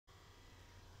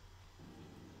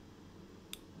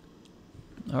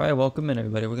Alright, welcome in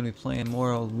everybody. We're going to be playing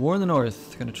more War in the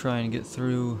North. Going to try and get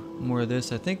through more of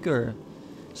this. I think we're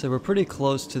pretty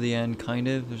close to the end, kind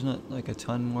of. There's not like a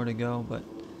ton more to go, but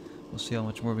we'll see how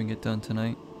much more we can get done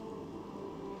tonight.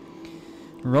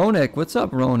 Ronik, what's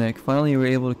up, Ronik? Finally you were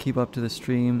able to keep up to the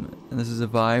stream, and this is a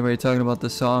vibe. Are you talking about the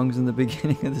songs in the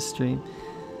beginning of the stream?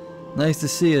 Nice to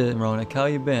see you, Ronik. How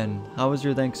you been? How was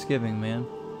your Thanksgiving, man?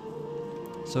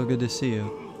 So good to see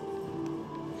you.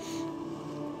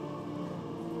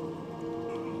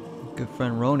 Good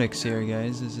friend Ronik's here,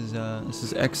 guys. This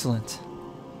is excellent.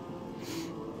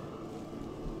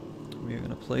 We're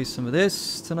gonna play some of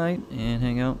this tonight and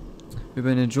hang out. We've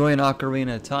been enjoying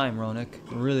Ocarina of Time, Ronik.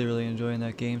 Really enjoying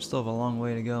that game. Still have a long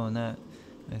way to go in that,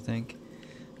 I think.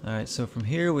 Alright, so from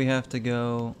here we have to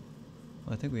go...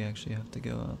 Well, I think we actually have to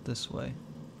go out this way.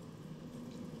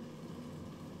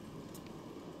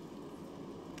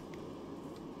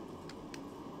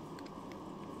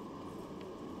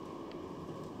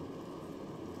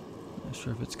 Not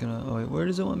sure if it's gonna... Oh wait, where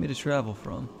does it want me to travel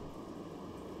from?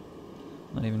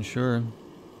 Not even sure.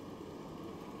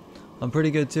 I'm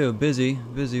pretty good too. Busy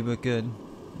but good,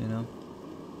 you know.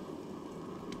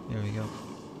 There we go.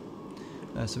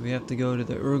 So we have to go to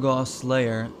the Urgos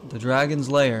lair, the dragon's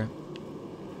lair.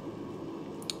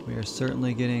 We are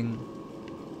certainly getting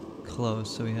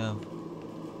close. So we have...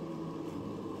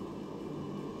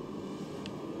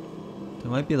 There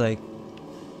might be like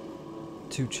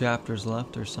 2 chapters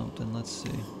left or something. Let's see.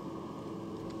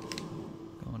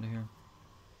 Go into here.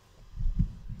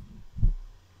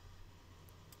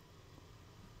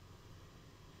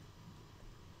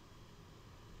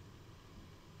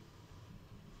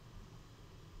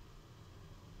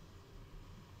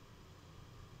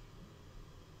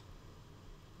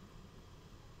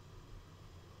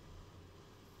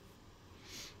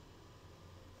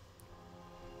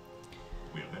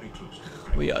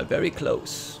 We are very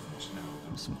close.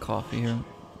 Some coffee here.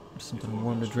 Something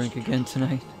warm to drink again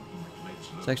tonight.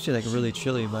 It's actually like really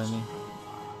chilly by me.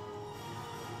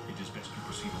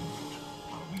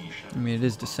 I mean, it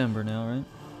is December now,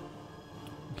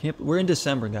 right? We're in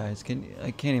December, guys.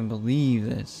 I can't even believe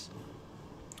this.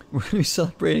 We're gonna be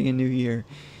celebrating a new year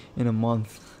in a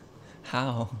month.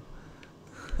 How?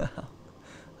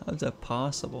 How's that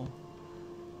possible?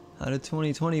 How did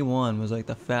 2021 was like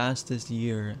the fastest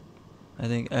year I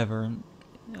think ever?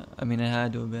 I mean, it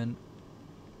had to have been.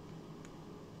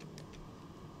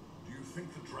 Do you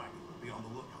think the dragon will be on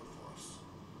the lookout for us?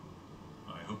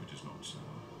 I hope it is not, sir.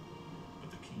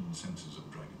 But the keen senses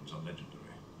of dragons are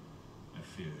legendary. I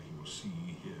fear he will see,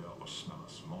 hear, or smell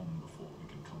us long before we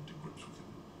can come to grips with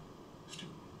him.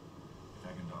 Still, if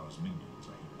Agandar's minions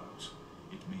are hereabouts,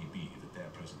 it may be that their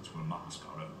presence will mask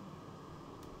our own.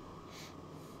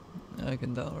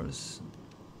 Agandar's.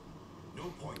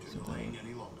 No point in delaying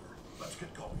any longer. Let's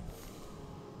get going.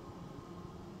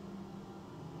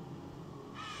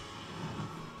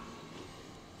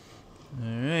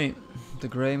 Alright, the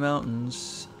Grey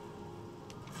Mountains.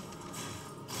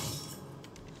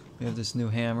 We have this new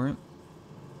hammer.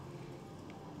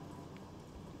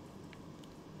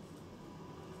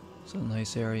 It's a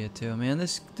nice area too. Man,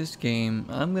 this game,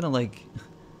 I'm gonna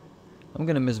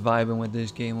miss vibing with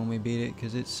this game when we beat it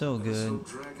because it's so good.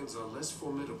 So dragons are less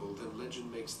formidable than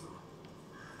legend makes them.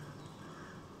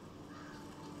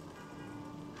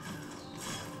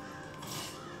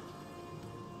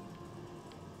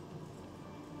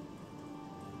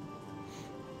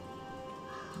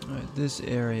 Alright, this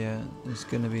area is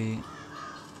gonna be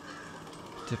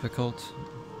difficult.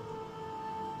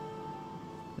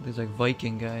 There's like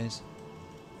Viking guys.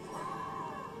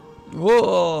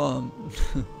 Whoa!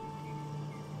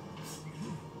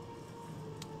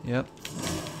 Yep.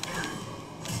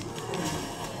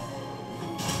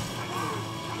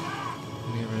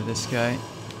 Get rid of this guy.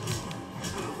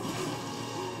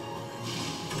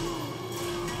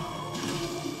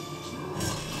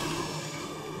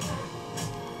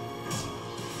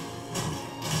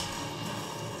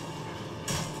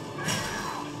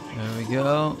 There we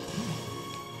go.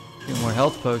 Get more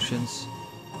health potions.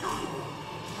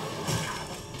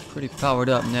 Pretty powered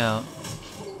up now.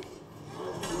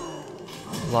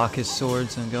 Lock his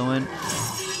swords and go in.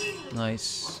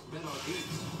 Nice.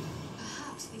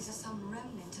 Perhaps these are some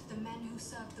remnant of the men who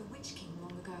served the Witch King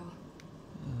long ago.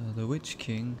 The Witch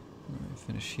King. Let me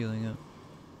finish healing up.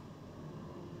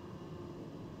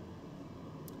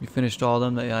 You finished all of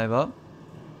them that you have up?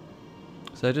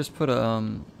 So I just put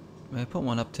a I put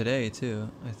one up today too,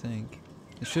 I think.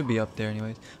 It should be up there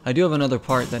anyways. I do have another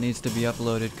part that needs to be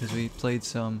uploaded because we played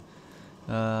some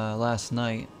last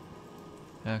night,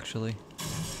 actually.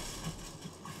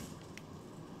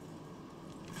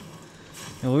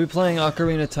 And we'll be playing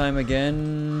Ocarina of Time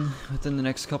again within the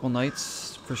next couple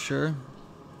nights for sure.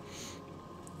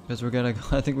 Because we're gonna,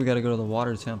 I think we gotta go to the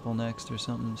water temple next or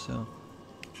something. So,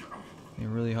 it'll be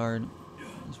really hard.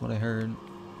 That's what I heard.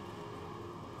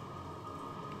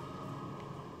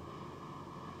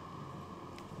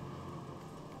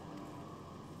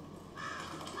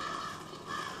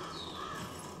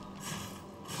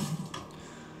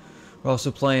 We're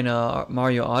also playing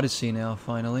Mario Odyssey now,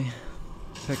 finally.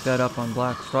 Picked that up on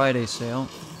Black Friday sale.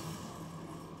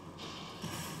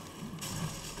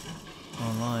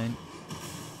 Online.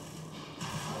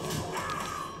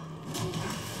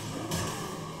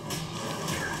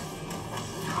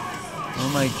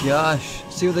 Oh my gosh.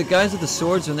 See, with the guys with the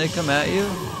swords, when they come at you,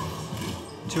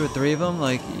 2 or 3 of them,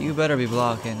 like, you better be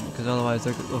blocking, because otherwise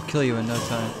they'll kill you in no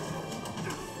time.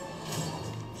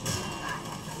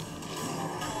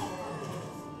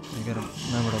 You gotta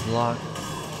remember to block.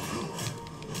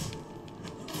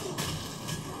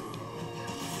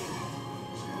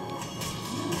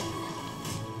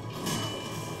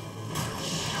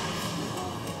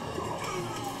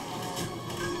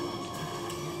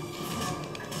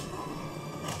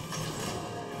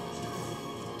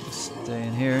 Stay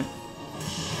in here.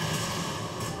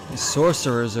 These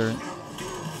sorcerers are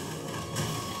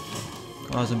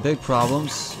causing big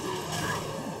problems.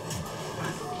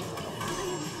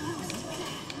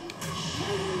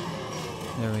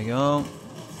 There we go.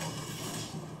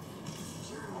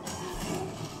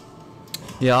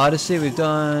 Yeah, Odyssey, we've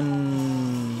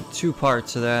done 2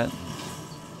 parts of that.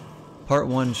 Part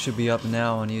 1 should be up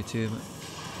now on YouTube.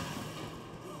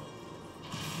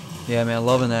 Yeah, man,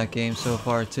 loving that game so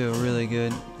far too. Really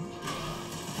good.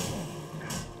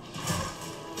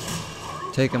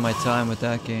 Taking my time with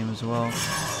that game as well.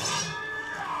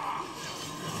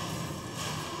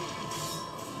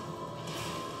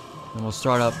 And we'll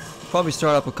probably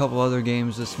start up a couple other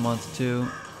games this month too.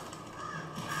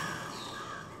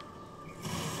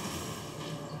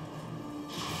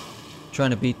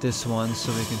 Trying to beat this one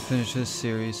so we can finish this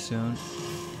series soon.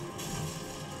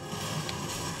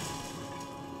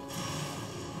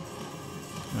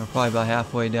 And we're probably about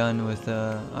halfway done with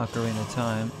Ocarina of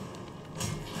Time.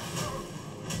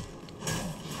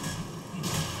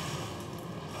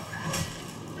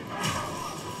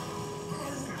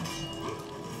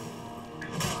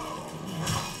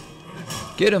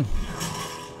 Get him!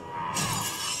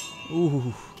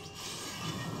 Ooh.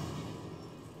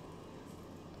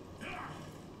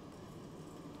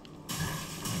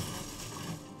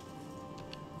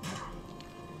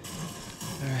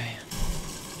 Alright.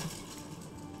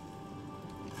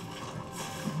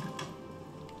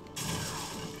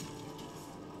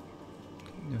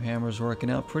 New hammer's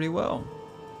working out pretty well.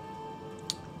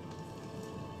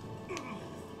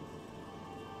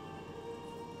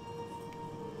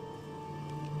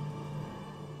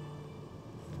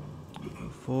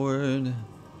 Forward.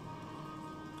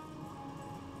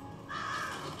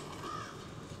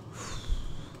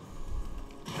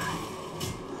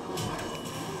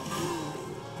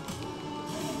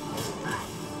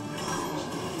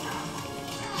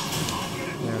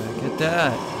 There, get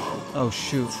that. Oh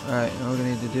shoot. Alright, what we're gonna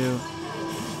need to do.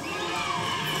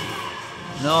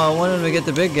 No, I want him to get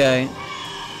the big guy.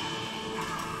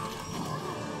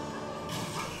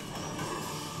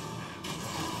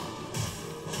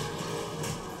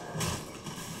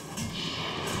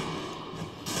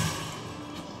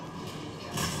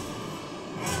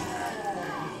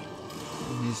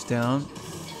 Down.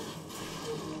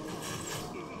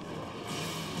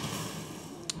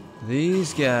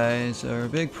 These guys are a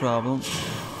big problem.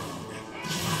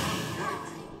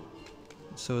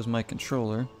 So is my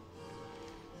controller.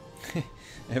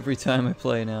 Every time I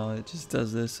play now, it just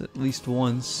does this at least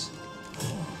once.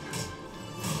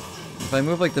 If I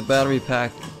move like the battery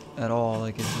pack at all,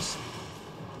 like it just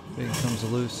comes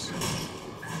loose.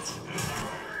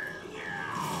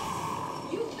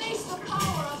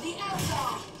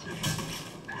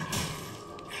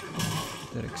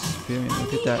 That experience.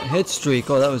 Look at that hit streak.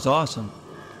 Oh, that was awesome.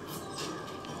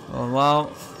 Oh, wow.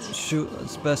 Shoot,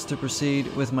 it's best to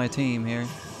proceed with my team here.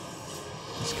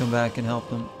 Let's come back and help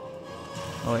them.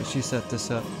 Oh, wait, she set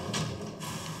this up.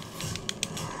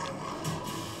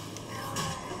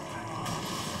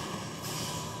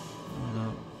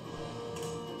 No.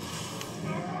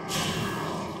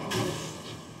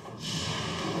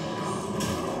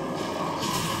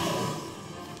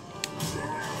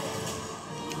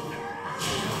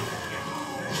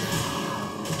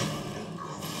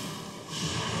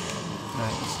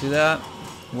 Alright, let's do that.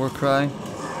 War cry.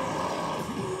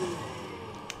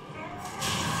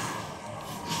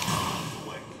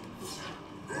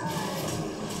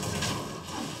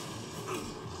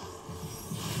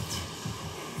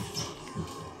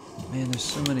 Man, there's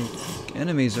so many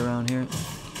enemies around here.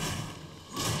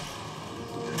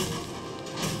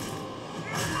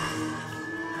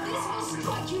 This will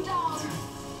strike you down.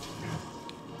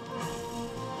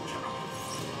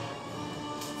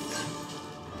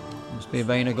 Must be a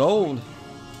vein of gold.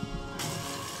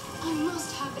 I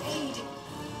must have aid.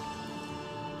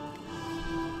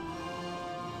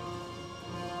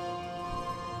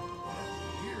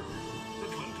 Here, the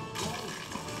glint of gold.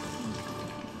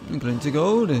 Glint of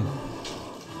gold.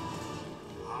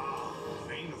 Ah,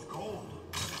 vein of gold.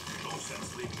 No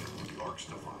sense leaving it for the orcs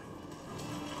to find.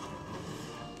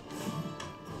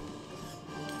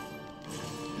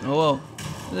 Oh well.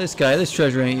 This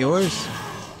treasure ain't yours.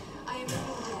 I am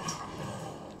wounded.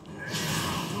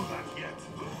 Not yet.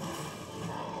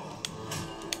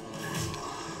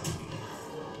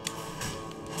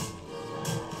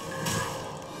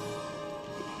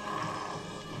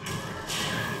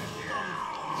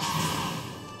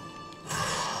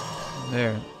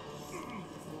 There.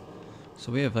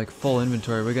 So we have like full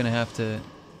inventory. We're gonna have to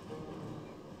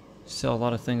sell a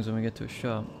lot of things when we get to a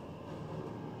shop.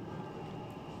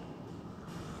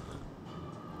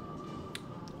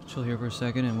 Chill here for a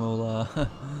second and we'll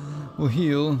we'll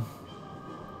heal.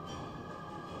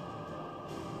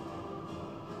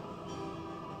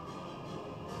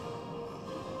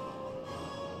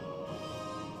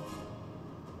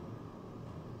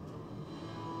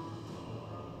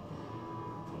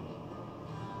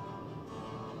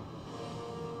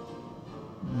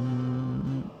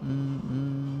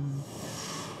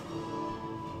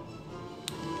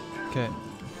 Okay.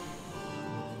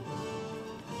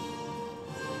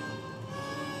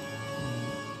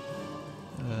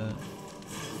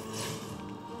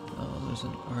 Oh, there's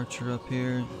an archer up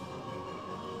here.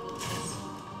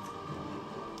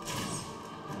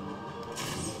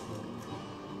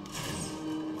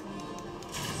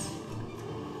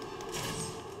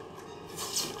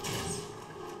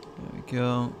 There we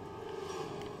go.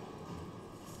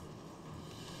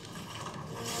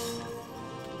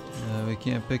 We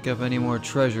can't pick up any more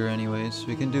treasure anyways.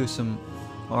 We can do some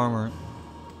armor.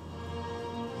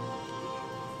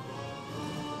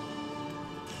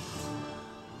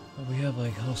 But we have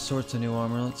like all sorts of new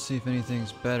armor. Let's see if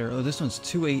anything's better. Oh, this one's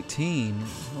 218.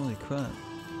 Holy crap.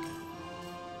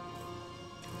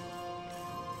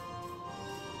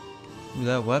 Ooh,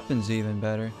 that weapon's even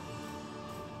better.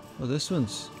 Oh,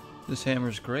 this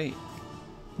hammer's great.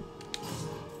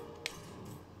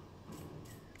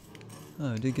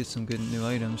 Oh, I did get some good new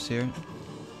items here.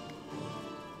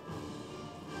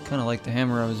 Kind of like the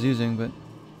hammer I was using, but...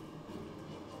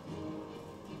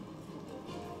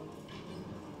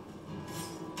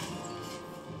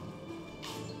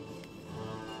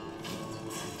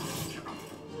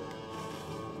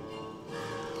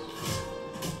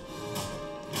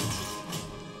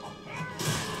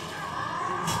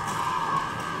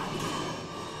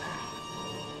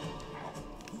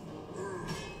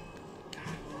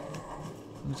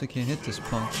 I can't hit this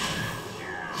punk.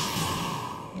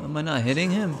 Am I not hitting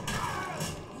him?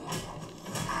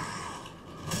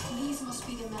 These must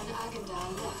be the men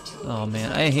Agendar left to Oh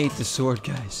man, I hate the sword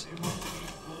guys.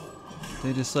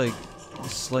 They just like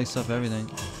slice up everything.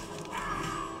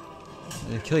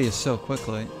 They kill you so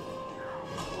quickly.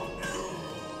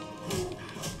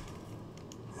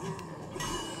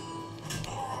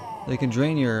 They can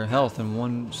drain your health in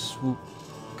one swoop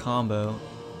combo.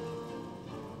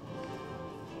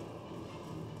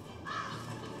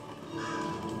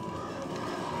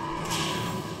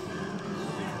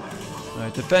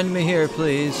 Alright, defend me here,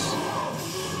 please.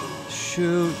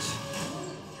 Shoot.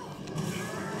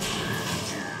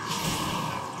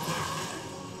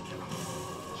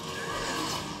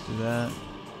 Do that.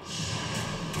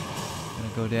 Gonna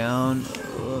go down.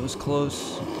 Oh, that was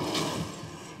close.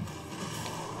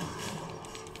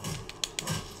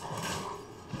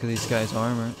 Look at these guys'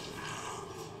 armor.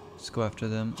 Let's go after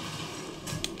them.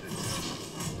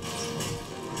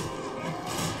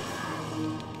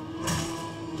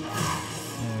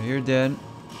 You're dead.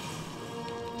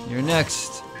 You're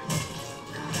next.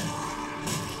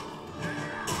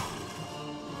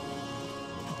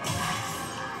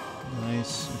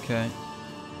 Nice, okay.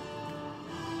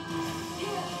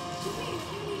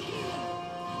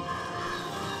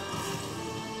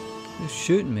 Who's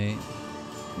shooting me?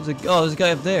 There's a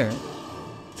guy up there.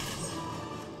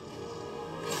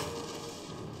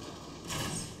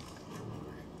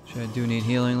 I do need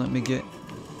healing. Let me get...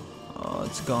 Oh,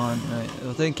 it's gone. Alright,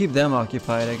 if they can keep them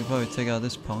occupied, I can probably take out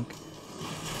this punk.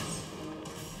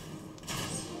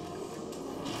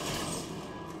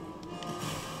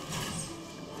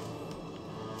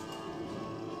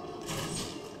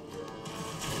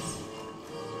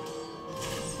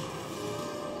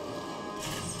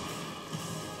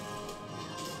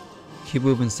 Keep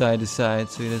moving side to side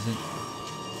so he doesn't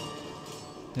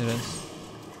hit us.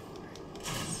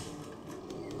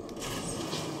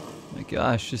 My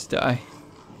gosh, just die.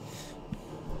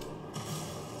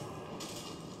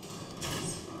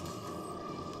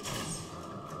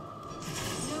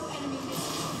 No enemy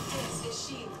missile can pierce his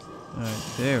shield. Alright,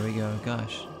 there we go.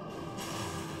 Gosh.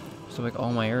 So like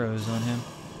all my arrows on him.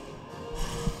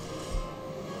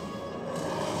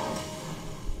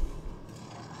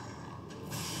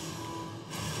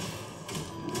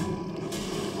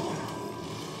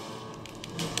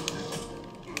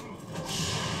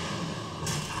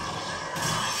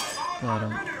 Got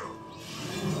him.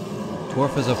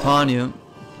 Dwarf is upon you.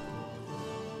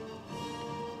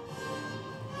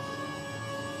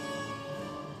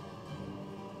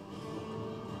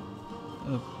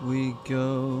 Up we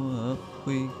go, up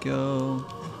we go.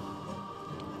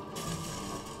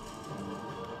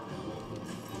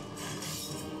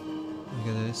 Look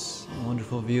at this.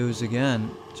 Wonderful views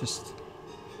again. Just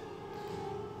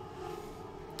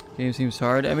game seems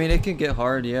hard. I mean, it can get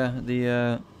hard, yeah.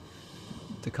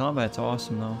 The combat's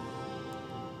awesome though.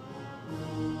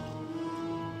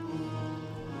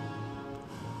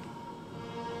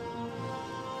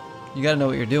 You gotta know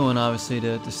what you're doing, obviously,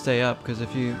 to stay up, because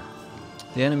if you...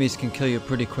 The enemies can kill you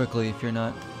pretty quickly if you're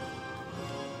not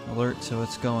alert to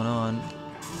what's going on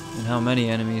and how many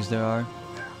enemies there are.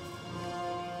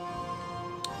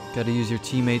 Gotta use your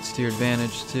teammates to your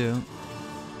advantage too.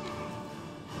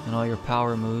 And all your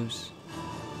power moves.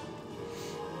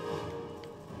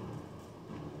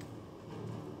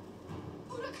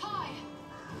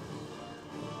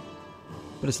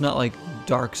 But it's not like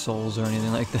Dark Souls or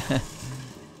anything like that.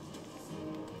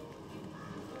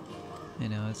 You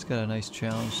know, it's got a nice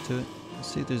challenge to it.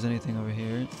 Let's see if there's anything over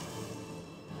here.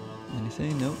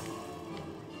 Anything? Nope.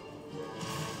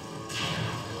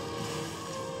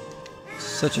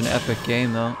 Such an epic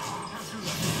game though.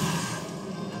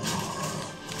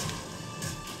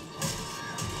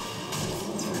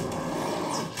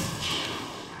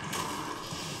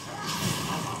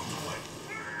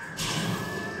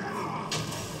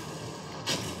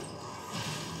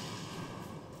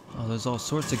 Oh, there's all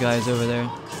sorts of guys over there.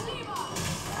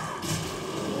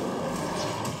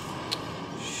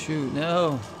 Shoot,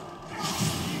 no!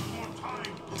 I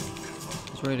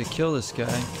was ready to kill this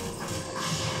guy.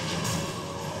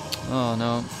 Oh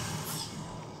no.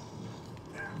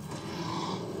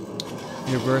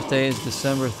 Your birthday is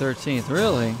December 13th.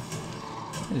 Really?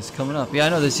 It's coming up. Yeah, I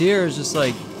know this year is just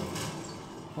like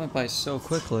went by so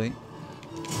quickly.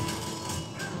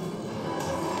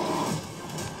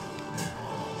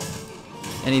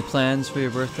 Any plans for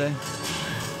your birthday?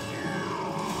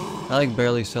 I like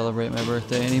barely celebrate my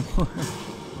birthday anymore.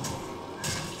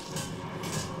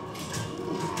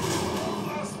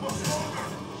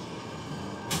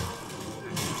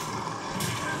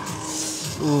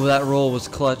 Ooh, that roll was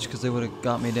clutch because they would have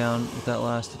got me down with that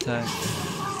last attack.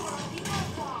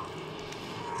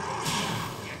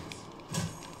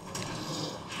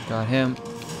 Got him.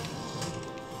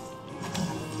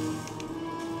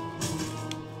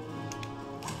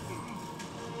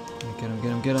 Get him,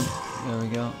 get him, get him. There we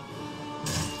go.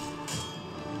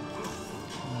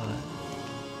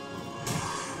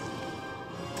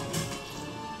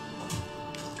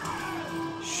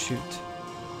 Shoot.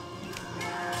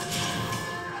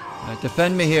 Alright,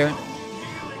 defend me here.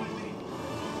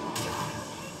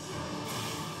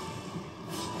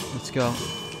 Let's go.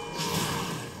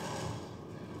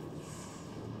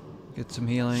 Get some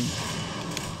healing.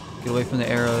 Get away from the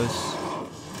arrows.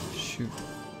 Shoot.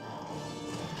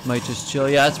 Might just chill.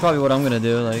 Yeah, that's probably what I'm gonna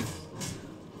do. Like,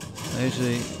 I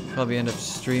usually probably end up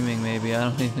streaming maybe. I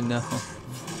don't even know.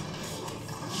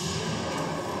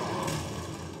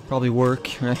 Probably work,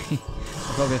 right?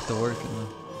 I probably have to work.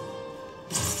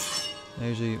 I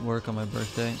usually work on my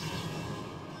birthday.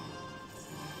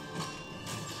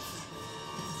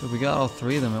 But we got all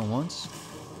three of them at once.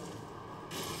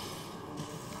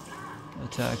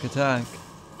 Attack, attack.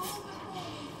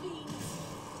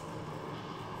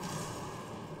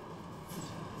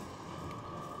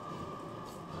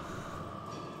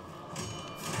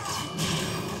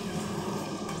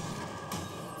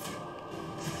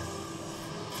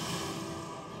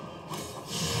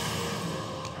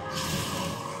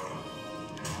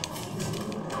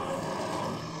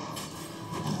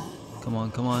 Come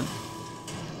on, come on.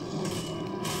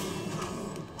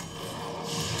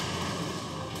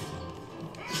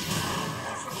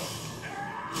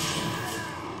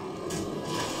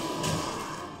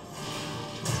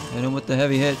 Hit him with the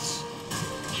heavy hits.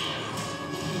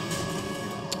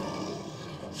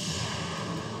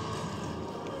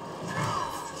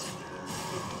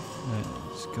 Alright,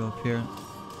 let's go up up here.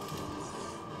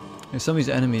 Yeah, some of these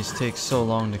enemies take so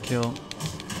long to kill.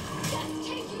 Let's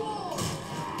take you all.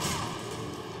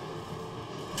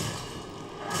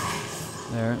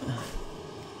 There.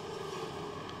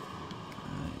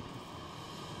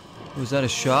 Was that a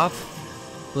shop?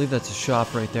 I believe that's a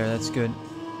shop right there. That's good.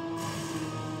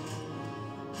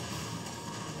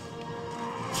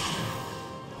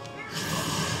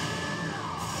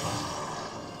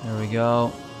 There we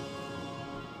go.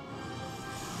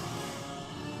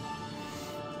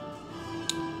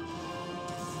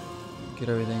 Get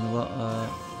everything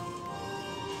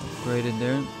upgraded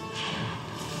there.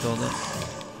 Build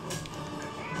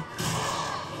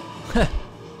it.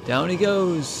 Down he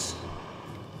goes.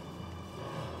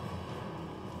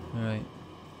 Alright.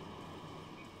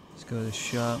 Let's go to the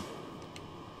shop.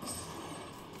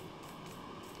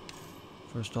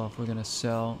 First off, we're gonna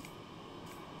sell.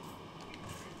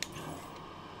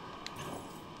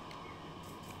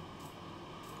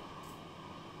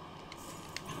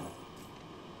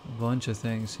 A bunch of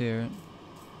things here.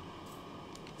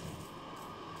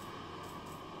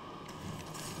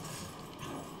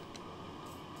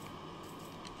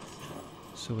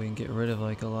 So we can get rid of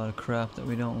like a lot of crap that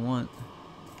we don't want.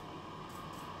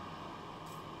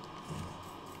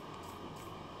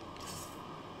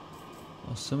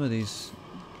 Well, some of these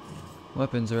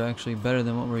weapons are actually better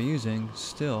than what we're using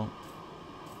still.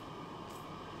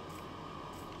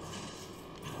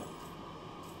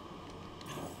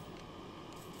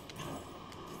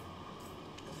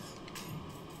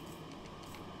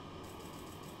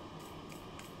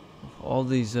 All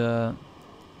these oh,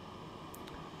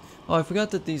 I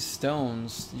forgot that these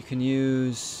stones you can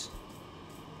use.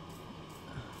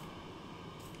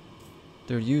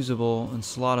 They're usable and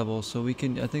slottable, so we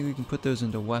can, I think we can put those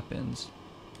into weapons.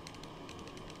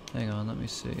 Hang on, let me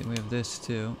see. We have this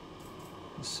too.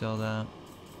 Let's sell that.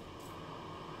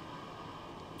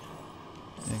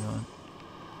 Hang on.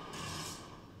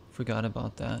 Forgot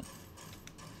about that.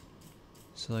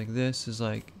 So like this is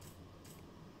like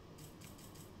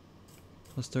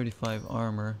plus 35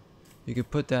 armor. You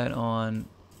could put that on,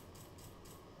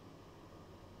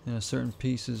 you know, certain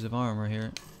pieces of armor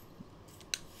here.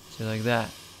 So like that.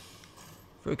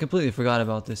 I completely forgot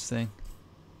about this thing.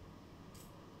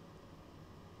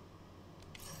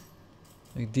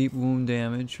 Like deep wound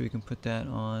damage, we can put that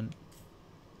on.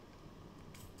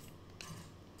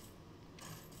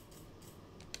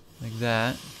 Like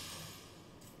that.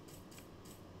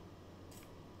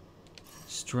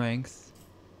 Strength.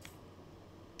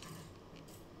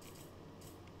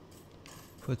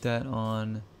 Put that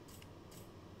on,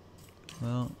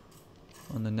 well,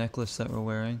 on the necklace that we're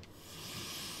wearing.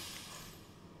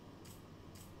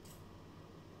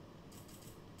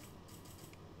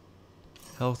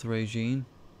 Health regime,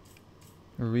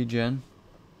 or regen.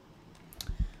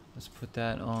 Let's put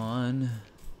that on.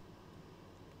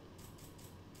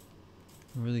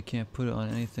 I really can't put it on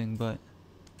anything but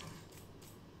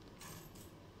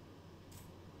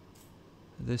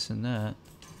this and that.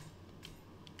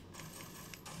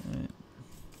 Alright.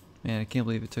 Man, I can't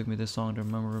believe it took me this long to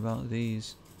remember about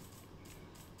these.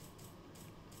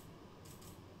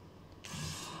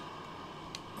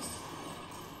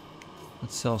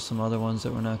 Let's sell some other ones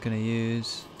that we're not going to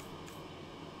use.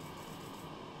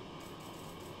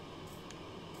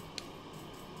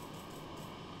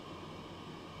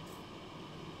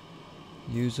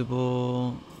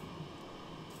 Usable.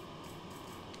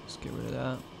 Let's get rid of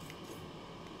that.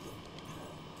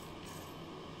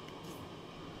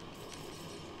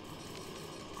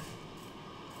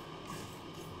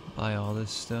 Buy all this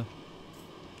stuff.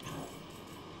 Do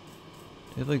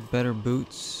you have like better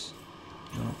boots?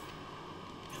 No.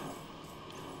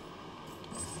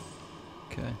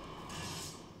 Okay.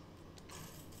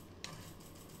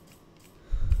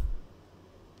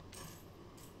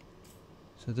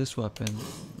 So this weapon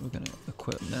we're gonna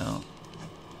equip now.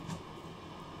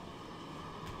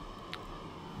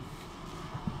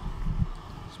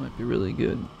 This might be really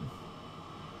good.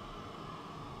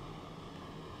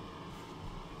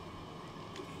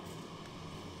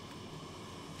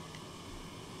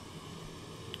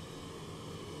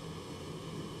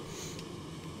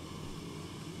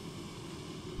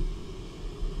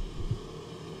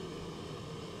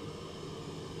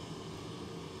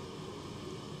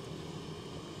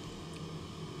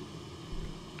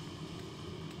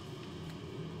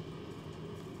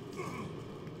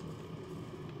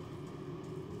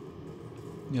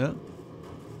 Yep.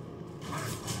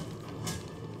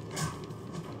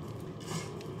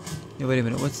 Yeah, wait a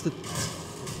minute, what's the...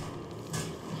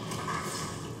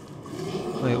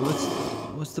 Wait,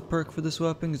 what's the perk for this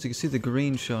weapon? Because you can see the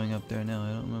green showing up there now,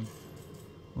 I don't remember.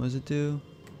 What does it do?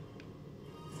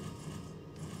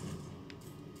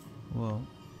 Whoa.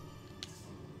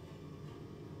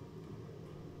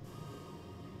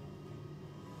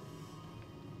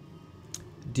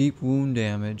 Deep wound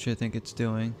damage, I think it's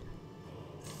doing.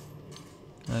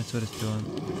 That's what it's doing.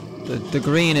 The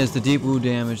green is the deep wound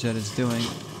damage that it's doing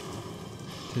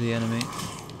to the enemy.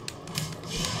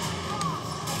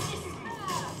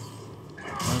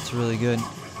 That's really good.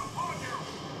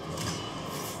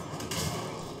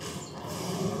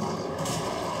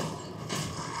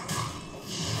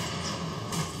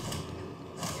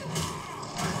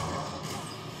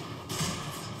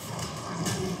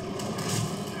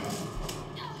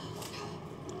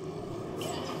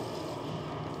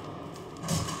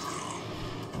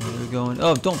 Going.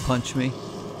 Oh, don't punch me.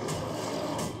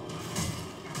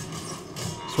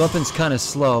 This weapon's kind of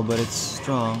slow, but it's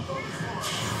strong.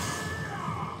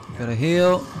 Gotta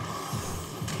heal.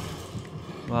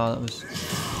 Wow, that was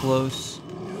close.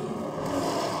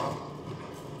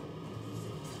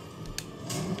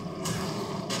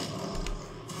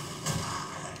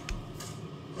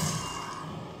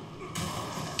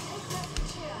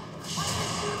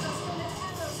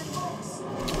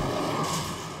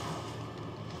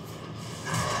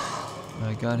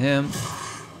 I got him.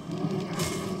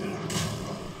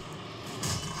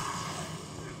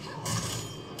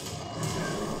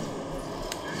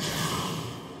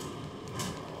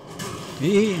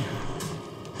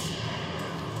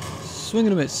 Swing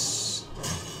and a miss.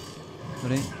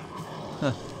 Buddy.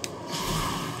 Huh.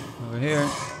 Over here.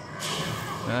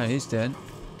 Alright, he's dead.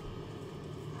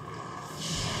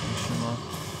 Finish him off.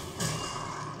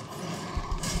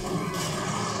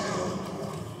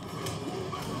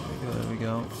 There we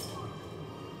go.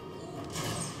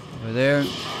 Over there.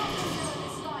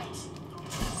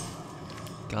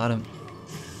 Got him.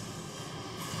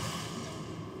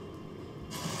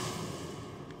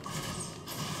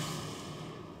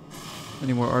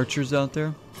 Any more archers out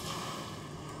there?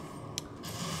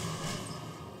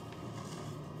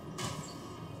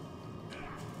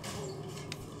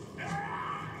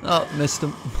 Oh, missed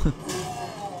him.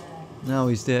 Now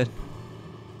he's dead.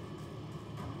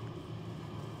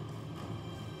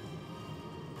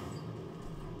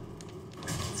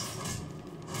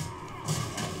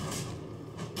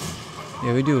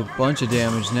 Yeah, we do a bunch of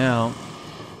damage now.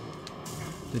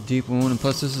 The deep wound, and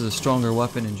plus this is a stronger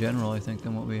weapon in general, I think,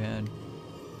 than what we had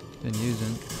been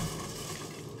using.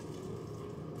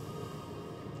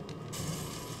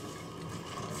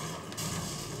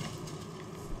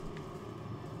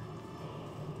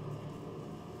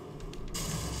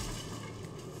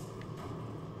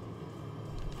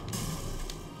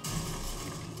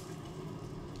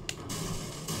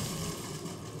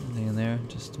 Anything in there?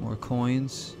 Just more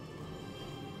coins.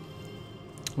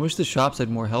 I wish the shops had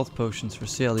more health potions for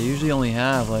sale. They usually only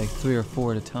have like 3 or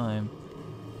 4 at a time.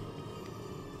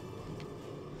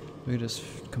 We could just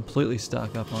completely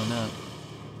stock up on that.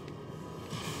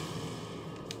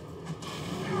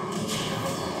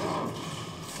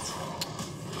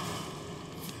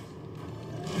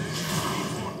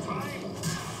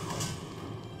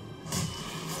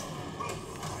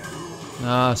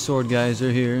 Ah, sword guys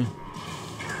are here.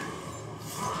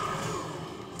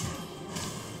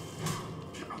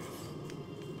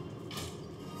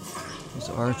 There's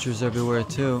archers everywhere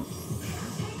too.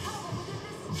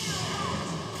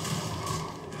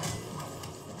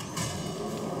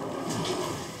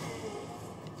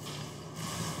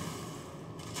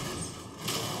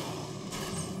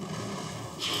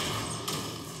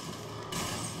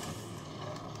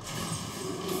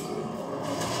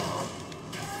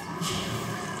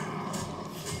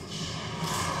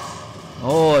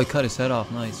 Oh, I cut his head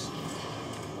off. Nice.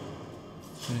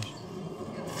 Finish.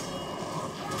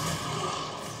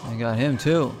 I got him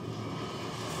too.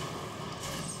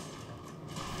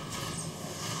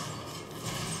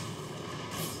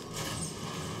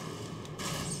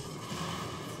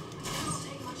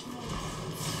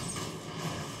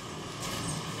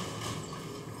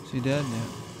 Is he dead? Yeah.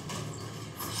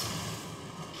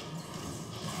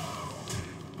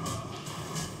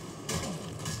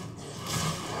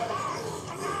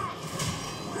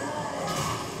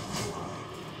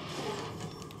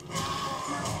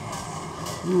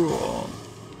 Oh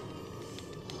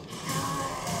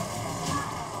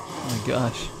my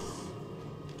gosh.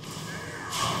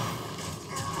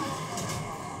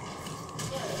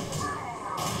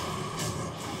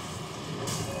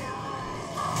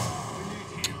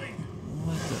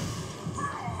 What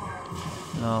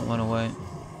the? No, it went away.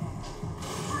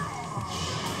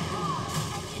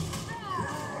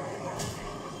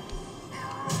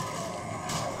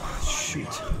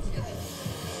 Shoot.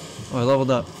 Oh, I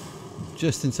leveled up.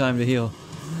 Just in time to heal.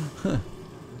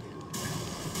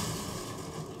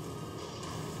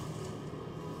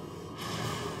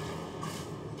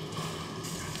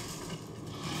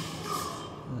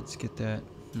 get that.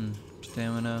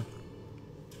 Stamina.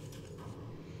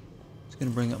 It's gonna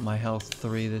bring up my health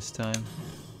 3 this time.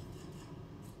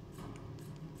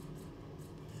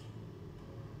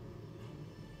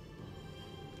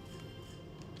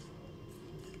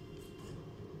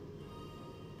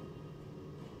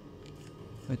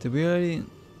 Wait, did we already? I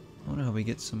wonder how we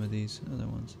get some of these other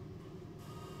ones.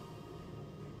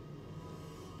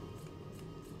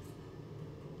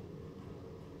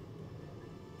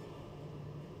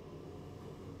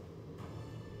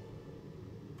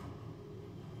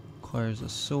 Requires a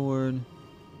sword.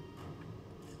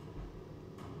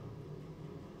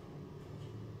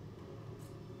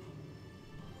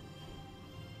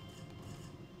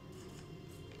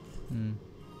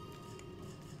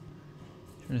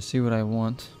 Trying to see what I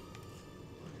want.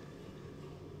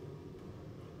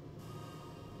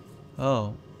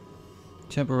 Oh.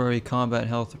 Temporary combat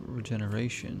health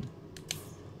regeneration.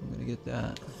 I'm gonna get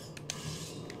that.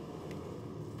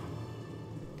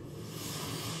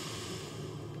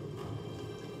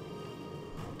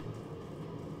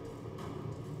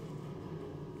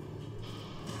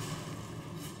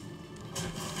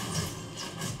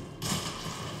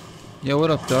 Yo,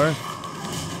 what up, Darth?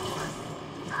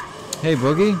 Hey,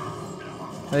 Boogie.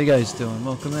 How you guys doing?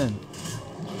 Welcome in.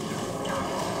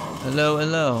 Hello,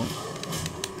 hello.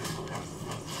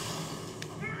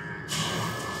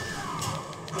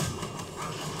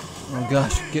 Oh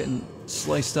gosh, getting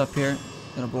sliced up here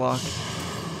in a block.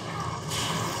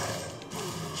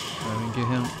 Alright, we can get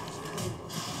him.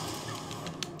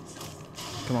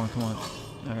 Come on, come on.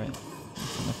 Alright.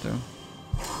 Up there.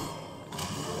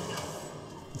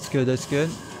 That's good, that's good.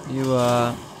 You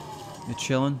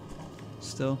chilling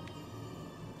still?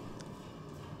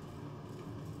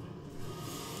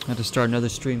 I had to start another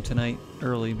stream tonight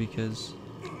early because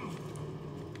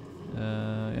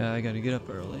yeah, I gotta get up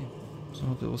early. So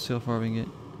hopefully we'll see how far we can get.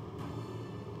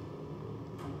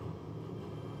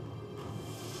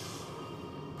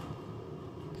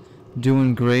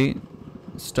 Doing great.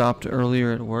 Stopped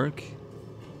earlier at work.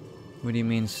 What do you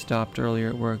mean stopped earlier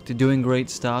at work? Did doing great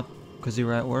stop because you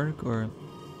were at work, or?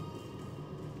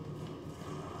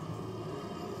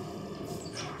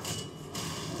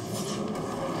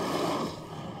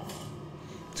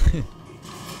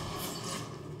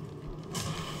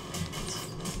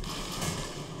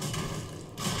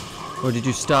 Or did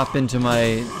you stop into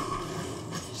my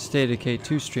State of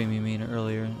K2 stream, you mean,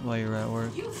 earlier while you were at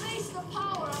work? You face the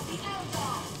power of the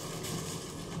Eldar.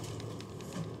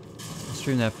 I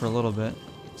streamed that for a little bit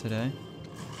today.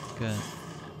 Good.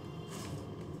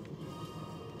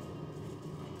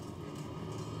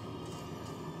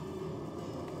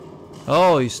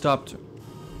 Oh, you stopped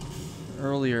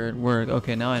earlier at work.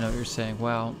 Okay, now I know what you're saying.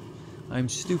 Wow, I'm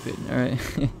stupid. Alright.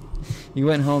 You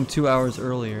went home 2 hours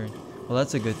earlier. Well,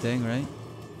 that's a good thing, right?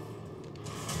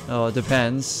 Oh, it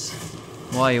depends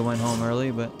why you went home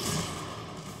early, but...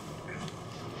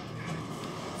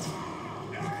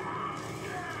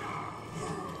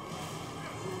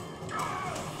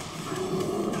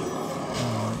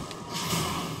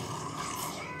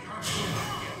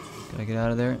 Gotta get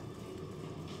out of there.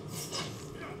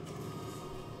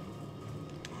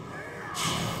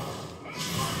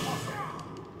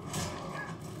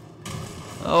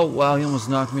 Oh, wow, he almost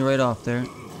knocked me right off there.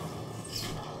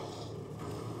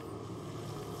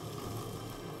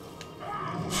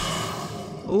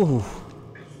 Ooh.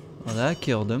 Well, that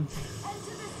killed him.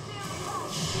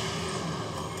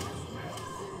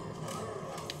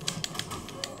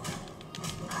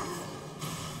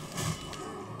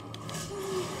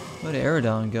 Where'd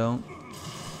Aerodon go?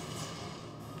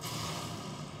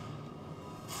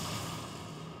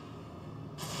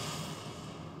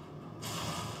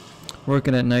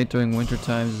 Working at night during winter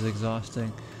times is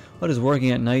exhausting. What is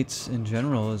working at nights in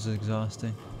general is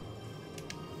exhausting.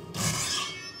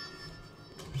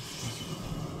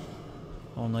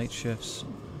 All night shifts.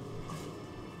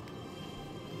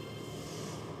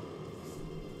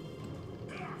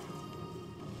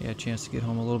 Yeah, a chance to get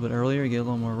home a little bit earlier, get a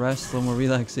little more rest, a little more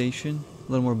relaxation,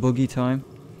 a little more boogie time.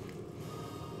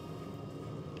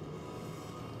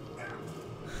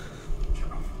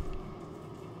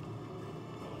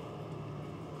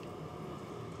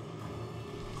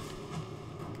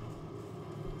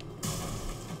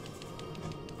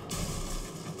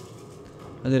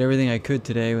 I did everything I could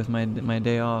today with my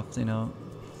day off, you know.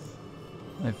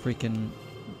 I freaking,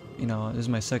 you know, this is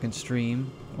my second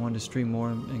stream. I wanted to stream more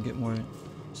and get more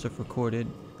stuff recorded.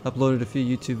 Uploaded a few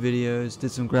YouTube videos,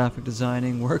 did some graphic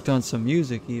designing, worked on some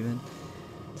music even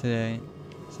today.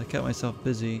 So I kept myself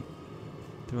busy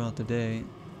throughout the day,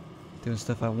 doing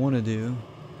stuff I want to do,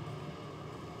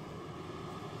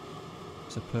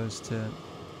 as opposed to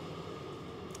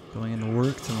Going into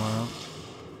work tomorrow.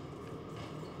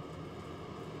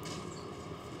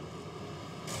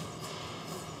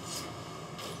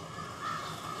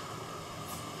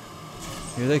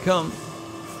 Here they come.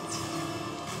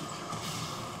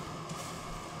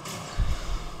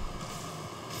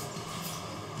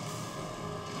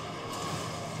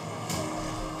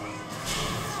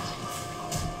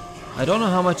 I don't know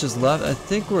how much is left. I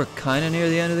think we're kind of near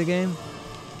the end of the game,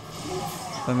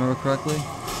 if I remember correctly.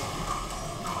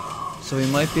 So we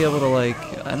might be able to, like,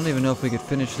 I don't even know if we could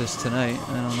finish this tonight.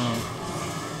 I don't know.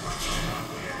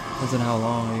 Depends on how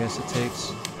long I guess it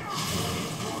takes.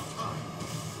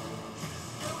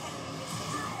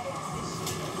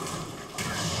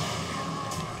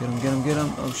 Get him, get him, get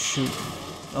him. Oh shoot.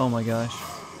 Oh my gosh.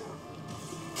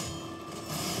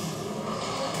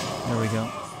 There we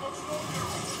go.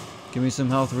 Give me some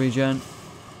health regen.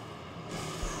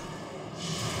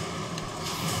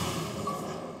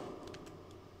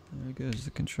 There goes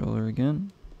the controller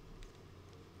again.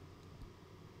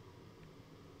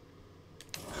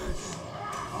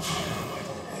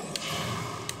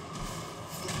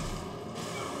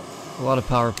 A lot of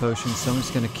power potions, so I'm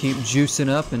just gonna keep juicing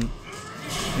up and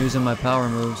using my power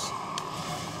moves.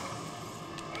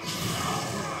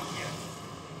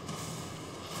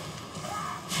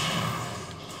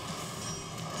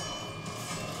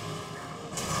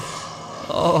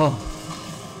 Oh.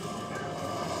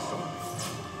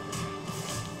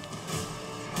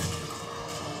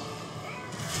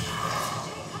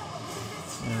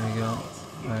 There we go.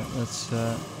 Alright, let's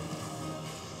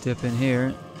dip in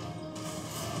here.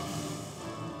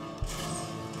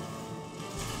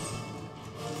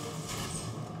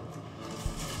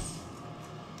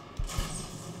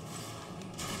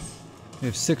 We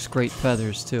have 6 great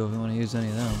feathers too, if we want to use any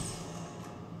of them.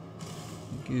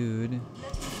 Good.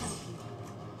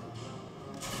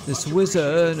 This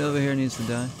wizard over here needs to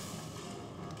die.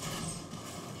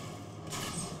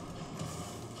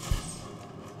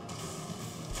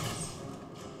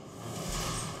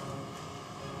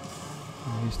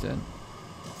 Oh, he's dead.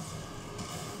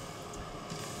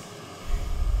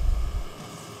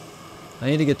 I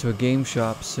need to get to a game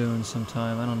shop soon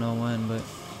sometime. I don't know when, but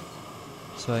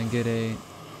so I can get a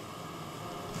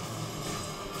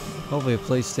hopefully a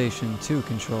PlayStation 2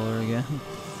 controller again.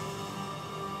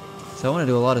 So I want to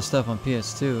do a lot of stuff on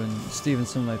PS2 and even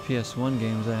some of my PS1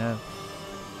 games I have.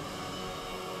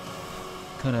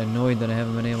 Kind of annoyed that I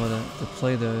haven't been able to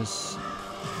play those.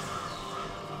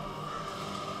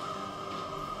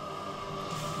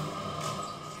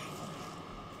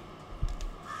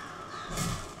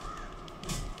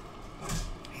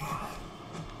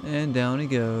 And down he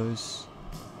goes.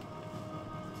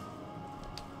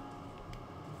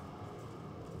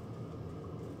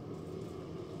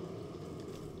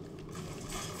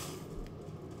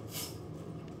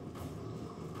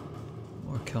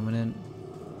 More coming in.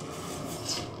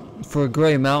 For a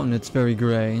gray mountain, it's very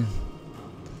gray.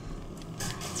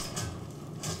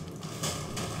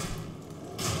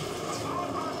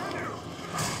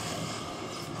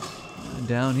 And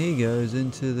down he goes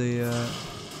into the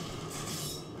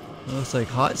it looks like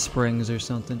hot springs or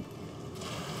something.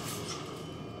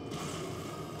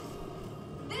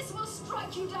 This will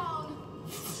strike you down.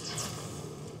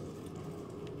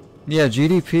 Yeah,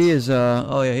 GDP is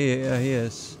oh yeah, he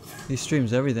is. He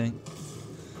streams everything.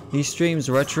 He streams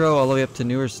retro all the way up to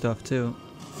newer stuff too.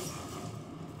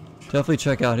 Definitely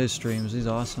check out his streams. He's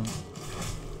awesome.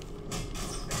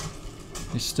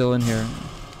 He's still in here.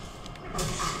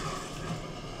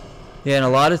 Yeah, and a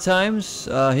lot of times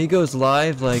he goes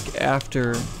live like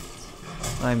after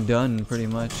I'm done, pretty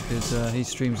much, because he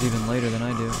streams even later than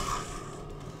I do.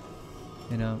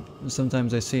 You know,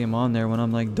 sometimes I see him on there when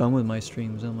I'm like done with my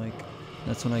streams. I'm like,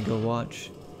 that's when I go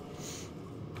watch.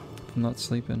 I'm not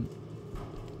sleeping.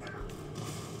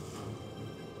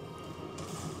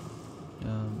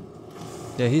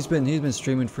 Yeah, he's been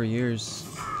streaming for years.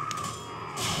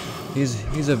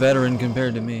 He's a veteran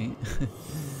compared to me.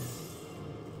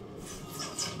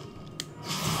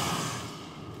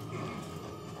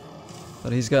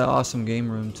 But he's got an awesome game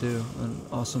room too, and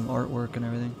awesome artwork and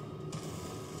everything.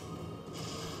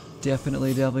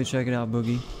 Definitely check it out,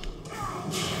 Boogie.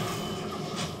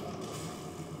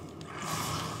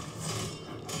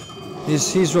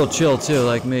 He's real chill too,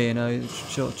 like me, you know,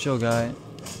 he's a chill guy.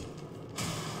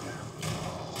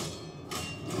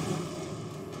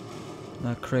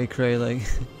 Not cray like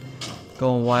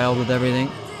going wild with everything.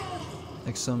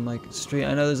 Like some like stream.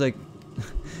 I know there's like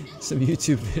some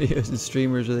YouTube videos and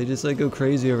streamers where they just like go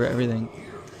crazy over everything.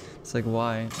 It's like,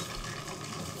 why?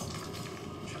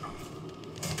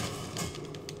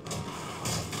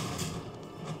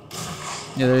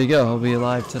 Yeah, there you go. He'll be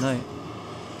alive tonight.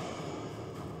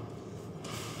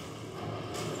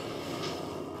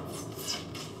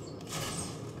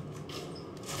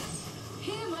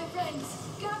 Here, my friends,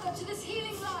 gather to this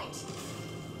healing light.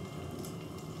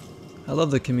 I love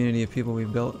the community of people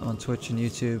we've built on Twitch and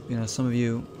YouTube. You know, some of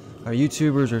you are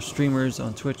YouTubers or streamers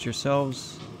on Twitch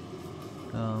yourselves.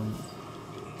 And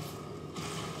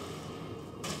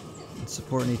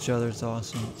supporting each other is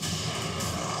awesome.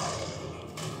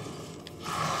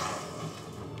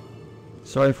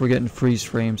 Sorry if we're getting freeze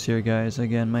frames here, guys.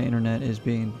 Again, my internet is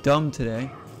being dumb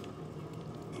today.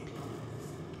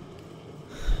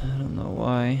 I don't know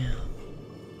why.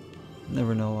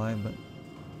 Never know why, but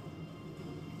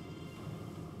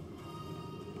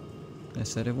I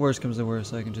said if worst comes to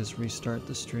worst, I can just restart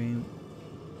the stream.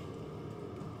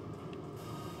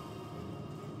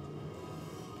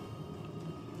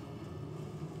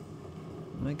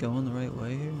 Am I going the right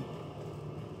way here?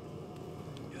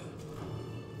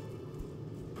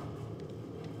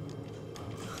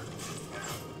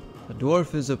 The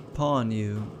dwarf is upon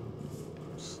you.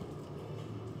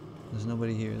 There's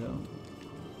nobody here though.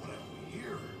 What have we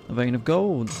here? A vein of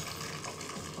gold.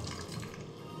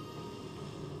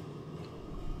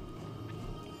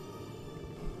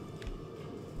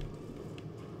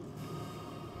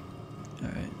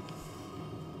 Alright.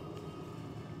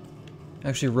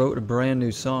 Actually wrote a brand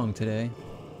new song today.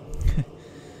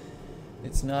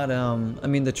 It's not I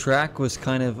mean the track was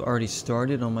kind of already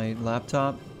started on my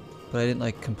laptop, but I didn't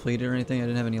like complete it or anything. I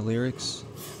didn't have any lyrics.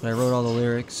 But I wrote all the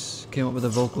lyrics, came up with a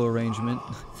vocal arrangement,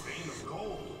 Vein of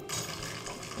gold.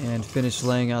 and finished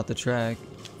laying out the track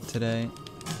today.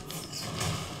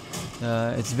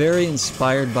 It's very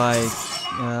inspired by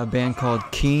a band called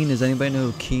Keen. Does anybody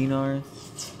know who Keen are?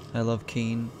 I love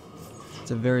Keen.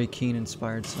 It's a very Keen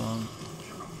inspired song.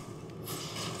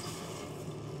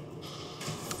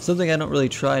 Something I don't really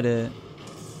try to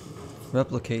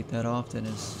replicate that often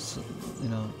is, you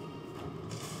know,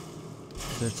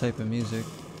 their type of music.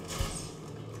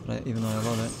 But even though I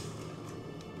love it.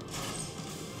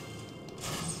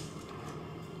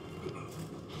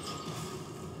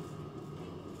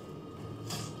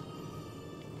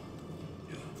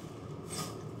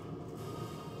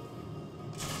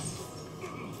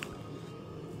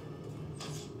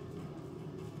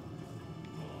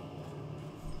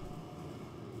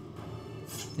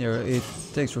 Yeah, it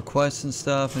takes requests and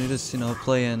stuff, and you just, you know,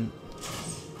 play in.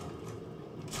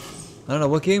 I don't know,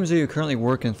 what games are you currently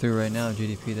working through right now,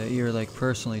 GDP, that you're like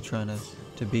personally trying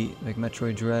to beat? Like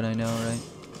Metroid Dread, I know, right?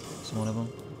 It's one of them.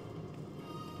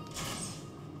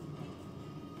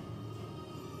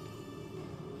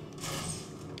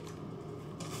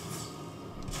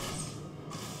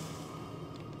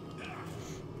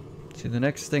 See, the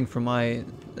next thing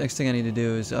I need to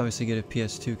do is obviously get a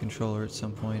PS2 controller at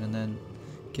some point, and then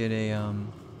get a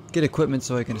get equipment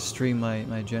so I can stream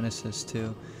my Genesis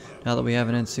too. Now that we have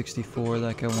an N64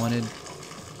 like I wanted,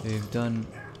 we've done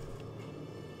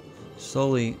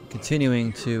slowly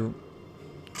continuing to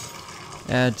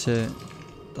add to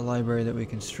the library that we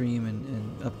can stream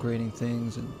and upgrading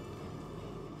things and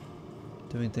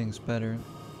doing things better.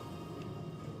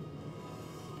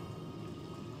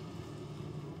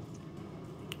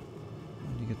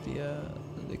 You get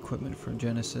the equipment for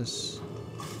Genesis.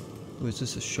 Ooh, is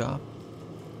this a shop?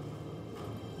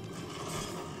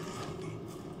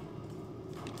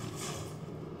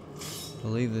 I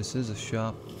believe this is a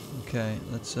shop. Okay,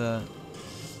 let's well,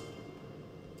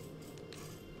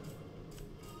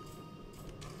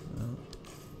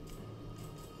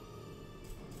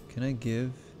 can I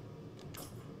give?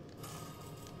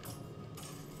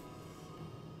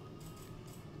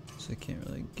 So I can't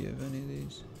really give any of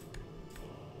these.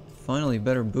 Finally,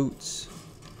 better boots.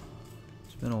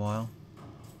 It's been a while.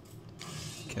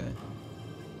 Okay.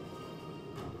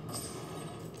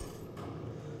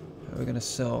 We're gonna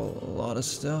sell a lot of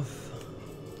stuff.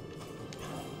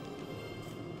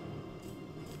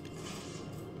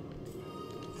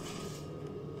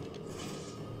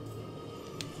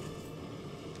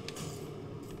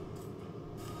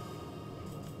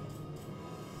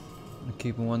 I'm gonna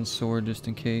keep one sword just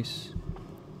in case.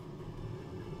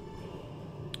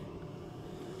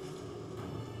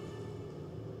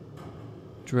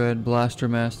 Dread Blaster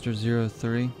Master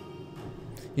 03.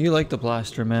 You like the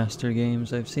Blaster Master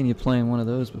games. I've seen you playing one of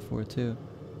those before too.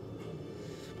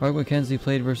 Mark McKenzie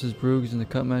played versus Bruggs in the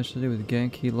cup match today with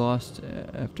Genk. He lost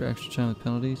after extra time with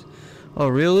penalties. Oh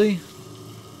really?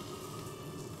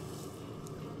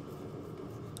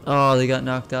 Oh, they got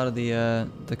knocked out of the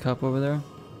cup over there?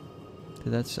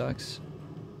 Dude, that sucks.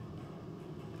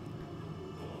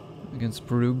 Against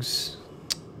Bruggs.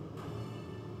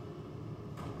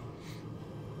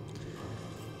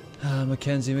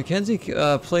 Mackenzie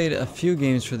played a few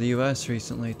games for the U.S.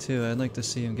 recently too. I'd like to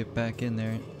see him get back in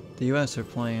there. The U.S. are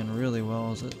playing really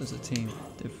well as a team,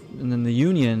 and then the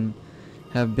Union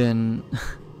have been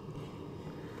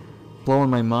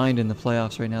blowing my mind in the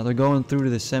playoffs right now. They're going through to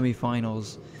the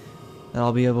semifinals that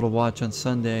I'll be able to watch on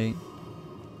Sunday,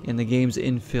 and the game's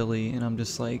in Philly, and I'm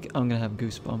just like, I'm gonna have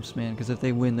goosebumps, man, because if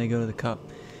they win, they go to the Cup.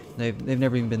 They've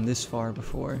never even been this far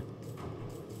before.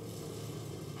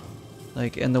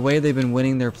 Like, and the way they've been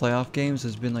winning their playoff games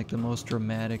has been like the most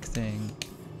dramatic thing,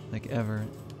 like, ever.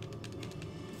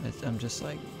 I'm just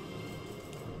like,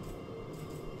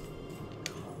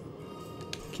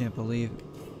 can't believe it.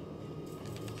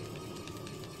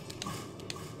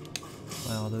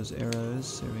 Wow, those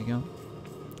arrows. There we go.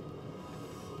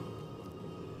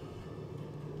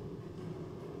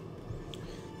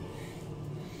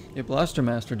 Yeah, Blaster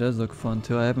Master does look fun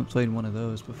too. I haven't played one of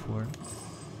those before.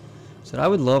 So I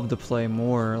would love to play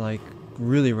more like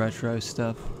really retro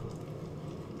stuff.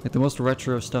 Like the most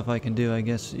retro stuff I can do, I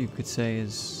guess you could say,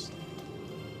 is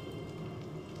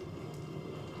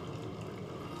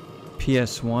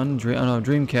PS1,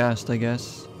 Dreamcast, I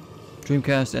guess.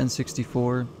 Dreamcast,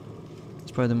 N64.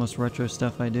 It's probably the most retro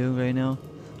stuff I do right now.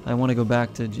 I want to go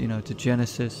back to, you know, to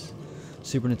Genesis,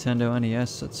 Super Nintendo,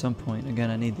 NES at some point. Again,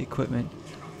 I need the equipment.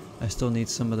 I still need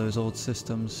some of those old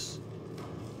systems,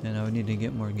 and I would need to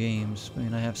get more games. I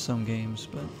mean, I have some games,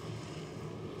 but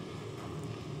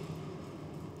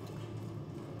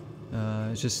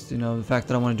it's just, you know, the fact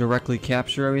that I want to directly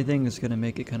capture everything is going to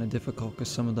make it kind of difficult, because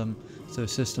some of them, those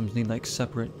systems need like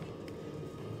separate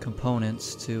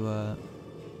components to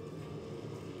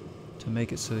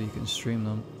make it so you can stream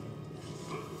them.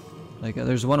 Like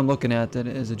there's one I'm looking at that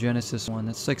is a Genesis one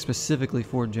that's like specifically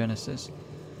for Genesis,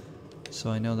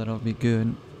 so I know that'll be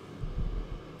good.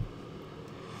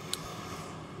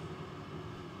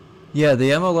 Yeah,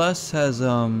 the MLS has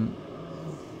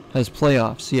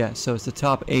playoffs. Yeah, so it's the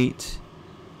top 8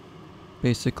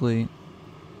 basically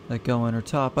that go in, or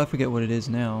top, I forget what it is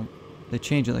now. They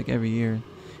change it like every year,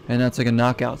 and that's like a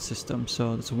knockout system.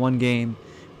 So it's one game,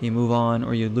 you move on,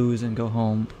 or you lose and go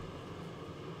home.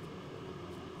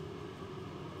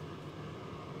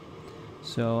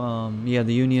 So yeah,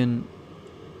 the Union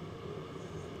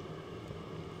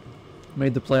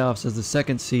made the playoffs as the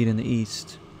 2nd seed in the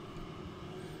East.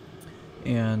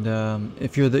 And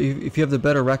if you have the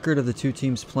better record of the 2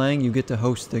 teams playing, you get to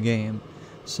host the game.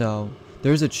 So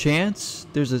there's a chance,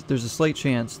 there's a slight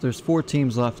chance. There's 4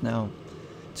 teams left now,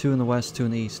 2 in the West, 2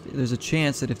 in the East. There's a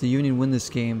chance that if the Union win this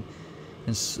game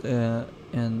and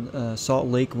Salt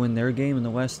Lake win their game in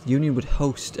the West, Union would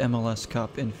host MLS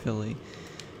Cup in Philly.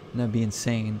 And that'd be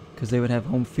insane, because they would have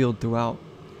home field throughout,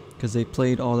 because they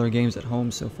played all their games at home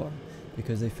so far,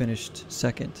 because they finished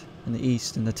 2nd in the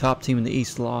East, and the top team in the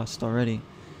East lost already.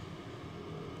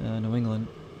 New England.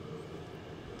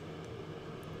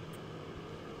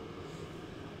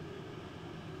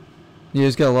 Yeah,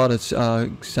 it's got a lot of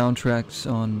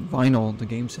soundtracks on vinyl, the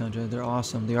game soundtrack. They're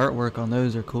awesome. The artwork on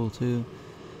those are cool too.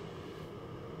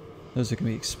 Those are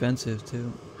gonna be expensive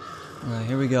too. Alright,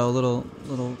 here we go, little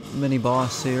mini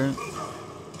boss here.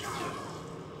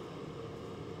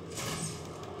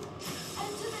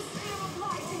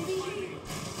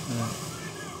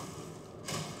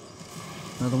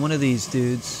 Another one of these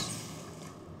dudes.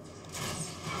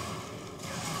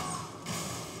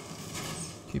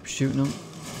 Keep shooting them.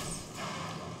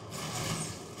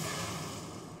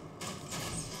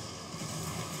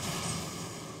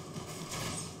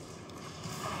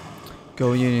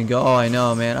 Go Union, go. Oh, I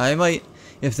know, man. I might,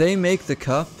 if they make the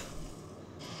Cup,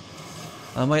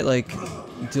 I might like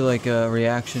do like a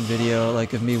reaction video,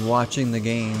 like of me watching the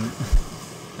game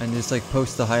and just like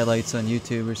post the highlights on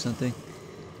YouTube or something.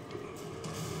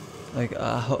 Like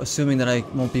assuming that I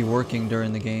won't be working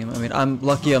during the game. I mean, I'm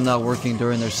lucky I'm not working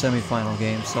during their semifinal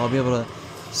game, so I'll be able to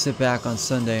sit back on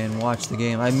Sunday and watch the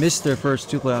game. I missed their first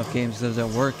 2 playoff games because I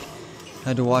was at work. I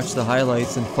had to watch the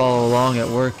highlights and follow along at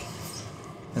work.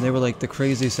 And they were like the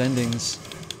craziest endings.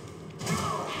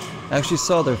 I actually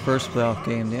saw their first playoff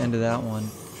game, the end of that one,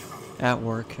 at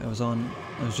work. I was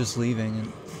just leaving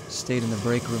and stayed in the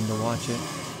break room to watch it.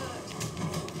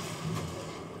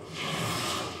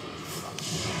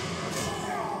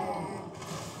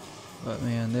 But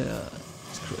man,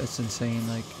 it's insane.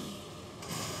 Like,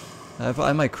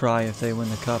 I might cry if they win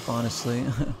the Cup, honestly.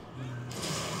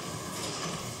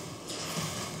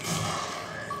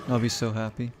 I'll be so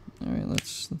happy. All right,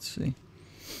 let's see.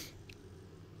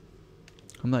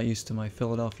 I'm not used to my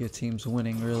Philadelphia teams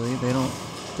winning, really. They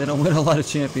don't win a lot of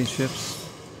championships.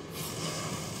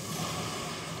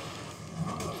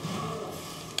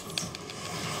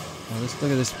 Oh,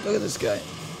 look at this guy.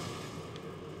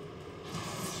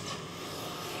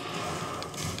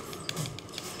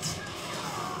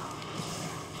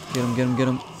 Get him, get him, get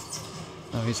him.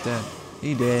 Oh, he's dead.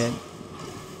 He dead.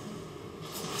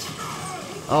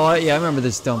 Oh, yeah, I remember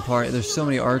this dumb part. There's so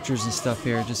many archers and stuff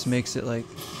here. It just makes it, like,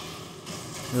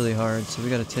 really hard. So we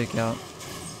gotta take out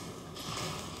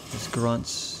these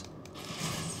grunts.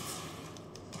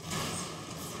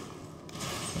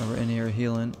 We're in here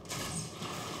healing.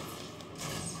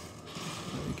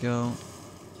 There we go.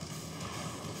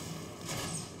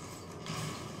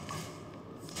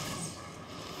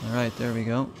 Alright, there we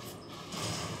go.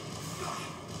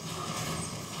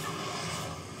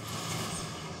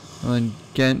 And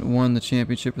Ghent won the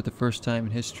championship for the first time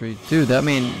in history. Dude, I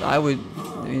mean,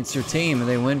 it's your team and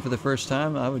they win for the first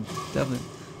time, I would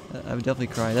definitely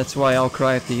cry. That's why I'll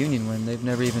cry if the Union win. They've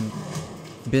never even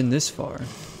been this far.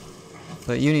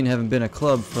 But Union haven't been a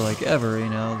club for like ever, you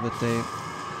know, but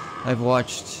I've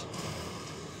watched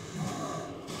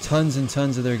tons and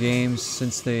tons of their games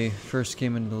since they first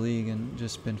came into the league and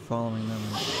just been following them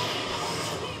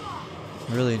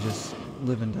and really just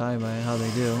live and die by how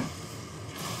they do.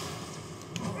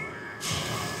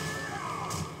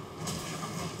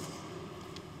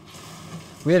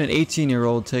 We had an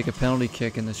 18-year-old take a penalty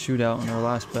kick in the shootout in our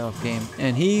last playoff game,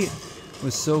 and he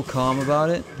was so calm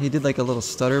about it. He did like a little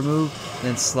stutter move, and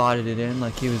then slotted it in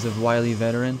like he was a wily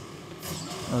veteran.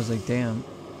 I was like, damn.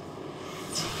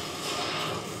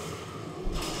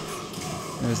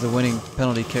 It was the winning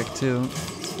penalty kick too.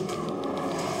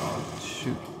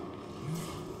 Shoot.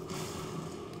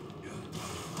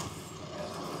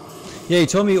 Yeah, he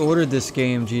told me he ordered this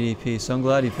game, GDP, so I'm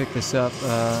glad he picked this up.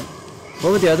 What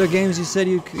were the other games you said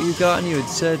you got? And you had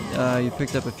said you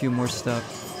picked up a few more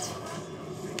stuff.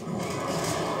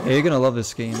 Yeah, you're gonna love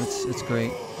this game. It's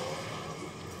great.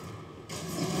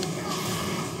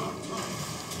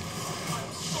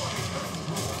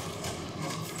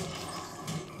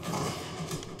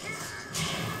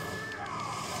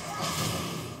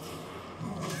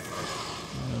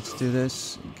 Let's do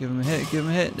this. Give him a hit. Give him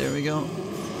a hit. There we go.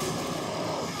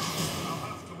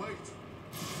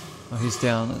 Oh, he's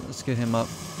down. Let's get him up.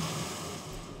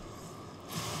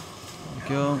 There we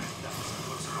go.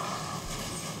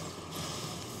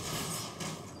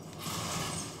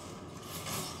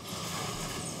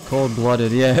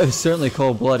 Cold-blooded. Yeah, it was certainly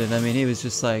cold-blooded. I mean, he was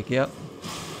just like, yep.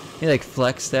 He like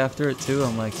flexed after it too.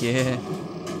 I'm like, yeah.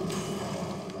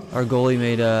 Our goalie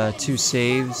made 2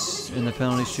 saves in the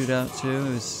penalty shootout too.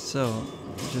 It was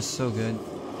just so good.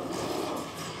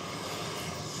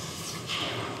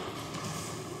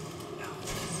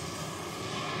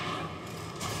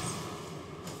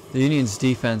 The Union's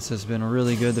defense has been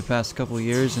really good the past couple of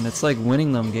years, and it's like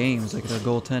winning them games, like their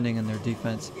goaltending and their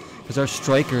defense. Because our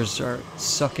strikers are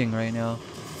sucking right now.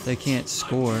 They can't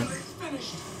score.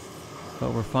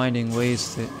 But we're finding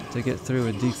ways to get through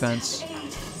a defense.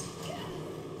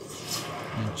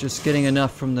 And just getting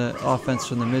enough from the offense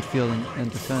from the midfield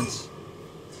and defense.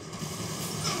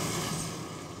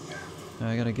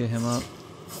 I gotta get him up.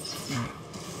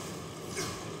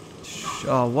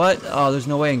 Oh, what? Oh, there's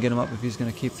no way I can get him up if he's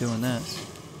going to keep doing that.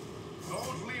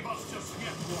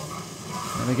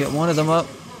 Let me get one of them up.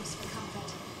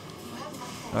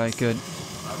 Alright, good.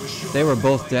 They were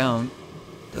both down.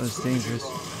 That was dangerous.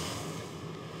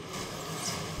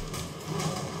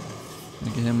 Let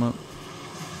me get him up.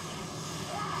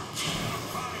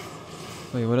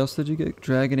 Wait, what else did you get?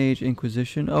 Dragon Age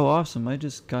Inquisition? Oh, awesome. I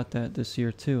just got that this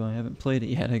year, too. I haven't played it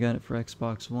yet. I got it for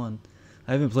Xbox One.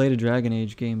 I haven't played a Dragon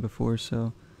Age game before,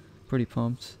 so pretty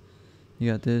pumped.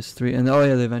 You got this, 3, and oh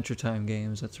yeah, the Adventure Time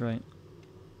games, that's right.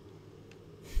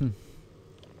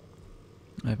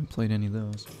 I haven't played any of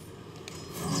those.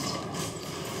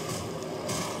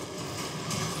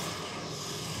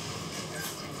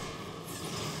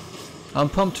 I'm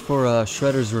pumped for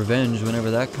Shredder's Revenge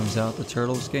whenever that comes out, the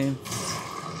Turtles game.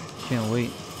 Can't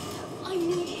wait.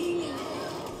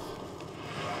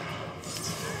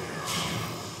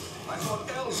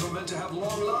 To have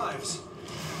long lives.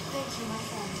 Thank you, my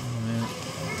friend.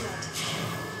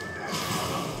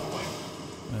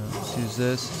 Oh, man. Let's use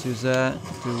this, let's use that,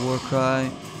 do War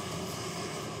Cry.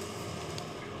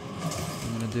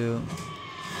 I'm gonna do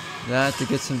that to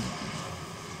get some.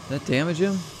 Does that damage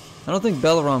him? I don't think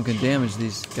Belaram can damage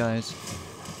these guys.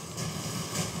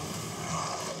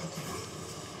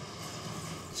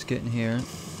 Let's get in here.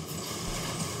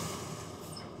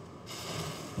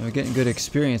 And we're getting good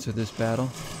experience with this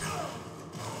battle.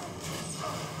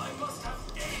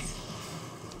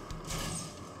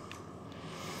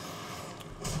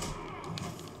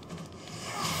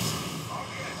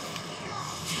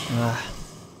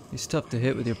 He's tough to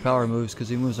hit with your power moves because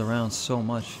he moves around so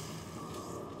much.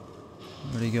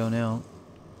 Where'd he go now?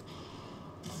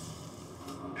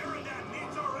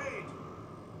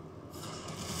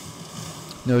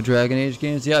 No Dragon Age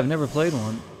games? Yeah, I've never played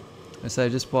one. I said I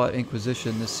just bought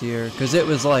Inquisition this year because it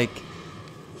was like,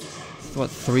 what,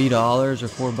 $3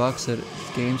 or $4 at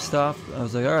GameStop. I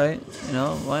was like, all right, you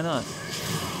know, why not?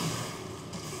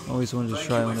 Always wanted to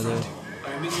try one of those.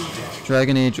 I am in your debt.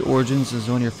 Dragon Age Origins is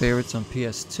one of your favorites on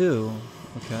PS2.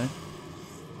 Okay.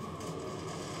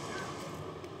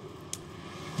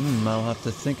 I'll have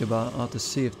to think about it. I'll have to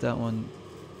see if that one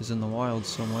is in the wild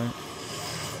somewhere.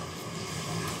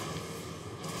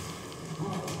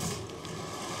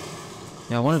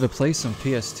 Yeah, I wanted to play some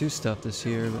PS2 stuff this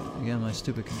year, but again, my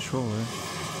stupid controller.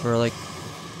 Or like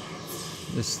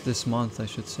this month, I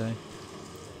should say.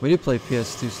 We did play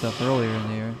PS2 stuff earlier in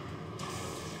the year.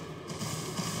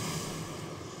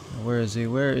 Where is he?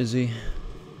 Where is he?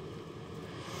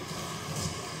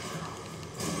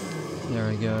 There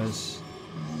he goes.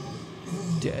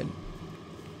 Dead.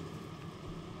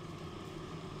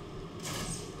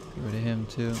 Get rid of him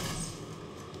too.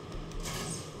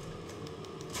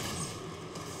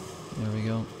 There we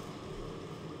go.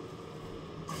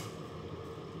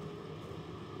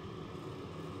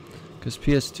 Because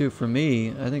PS2 for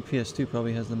me, I think PS2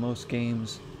 probably has the most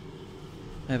games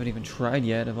I haven't even tried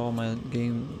yet of all my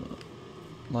game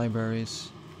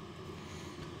libraries.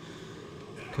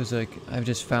 Because like I've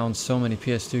just found so many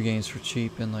PS2 games for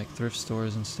cheap in like thrift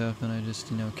stores and stuff, and I just,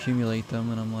 you know, accumulate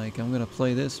them, and I'm like, I'm gonna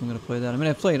play this, I'm gonna play that. I mean,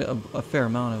 I've played a fair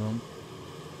amount of them,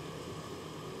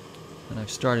 and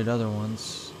I've started other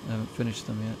ones. I haven't finished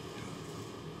them yet.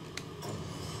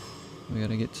 We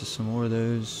gotta get to some more of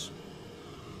those.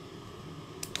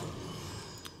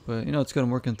 But you know, it's good.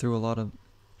 I'm working through a lot of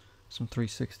some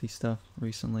 360 stuff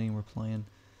recently, and we're playing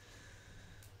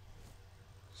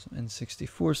some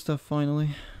N64 stuff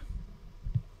finally.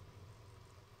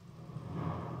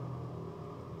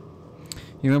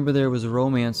 You remember there was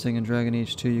romancing in Dragon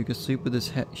Age 2. You could sleep with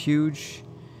this huge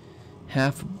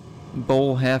half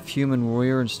bull, half human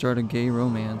warrior and start a gay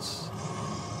romance.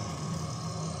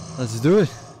 Let's do it.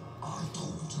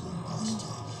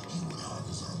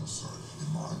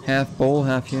 Half bull,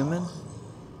 half human.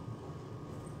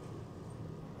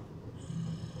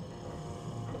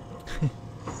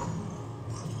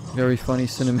 Very funny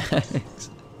cinematics.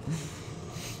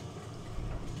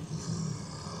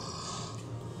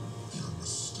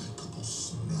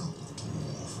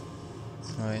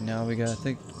 Alright, now we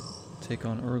gotta take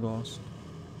on Urgos.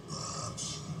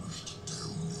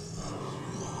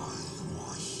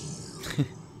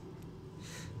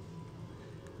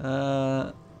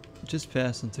 Just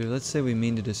passing through. Let's say we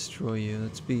mean to destroy you.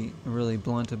 Let's be really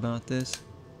blunt about this.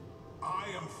 I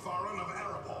am Faran of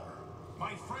Erebor.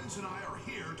 My friends and I are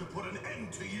here to put an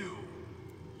end to you.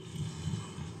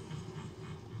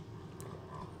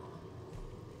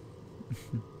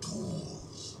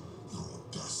 Dwarves, your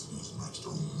audacity is matched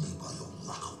only by your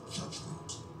lack of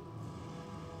judgment.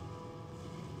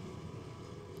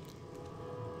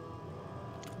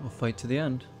 We'll fight to the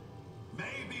end.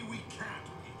 Maybe we can't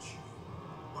reach you,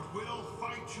 but we'll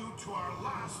fight you to our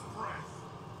last breath.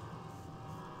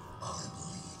 I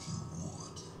believe you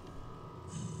would.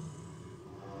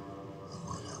 I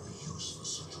might have a use for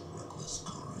such reckless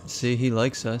courage. See, he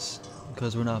likes us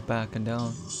because we're not backing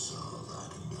down. You serve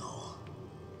Agendar.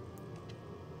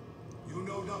 You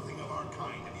know nothing of our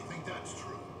kind if you think that's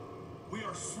true. We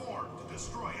are sworn to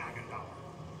destroy Agendar.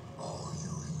 Are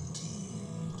you indeed?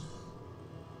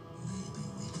 Maybe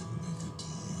we can make a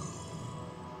deal.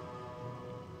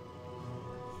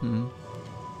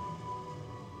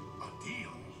 A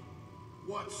deal?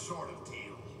 What sort of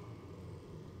deal?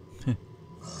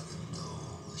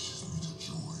 Agendar wishes me to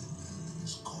join him in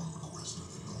his conquest of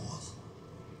the North.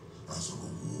 As a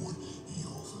reward, he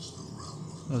offers the realm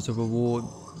of As a reward.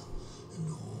 God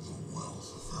and all the wealth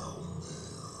found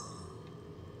there.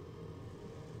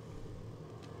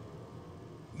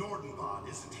 Nordenbad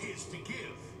isn't his to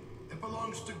give. It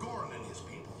belongs to Goran and his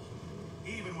people.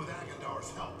 Even with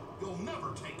Agendar's help, you'll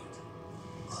never take it.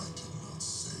 I did not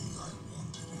say I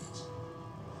wanted it.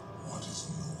 What is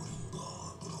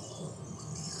Nordenbad but a hole in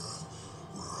the earth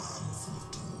where a handful of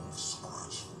dwarves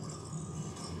scratch for whatever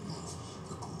meager loaf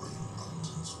the Grey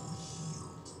Mountains will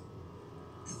yield?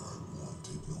 If I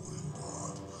wanted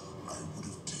Nordenbad, I would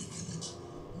have taken it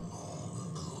long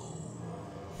ago.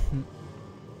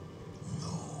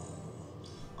 No,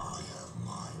 I have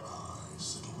my eyes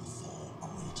set on a far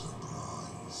greater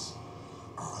prize.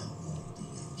 I want the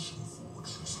ancient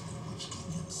fortress in the Witch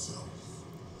King himself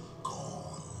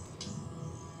gone too.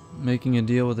 Making a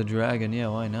deal with a dragon, yeah,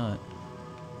 why not?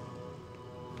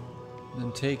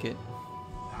 Then take it.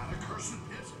 That accursed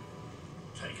pit?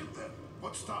 Take it then.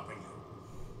 What's stopping you?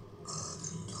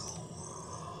 Agendar.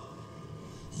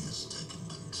 He has taken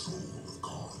control of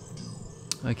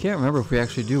I can't remember if we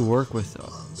actually do work with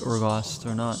Orgost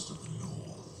or not.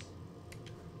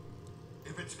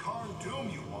 If it's Karn Doom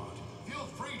you want, feel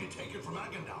free to take it from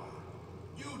Agendour.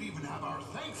 You'd even have our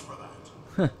thanks for that.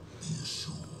 Be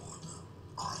assured,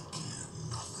 I care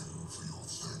nothing for your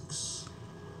thanks.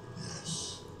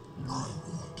 Yes, I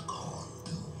want Karn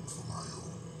Doom for my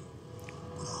own,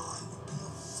 but I would be a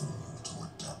fool to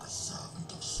attack a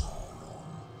servant of Sauron.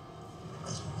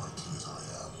 As mighty as I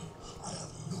am, I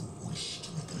have no wish to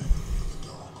make an enemy of the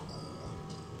Dark Lord.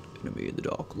 Enemy of the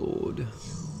Dark Lord. You,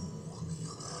 on the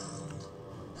other hand,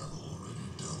 have already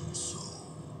done so.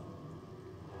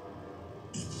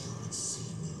 If you would see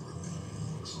me remain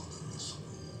neutral in this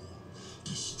war,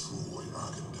 destroy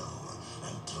Agendour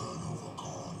and turn over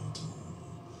Karn Doom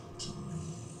to me.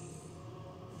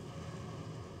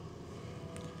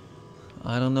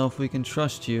 I don't know if we can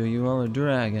trust you. You are a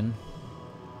dragon.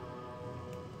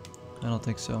 I don't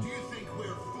think so. Do you think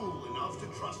we're fool enough to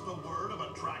trust the word of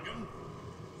a dragon?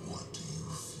 What do you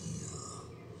fear?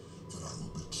 That I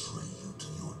will betray you to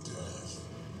your death?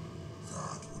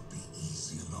 That would be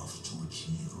easy enough to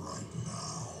achieve right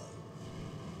now.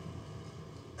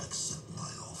 Accept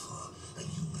my offer, and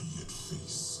you may yet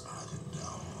face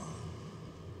Agendour.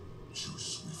 Choose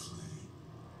swiftly.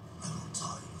 I am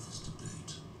tired of this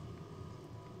debate.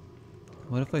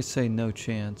 What if I say no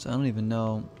chance? I don't even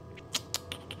know.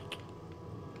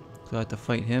 Do I have to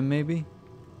fight him, maybe?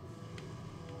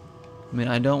 I mean,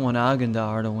 I don't want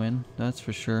Agendour to win, that's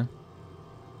for sure.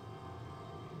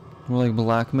 More like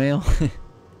blackmail.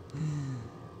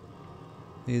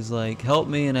 He's like, help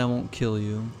me and I won't kill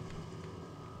you.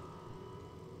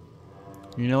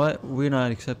 You know what? We're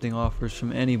not accepting offers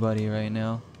from anybody right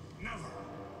now. Never.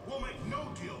 We'll make no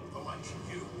deal with the likes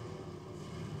of you.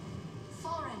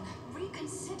 Thorin,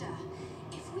 reconsider.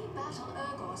 If we battle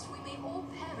Urgost, we may all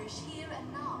perish here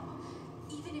and now.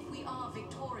 Even if we are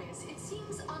victorious, it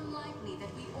seems unlikely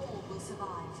that we all will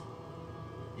survive.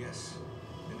 Yes.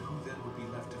 And who then would be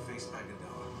left to face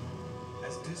Agendour?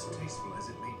 As distasteful as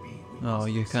it may be, we Oh,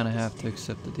 must you accept kind of this have to deal.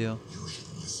 accept the deal. You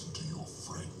should listen to your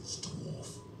friends,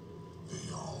 dwarf.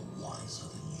 They are wiser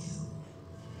than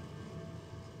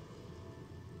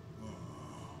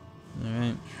you.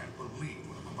 Alright. Can't believe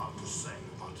what I'm about to say,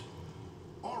 but...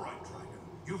 Alright, Dragon.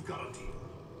 You've got a deal.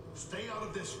 Stay out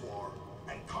of this war,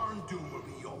 and Karn Doom will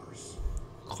be yours.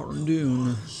 Karn Doom.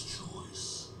 Wise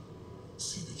choice.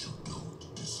 See that you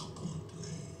don't disappoint me.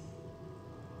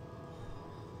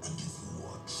 And if you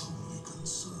are truly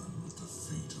concerned with the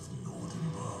fate of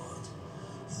Nordenbard,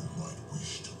 you might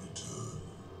wish to return.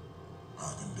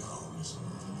 Agendour is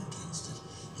moving against it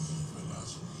even as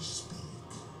we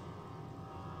speak.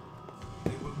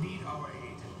 They will need our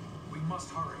aid. We must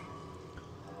hurry.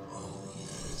 Oh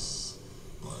yes,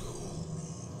 by all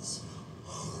means,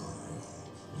 hurry.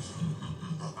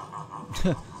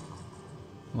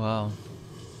 Wow.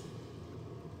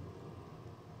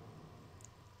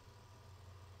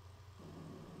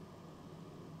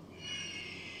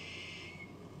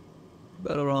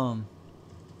 Balaram.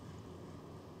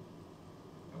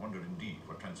 I wonder indeed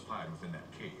what transpired within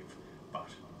that cave. But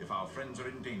if our friends are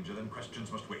in danger, then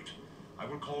questions must wait. I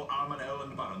will call Armanel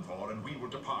and Baranthor, and we will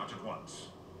depart at once.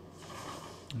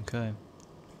 Okay.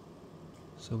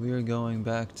 So we are going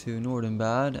back to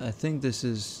Nordenbad. I think this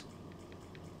is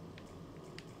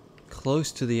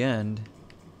close to the end.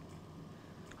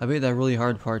 I bet that really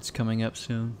hard part's coming up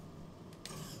soon.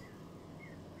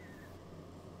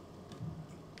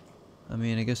 I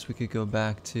mean, I guess we could go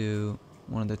back to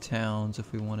one of the towns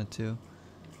if we wanted to,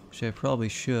 which I probably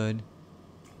should.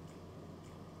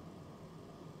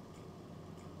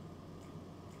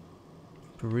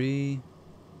 Bree,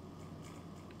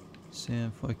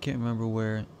 Sanford, I can't remember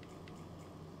where.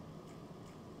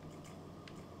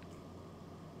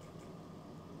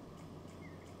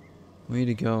 We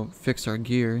need to go fix our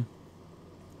gear.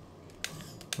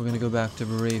 We're gonna go back to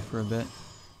Bree for a bit,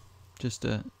 just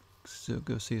to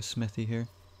go see a smithy here.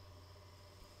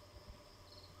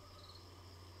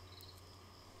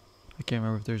 I can't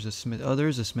remember if there's a smith. Oh,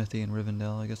 there's a smithy in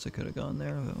Rivendell. I guess I could have gone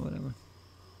there, but whatever.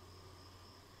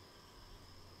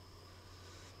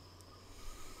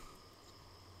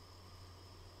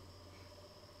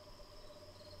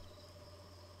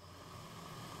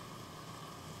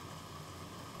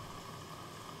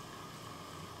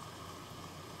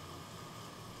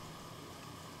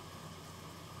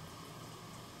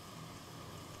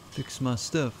 Fix my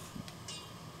stuff.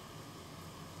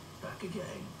 Back again.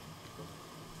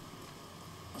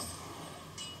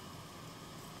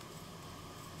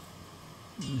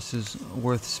 This is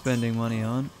worth spending money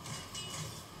on.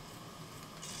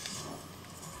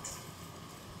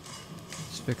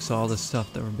 Let's fix all the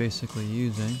stuff that we're basically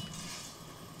using.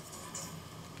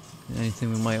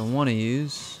 Anything we might want to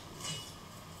use.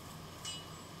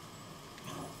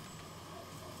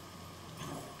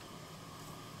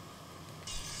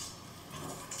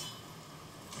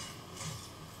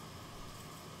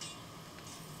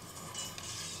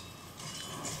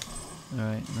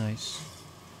 Alright, nice.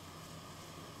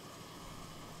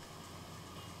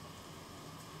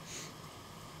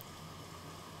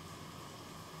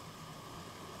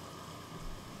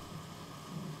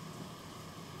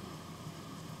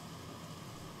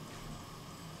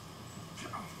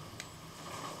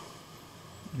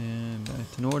 And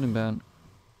back to northern bound.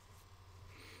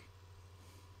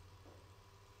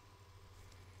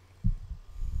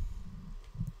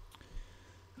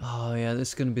 Oh yeah, this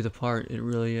is gonna be the part. It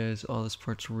really is. Oh, this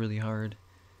part's really hard. You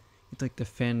have to like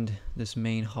defend this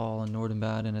main hall in northern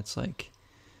bound, and it's like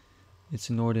it's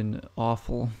northern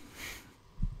awful.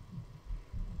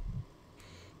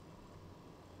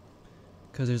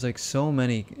 Because there's like so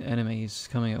many enemies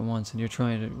coming at once, and you're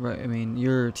trying to. I mean,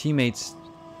 your teammates.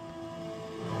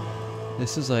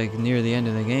 This is like near the end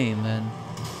of the game, man.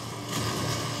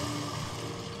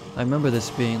 I remember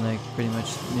this being like pretty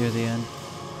much near the end.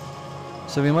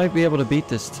 So we might be able to beat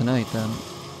this tonight then.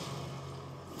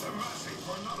 They're massing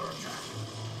for another attack.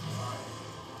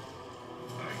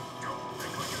 I don't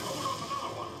think we can hold off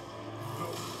another one. No.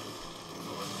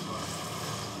 No, let's try.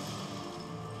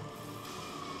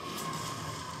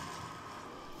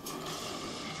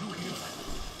 Did you hear that?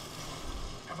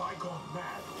 Have I gone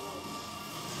mad?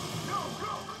 No,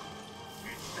 look!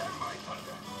 It's them, my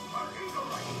thunder. Our eagle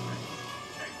riflemen.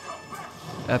 They come back.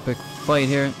 Epic fight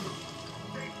here.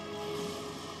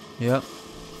 Yep.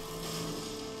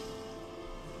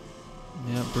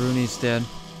 Yep, Bruni's dead.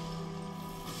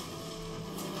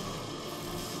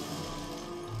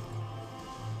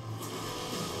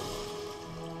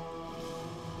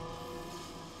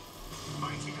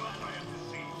 Mighty glad I am to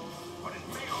see, but it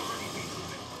may already be too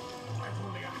late. I've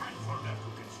only a handful left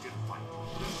who can still fight.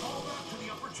 Then fall back to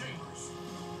the upper chambers.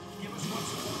 Give us what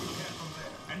support you can from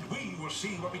there. And we will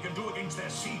see what we can do against their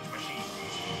siege machines.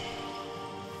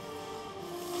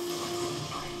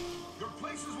 Your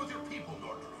places with your people,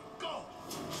 Nordry. Go!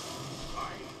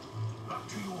 Aye. Back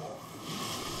to you all.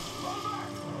 Fall back!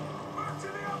 Back to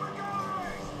the upper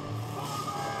galleries! Fall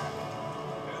back!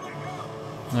 Here they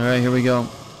come! Alright, here we go.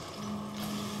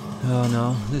 Oh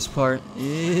no, this part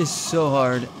is so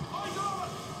hard.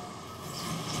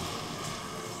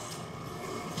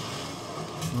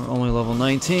 We're only level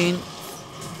 19. I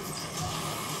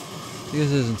guess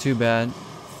this isn't too bad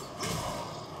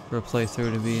for a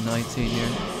playthrough to be 19 here.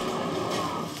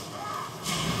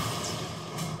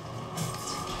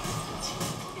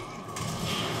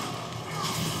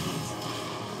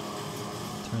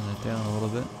 Turn that down a little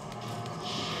bit.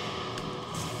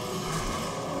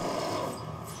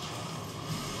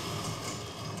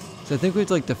 So I think we have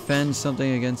to like defend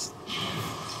something against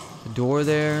the door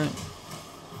there.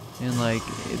 And like,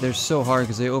 they're so hard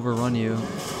because they overrun you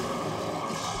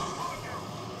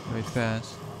very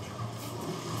fast.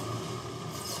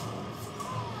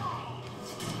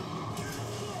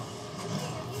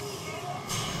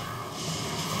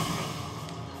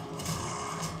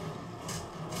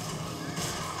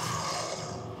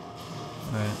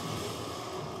 Alright.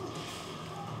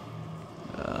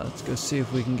 Let's go see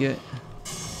if we can get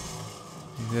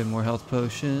good more health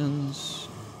potions.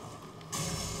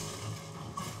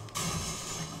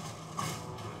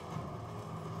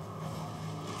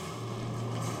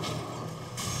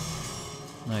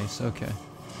 Nice, okay.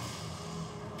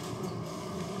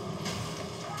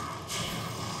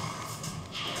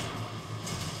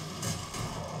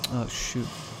 Oh shoot.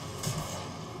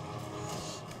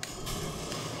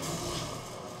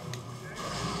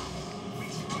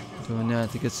 Doing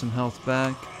that to get some health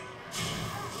back.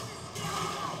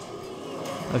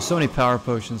 I have so many power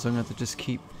potions, so I'm gonna have to just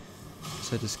keep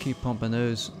pumping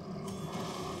those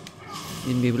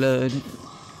in my blood.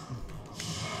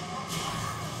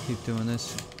 Keep doing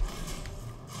this.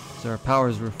 So our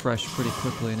powers refresh pretty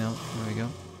quickly now. There we go.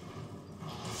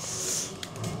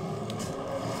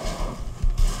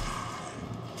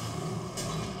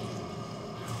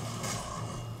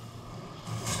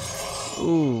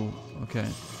 Ooh, okay.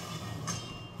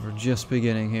 We're just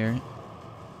beginning here.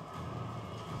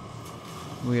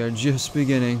 We are just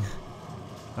beginning.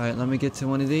 Alright, let me get to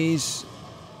one of these.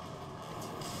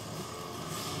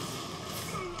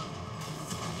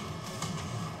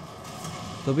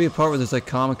 There'll be a part where there's like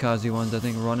kamikaze ones, I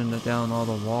think, running it down all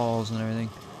the walls and everything.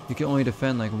 You can only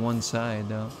defend like one side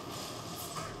though.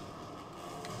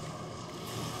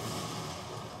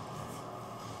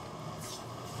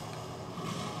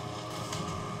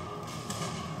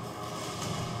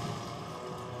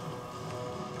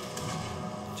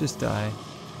 Just die.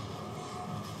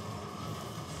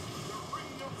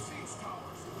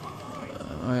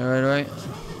 Alright.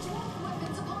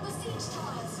 Weapons upon the siege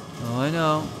towers. Oh, I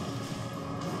know.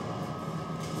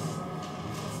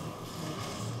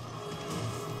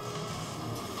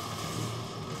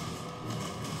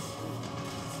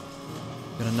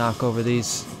 Gonna knock over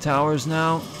these towers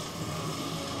now.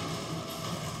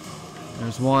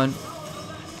 There's one.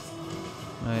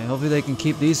 Alright, hopefully they can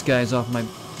keep these guys off my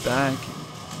back.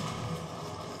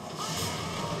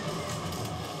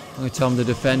 I'm gonna tell them to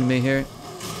defend me here.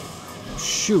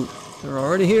 Shoot, they're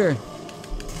already here.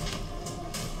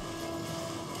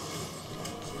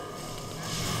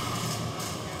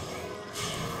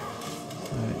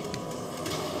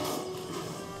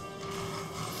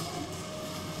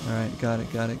 Alright, got it.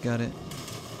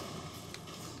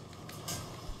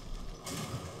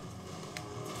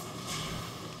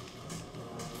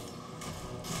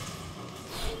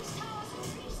 Siege towers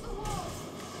have reached the wall.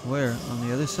 Where? On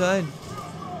the other side?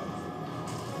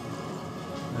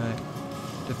 Alright.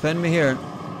 Defend me here.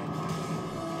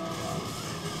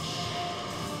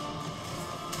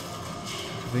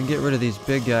 If we can get rid of these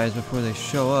big guys before they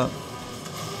show up.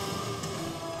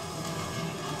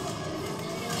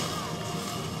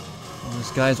 Well,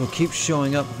 these guys will keep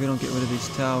showing up if we don't get rid of these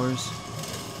towers.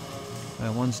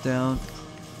 Alright, one's down.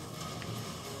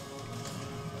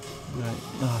 Alright.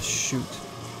 Oh, shoot.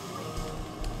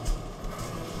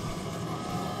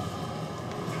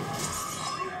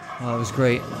 Oh, that was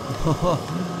great.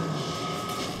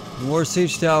 More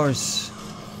siege towers.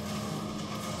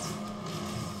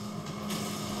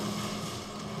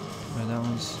 Alright, that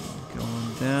one's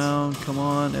going down. Come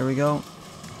on, there we go.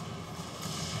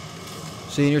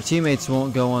 See, your teammates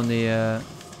won't go on the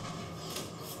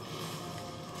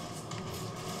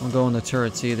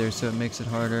turrets either, so it makes it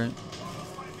harder.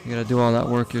 You gotta do all that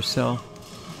work yourself.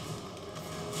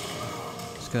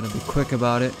 Just gotta be quick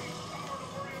about it.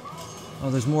 Oh,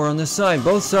 there's more on this side.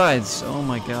 Both sides. Oh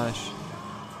my gosh.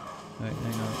 Alright,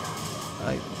 hang on.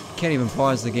 I can't even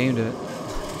pause the game to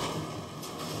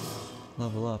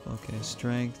level up. Okay,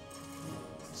 strength,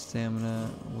 stamina,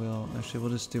 will. Actually,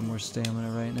 we'll just do more stamina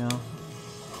right now.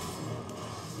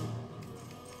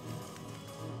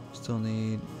 Still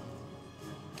need.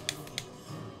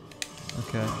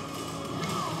 Okay.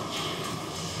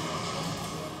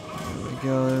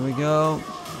 There we go.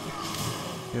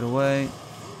 Get away.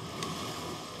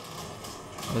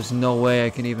 There's no way I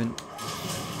can even...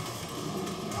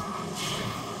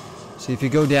 See, if you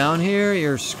go down here,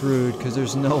 you're screwed, because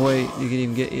there's no way you can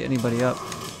even get anybody up.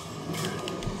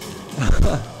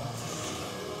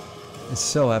 It's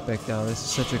so epic, though. This is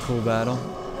such a cool battle.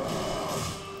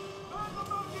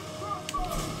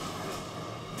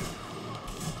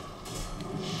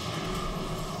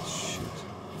 Shoot.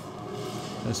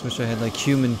 I just wish I had, like,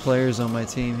 human players on my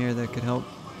team here that could help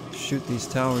shoot these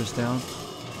towers down.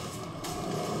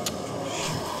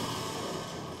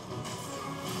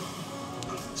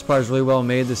 This part is really well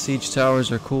made. The siege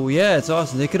towers are cool. Yeah, it's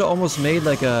awesome. They could have almost made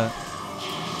like a...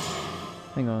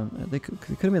 Hang on. They could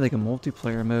have made like a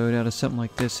multiplayer mode out of something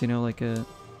like this, you know, like a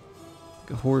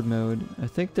horde mode. I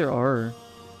think there are.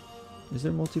 Is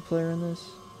there multiplayer in this?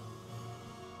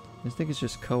 I think it's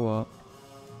just co-op.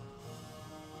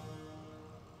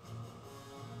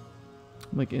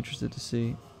 I'm like interested to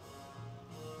see.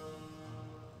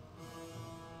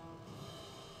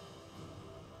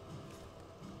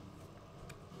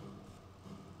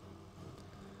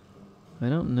 I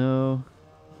don't know.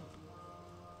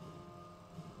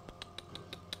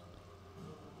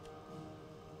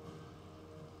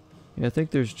 Yeah, I think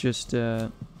there's just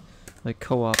like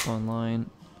co-op online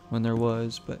when there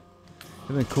was, but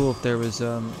it'd been cool if there was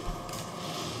some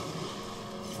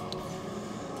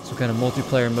kind of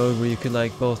multiplayer mode where you could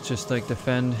like both just like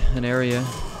defend an area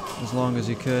as long as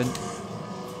you could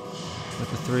with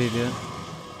the three of you.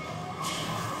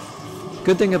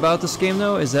 Good thing about this game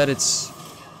though is that it's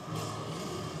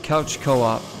couch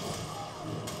co-op,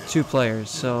 2 players,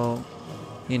 so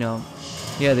you know,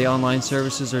 yeah, the online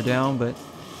services are down, but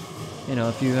you know,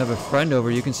 if you have a friend over,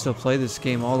 you can still play this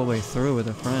game all the way through with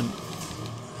a friend.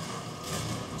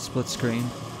 Split screen.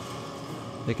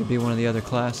 They could be one of the other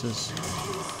classes.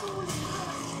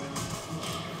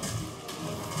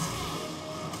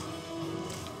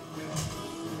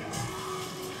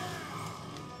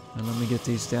 And let me get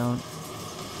these down.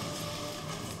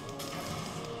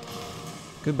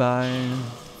 Goodbye.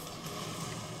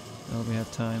 Oh, we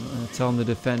have time. I'm gonna tell them to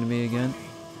defend me again.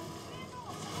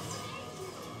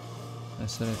 I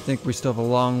said I think we still have a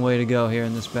long way to go here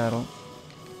in this battle.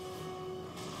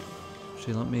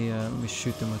 Actually, let me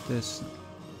shoot them with this.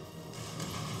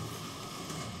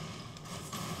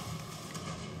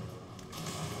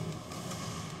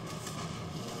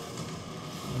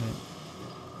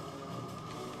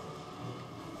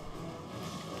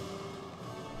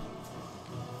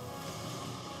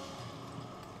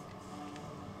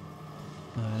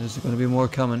 There's going to be more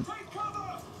coming.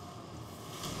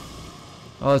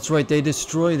 Oh, that's right. They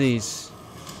destroy these.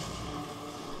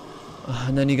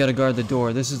 And then you got to guard the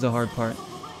door. This is the hard part.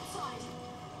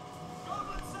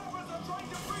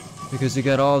 Because you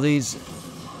got all these.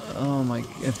 Oh my.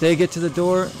 If they get to the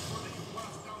door.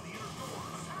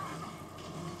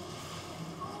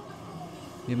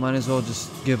 You might as well just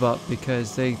give up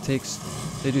because they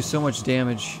do so much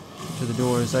damage to the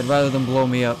doors. I'd rather them blow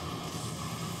me up.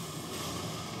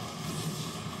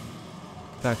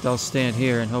 In fact, I'll stand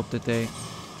here and hope that they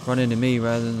run into me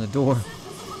rather than the door.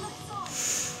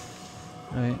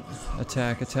 Alright,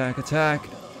 attack, attack, attack.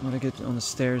 I'm gonna get on the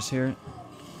stairs here.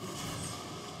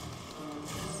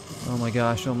 Oh my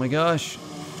gosh, oh my gosh.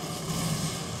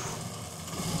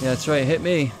 Yeah, that's right, hit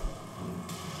me.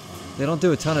 They don't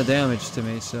do a ton of damage to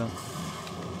me, so.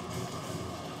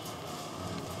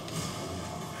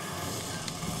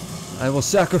 I will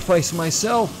sacrifice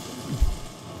myself.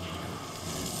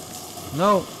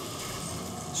 No.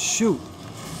 Shoot.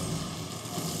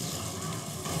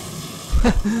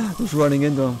 Just running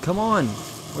into him. Come on.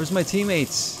 Where's my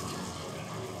teammates?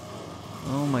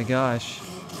 Oh my gosh.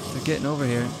 They're getting over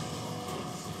here.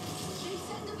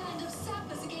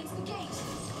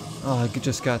 Oh, I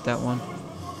just got that one.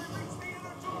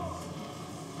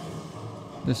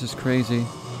 This is crazy.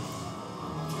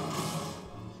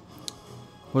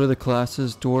 What are the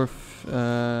classes? Dwarf.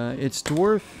 It's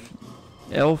dwarf,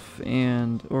 elf,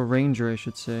 or ranger, I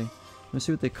should say. Let's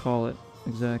see what they call it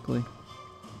exactly.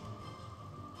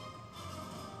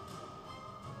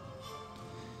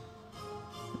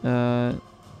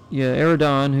 Yeah,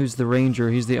 Eridon, who's the ranger,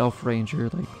 he's the elf ranger,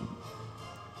 like.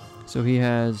 So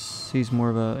he's more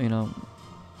of a, like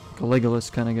a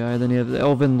Legolas kind of guy. Then you have the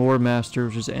elven lore master,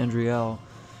 which is Andriel.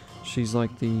 She's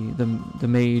like the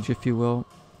mage, if you will.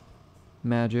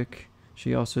 Magic.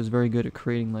 She also is very good at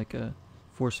creating like a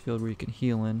force field where you can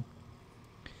heal in.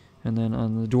 And then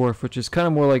on the dwarf, which is kind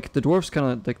of more like, the dwarf's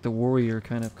kind of like the warrior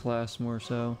kind of class more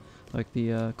so, like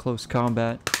the close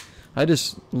combat. I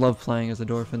just love playing as a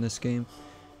dwarf in this game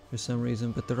for some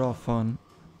reason, but they're all fun.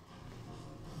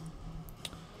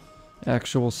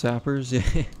 Actual sappers, yeah.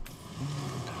 There's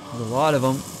a lot of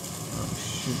them. Oh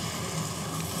shoot.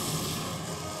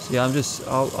 See,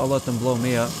 I'll let them blow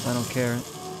me up. I don't care.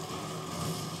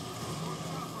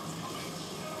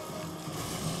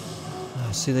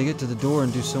 See, they get to the door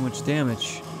and do so much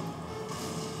damage.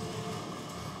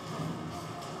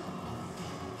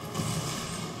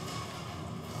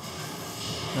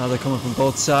 Now they're coming from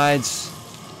both sides.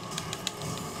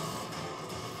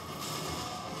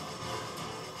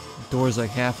 The door's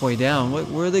like halfway down.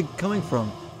 Where are they coming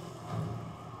from?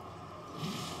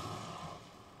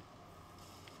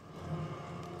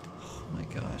 Oh my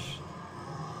gosh.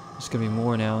 There's gonna be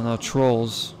more now. Now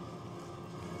trolls.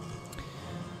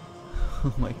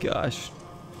 Oh my gosh.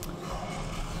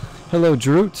 Hello,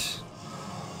 Droot.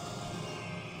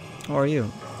 How are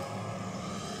you?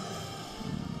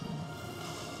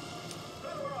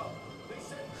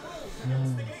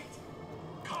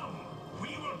 Come,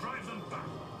 we will drive them back.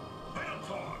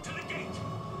 Bellator, to the gate.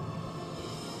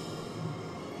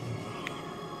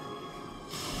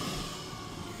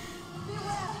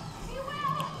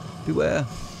 Beware.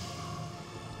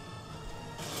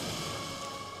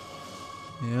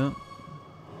 Yeah.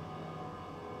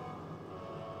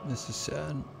 This is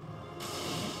sad.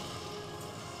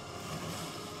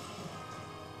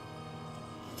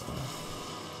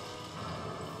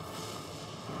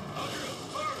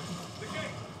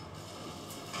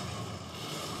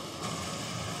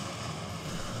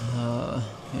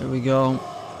 Here we go.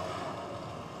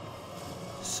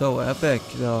 So epic,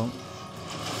 though.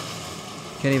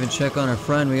 Can't even check on our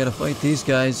friend. We gotta fight these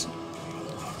guys.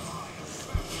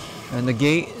 And the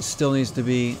gate still needs to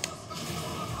be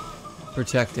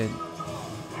protected.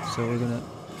 So we're gonna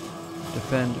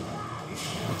defend,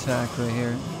 attack right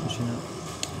here. Pushing up.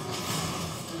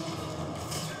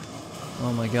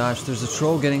 Oh my gosh, there's a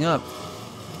troll getting up.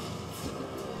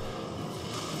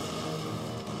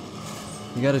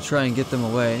 You gotta try and get them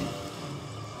away.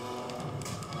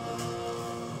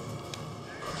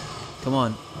 Come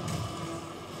on.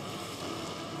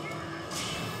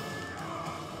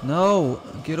 No!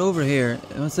 Get over here.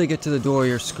 Once they get to the door,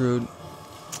 you're screwed.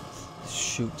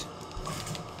 Shoot.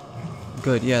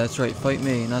 Good, yeah, that's right. Fight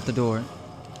me, not the door.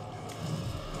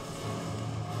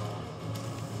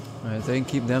 Alright, they can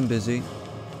keep them busy.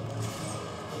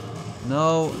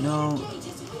 No, no.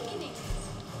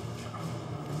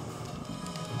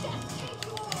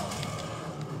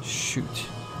 Shoot.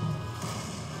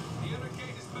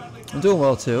 I'm doing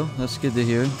well too. That's good to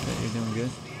hear that you're doing good.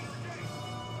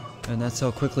 And that's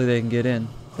how quickly they can get in.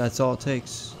 That's all it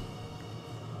takes.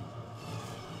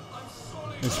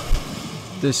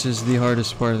 This is the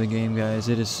hardest part of the game, guys.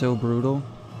 It is so brutal.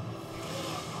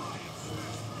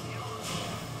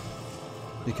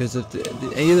 Because if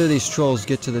either of these trolls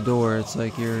get to the door, it's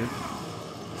like you're...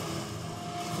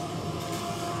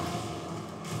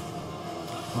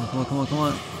 Come on, come on, come on, come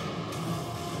on.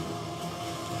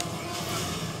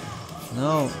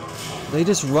 No. They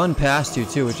just run past you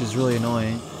too, which is really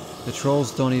annoying. The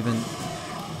trolls don't even...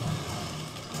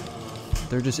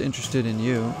 They're just interested in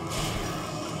you.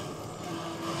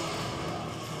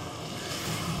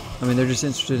 I mean, they're just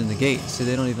interested in the gate, so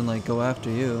they don't even like go after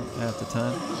you half the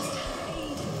time.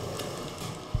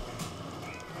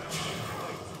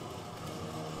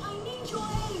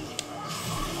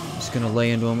 Just gonna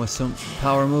lay into him with some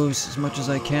power moves as much as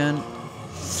I can.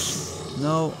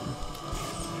 No.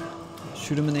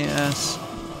 Shoot him in the ass.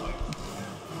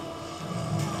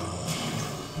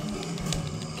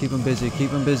 Keep him busy,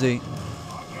 keep him busy.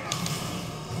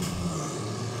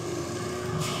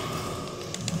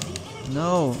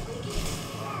 No.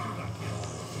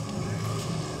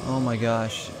 Oh my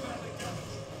gosh.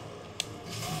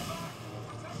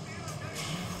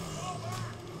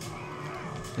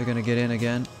 They're gonna get in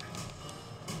again.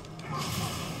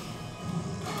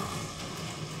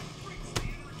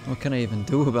 What can I even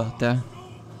do about that?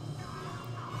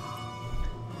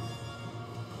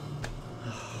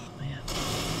 Oh, man.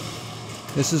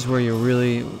 This is where you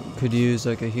really could use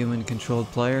like a human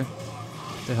controlled player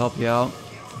to help you out.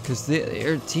 Because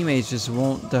your teammates just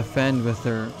won't defend with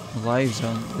their lives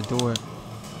on the door.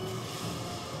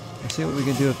 Let's see what we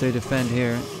can do if they defend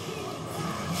here.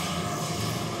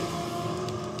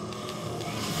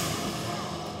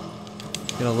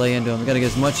 Gotta lay into him. Gotta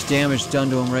get as much damage done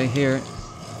to him right here.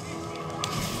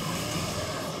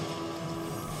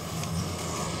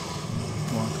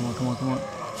 Come on, come on, come on, come on.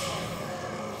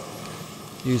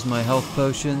 Use my health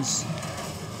potions.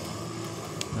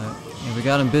 Yeah, we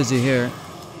got him busy here.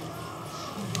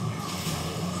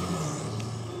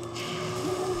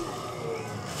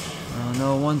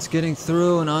 No, one's getting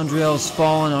through and Andriel's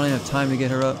fallen. I don't even have time to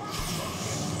get her up.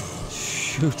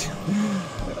 Shoot.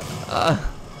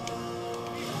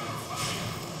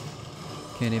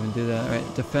 Can't even do that.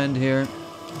 Alright, defend here.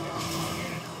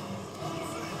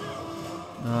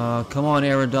 Come on,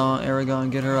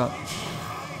 Aragon, get her up.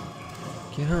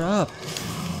 Get her up.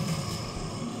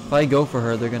 If I go for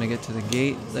her, they're gonna get to the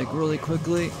gate like really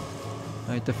quickly.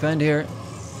 Alright, defend here.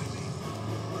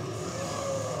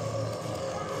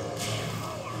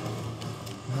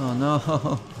 Oh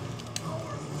no.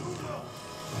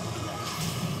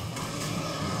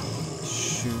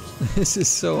 Shoot, this is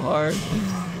so hard.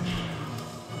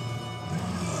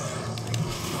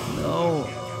 No.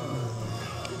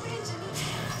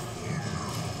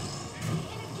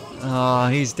 Ah,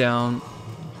 he's down.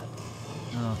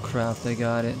 Oh crap, they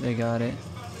got it, they got it.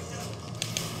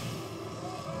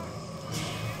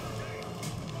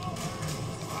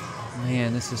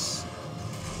 Man, this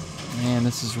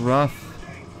is rough.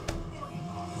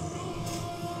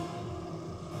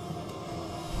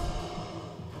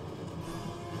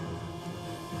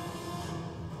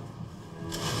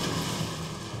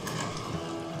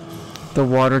 The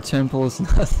water temple is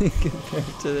nothing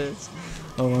compared to this.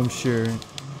 Oh, I'm sure.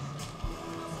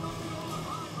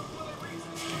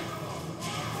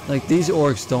 Like these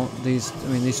orcs don't,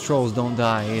 these trolls don't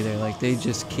die either. Like they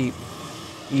just keep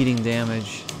eating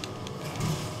damage.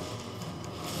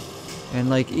 And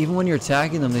like even when you're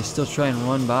attacking them, they still try and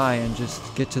run by and just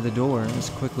get to the door as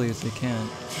quickly as they can.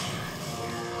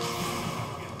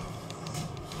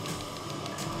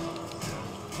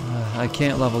 I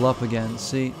can't level up again.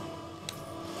 See?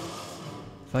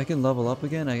 If I can level up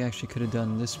again, I actually could have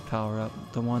done this power up.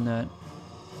 The one that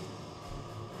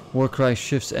Warcry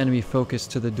shifts enemy focus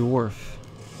to the dwarf.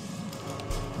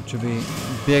 Which will be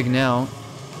big now.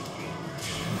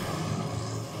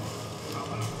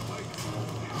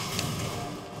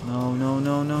 No, no,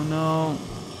 no, no, no.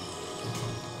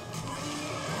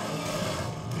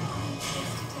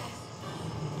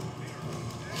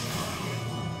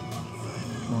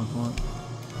 Come on, come on.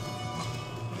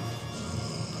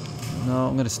 No,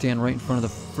 I'm gonna stand right in front of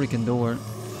the freaking door.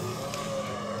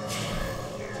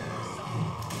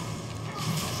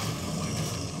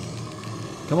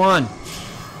 Come on!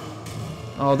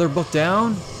 Oh, they're booked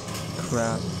down?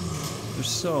 Crap. They're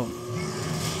so...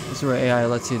 This is where AI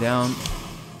lets you down.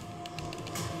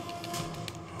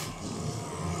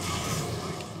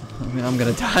 I mean, I'm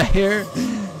gonna die here.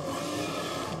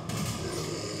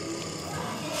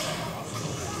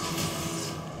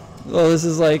 Oh, this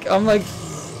is like... I'm like...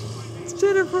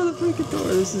 Standing in front of the freaking door.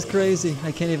 This is crazy.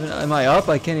 I can't even... Am I up?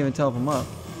 I can't even tell if I'm up.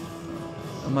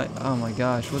 Oh my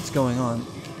gosh, what's going on?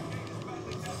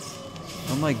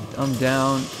 I'm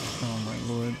down. Oh my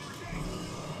lord.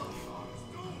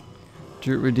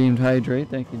 Drew redeemed hydrate.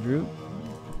 Thank you, Drew.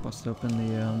 Bust open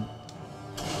the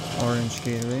orange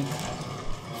Gatorade.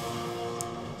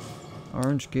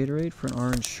 Orange Gatorade for an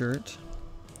orange shirt.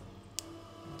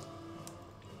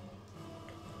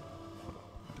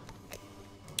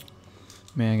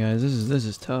 Man, guys, this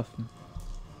is tough.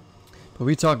 But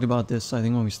we talked about this, I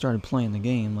think, when we started playing the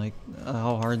game, like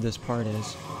how hard this part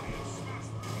is.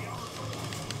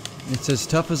 It's as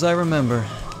tough as I remember.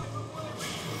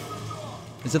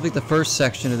 It's like the first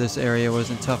section of this area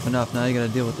wasn't tough enough. Now you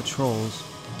gotta deal with the trolls.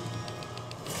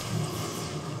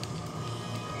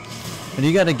 And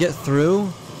you gotta get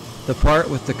through the part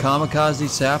with the kamikaze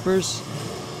sappers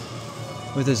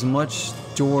with as much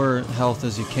door health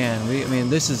as you can. I mean,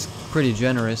 this is pretty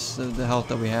generous, the health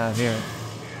that we have here.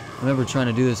 I remember trying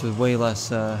to do this with way less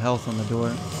health on the door.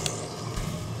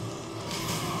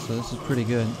 So this is pretty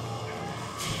good.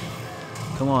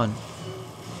 Come on.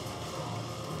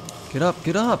 Get up,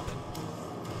 get up!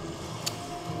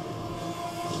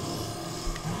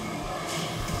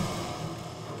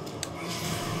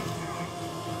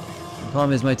 The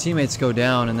problem is my teammates go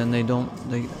down and then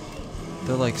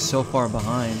they're like so far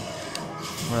behind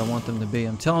where I want them to be.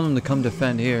 I'm telling them to come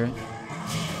defend here.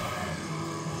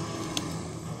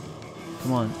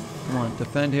 Come on,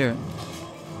 defend here.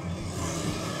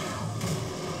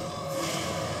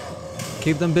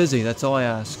 Keep them busy, that's all I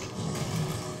ask.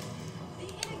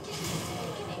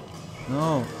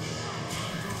 No.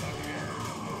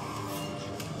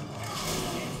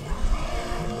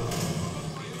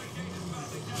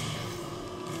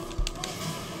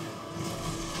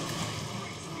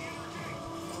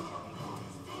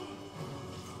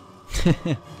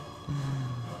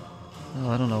 Oh,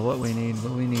 I don't know what we need,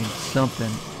 but we need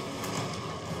something.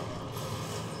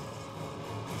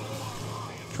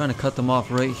 Trying to cut them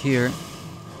off right here.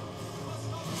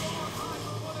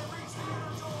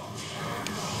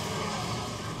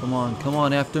 Come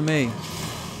on, after me.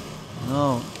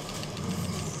 No.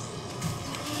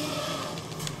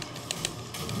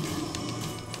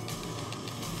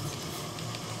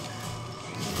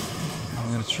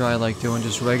 I'm gonna try like doing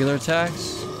just regular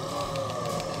attacks.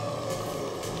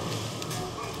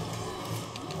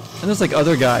 And there's like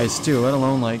other guys too, let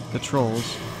alone like the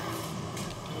trolls.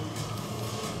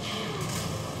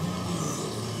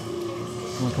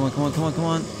 Come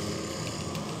on.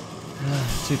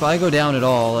 See, if I go down at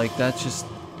all, like that just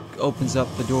opens up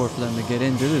the door for them to get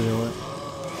into the door.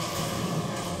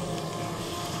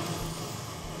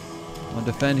 I'm gonna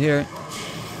defend here.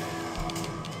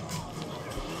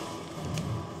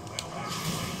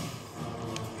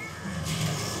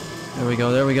 There we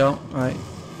go. Alright.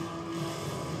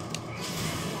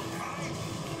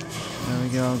 There we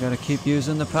go. Gotta keep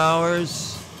using the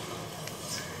powers.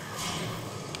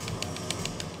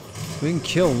 If we can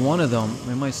kill one of them,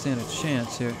 we might stand a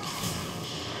chance here.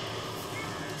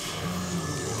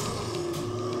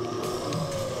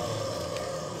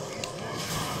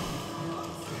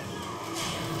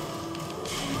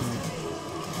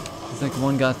 I think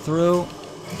one got through.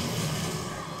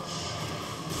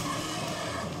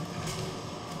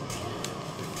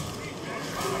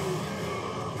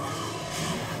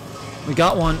 We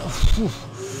got one.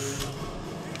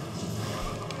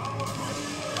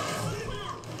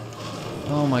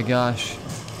 Oh my gosh.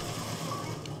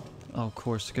 Oh, of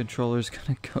course, the controller's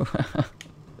gonna go out.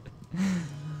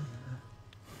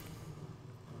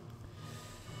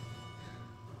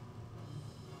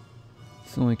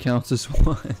 This only counts as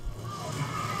one.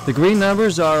 The green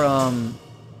numbers are,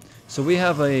 so we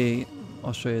have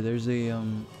I'll show you, there's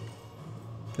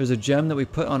a gem that we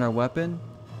put on our weapon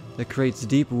that creates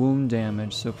deep wound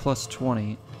damage, so plus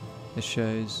 20, it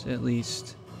shows, at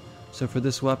least. So for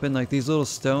this weapon, like these little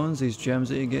stones, these gems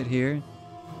that you get here,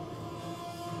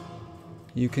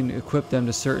 you can equip them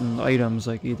to certain items,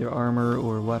 like either armor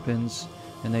or weapons,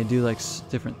 and they do like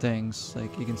different things.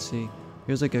 Like you can see,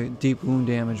 here's like a deep wound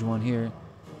damage one here.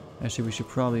 Actually, we should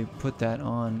probably put that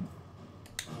on.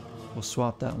 We'll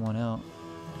swap that one out.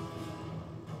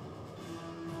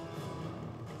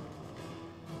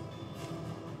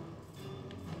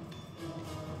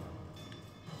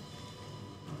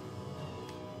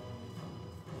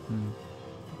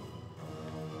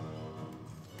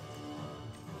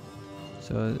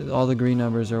 So all the green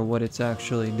numbers are what it's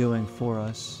actually doing for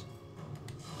us.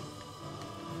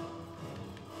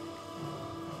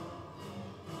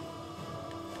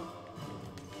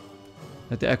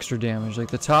 Like the extra damage. Like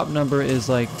the top number is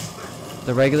like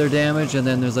the regular damage, and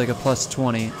then there's like a plus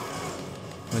 20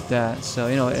 with that. So,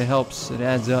 you know, it helps. It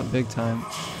adds up big time.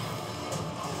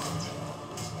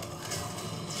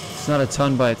 It's not a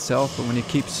ton by itself, but when you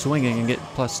keep swinging and get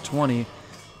plus 20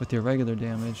 with your regular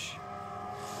damage.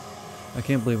 I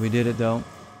can't believe we did it though.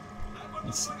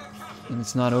 And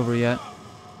it's not over yet.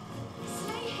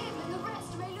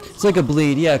 It's like a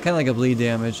bleed, yeah, kind of like a bleed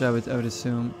damage. I would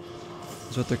assume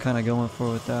is what they're kind of going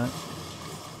for with that.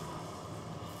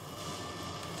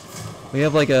 We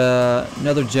have like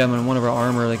another gem in one of our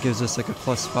armor that gives us like a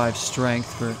 +5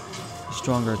 strength for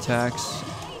stronger attacks.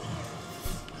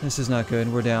 This is not good.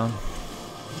 We're down.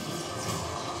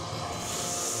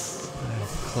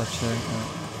 Clutch there.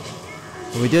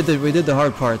 But we did the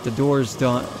hard part. The door's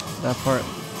done. That part.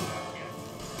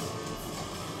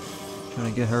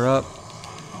 Trying to get her up.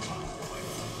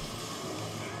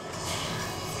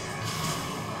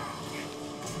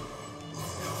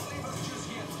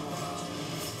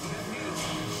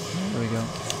 There we go.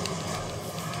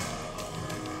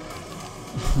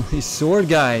 These sword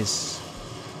guys.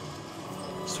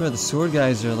 I swear the sword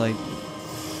guys are like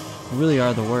really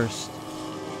are the worst.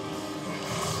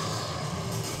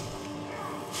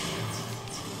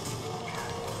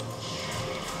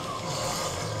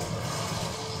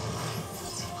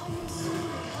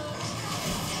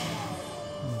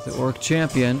 The orc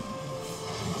champion.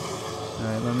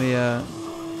 Alright, let me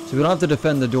so we don't have to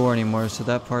defend the door anymore, so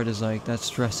that part is like that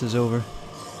stress is over.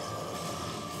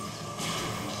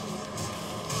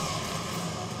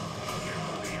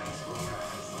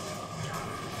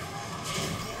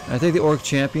 I think the orc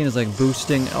champion is like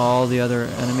boosting all the other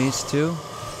enemies too,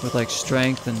 with like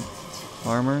strength and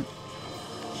armor.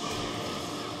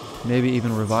 Maybe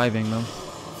even reviving them.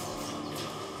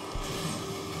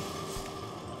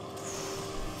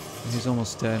 He's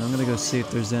almost dead. I'm gonna go see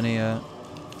if there's any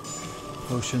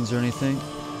potions or anything.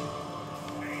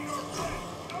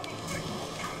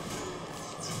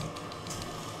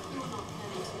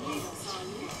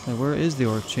 Hey, where is the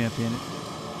orc champion?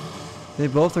 They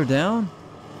both are down?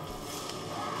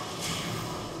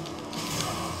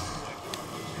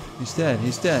 He's dead.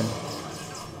 He's dead.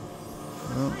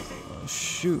 Oh,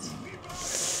 shoot.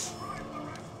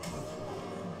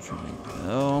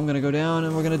 Oh, I'm gonna go down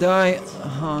and we're gonna die.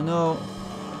 Oh no.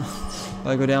 If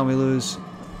I go down, we lose.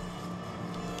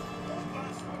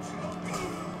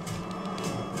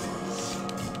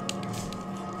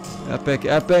 Epic,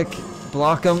 epic.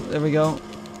 Block him. There we go.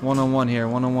 One-on-one here.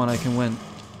 One-on-one, I can win.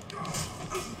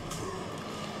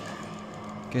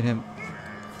 Get him.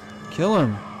 Kill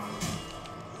him.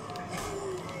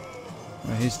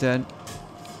 Oh, he's dead.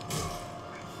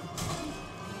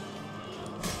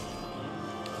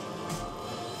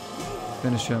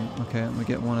 Finish him. Okay, let me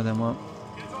get one of them up.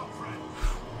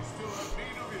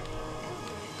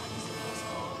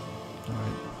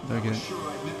 Alright, they're good.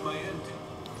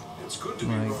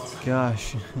 My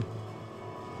gosh.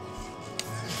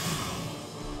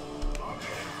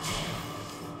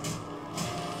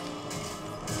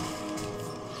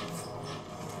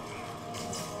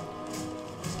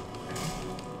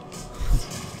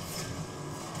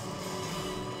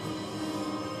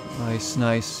 Nice,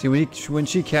 nice. See, when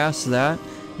she casts that,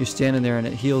 you're standing there and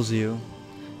it heals you.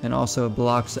 And also it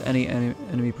blocks any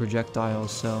enemy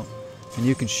projectiles, so... And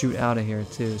you can shoot out of here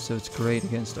too, so it's great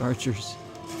against archers.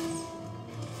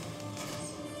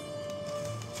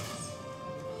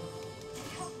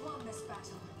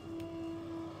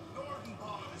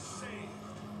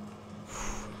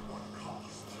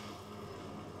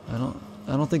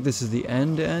 I don't think this is the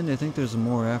end. I think there's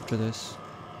more after this.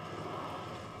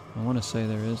 I want to say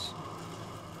there is.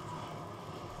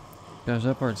 Gosh,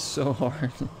 that part's so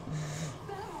hard.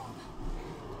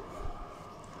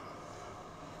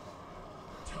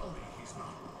 Tell me he's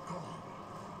not gone.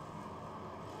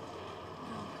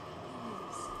 No, he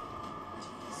is. But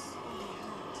he is sorely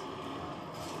hurt.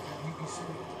 Can he be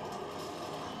saved?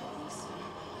 I believe so,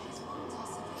 but his wounds are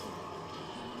severe. He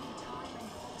will need time and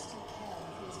constant care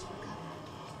if he is to recover.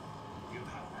 You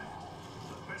have that.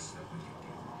 The best that we can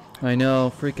do. I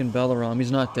know, freaking Belaram.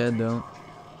 He's not dead though.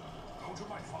 Go to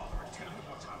my father and tell him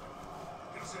what's happened.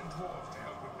 He'll send dwarves to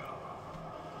help with Belron.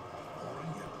 Orin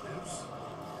yet lives?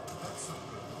 That's some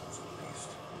good news, at least.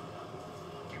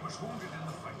 He was wounded in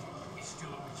the fighting, but he's still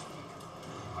on his feet.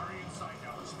 Hurry inside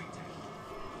now and speak to him.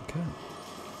 Okay.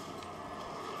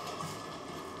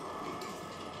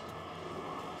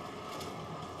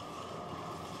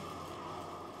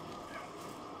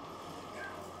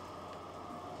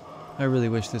 I really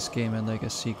wish this game had like a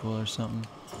sequel or something.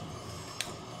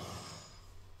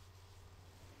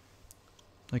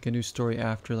 Like a new story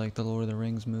after like the Lord of the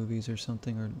Rings movies or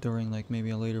something, or during like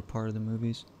maybe a later part of the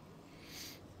movies.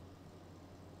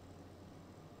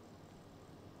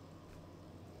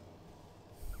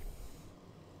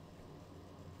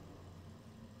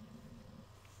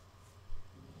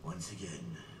 Once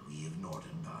again, we of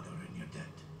Nordenbad are in your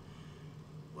debt.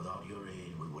 Without your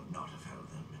aid, we would not have held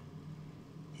them.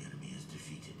 The enemy is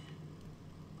defeated,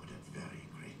 but at very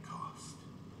great cost.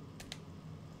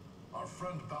 Our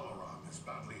friend Balaram is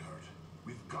badly hurt.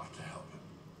 We've got to help him.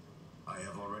 I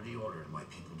have already ordered my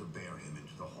people to bear him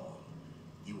into the hall.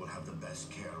 He will have the best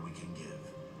care we can give,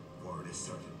 for it is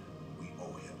certain we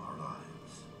owe him our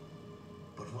lives.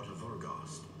 But what of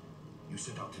Urgost? You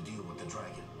set out to deal with the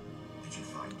dragon. Did you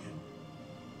find him?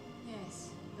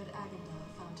 Yes, but Agendar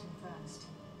found him first.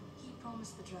 He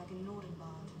promised the dragon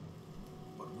Nordenbad.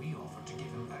 But we offered to give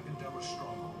him Agendar's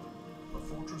stronghold, the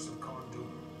fortress of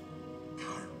Cardoon.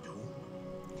 Cardoon?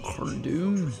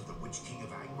 Cardoon? Fortress of the Witch King of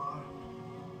Angmar?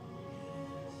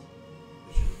 Yes.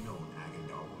 We should have known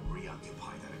Agendar would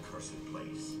reoccupy that accursed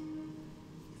place.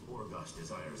 If Urgost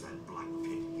desires that black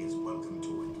pit, he is welcome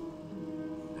to it.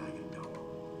 Agendar.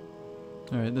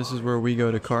 Alright, this is where we go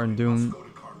to Cardoon.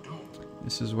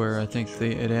 This is where I think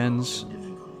it ends.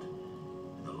 Difficult.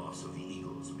 And the loss of the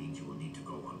eagles means you will need to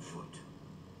go on foot.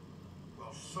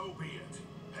 Well, so be it.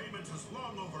 Payment is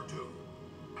long overdue.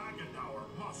 Agendaur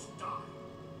must die.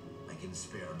 I can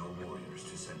spare no warriors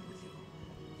to send with you.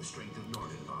 The strength of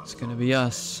Nordenbad. It's gonna be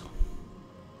us.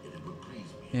 Yet it would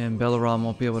please me. And Belaram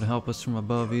won't be able to help us from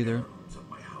above either. Heirlooms of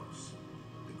my house,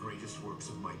 the greatest works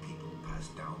of my people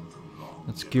passed down through long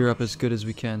Let's gear up as good as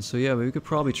we can. So yeah, we could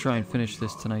probably try and finish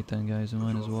this tonight then, guys. We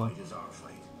might as well. Fight is our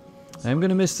fight. I am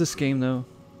gonna miss this game though.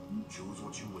 Choose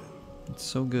what you will. It's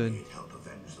so good. Need help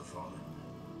avenge the fallen.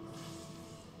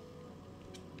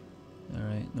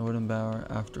 Alright, Nordenbauer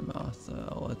Aftermath.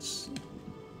 Let's...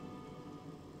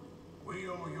 We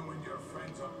owe you and your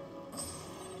friends a...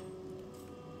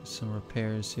 some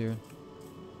repairs here.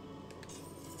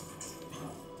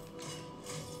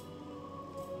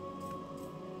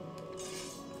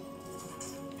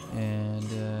 And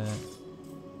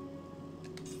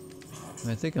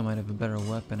I think I might have a better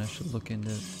weapon. I should look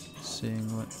into seeing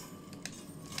what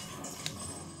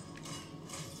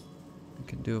I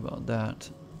can do about that.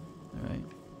 Alright.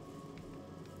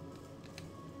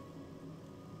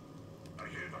 Are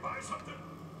you here to buy something?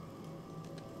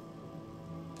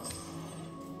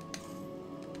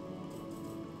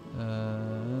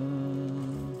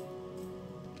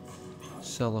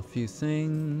 Sell a few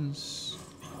things.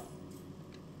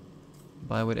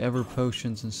 Buy whatever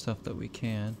potions and stuff that we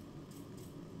can.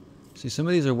 See, some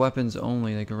of these are weapons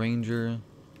only, like a ranger.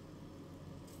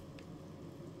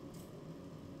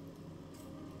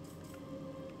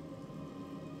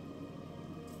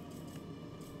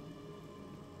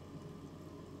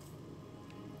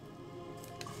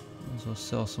 Might as well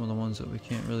sell some of the ones that we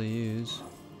can't really use.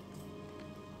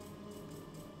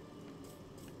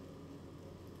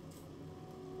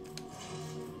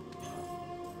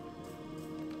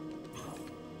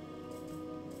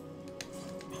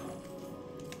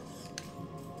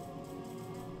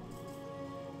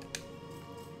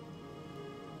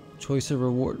 Choice of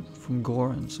reward from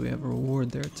Goran, so we have a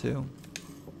reward there too.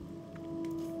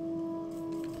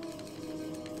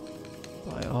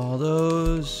 Buy all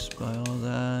those, buy all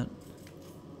that.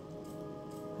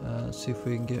 Let's see if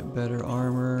we can get better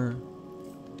armor.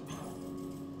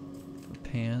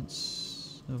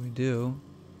 Pants, so we do.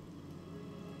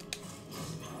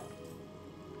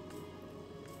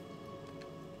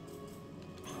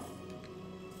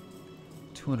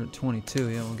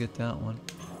 $222, yeah, we'll get that one.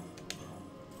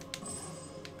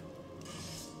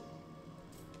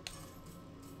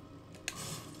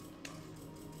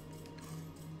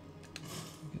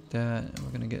 That, and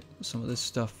we're gonna get some of this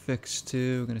stuff fixed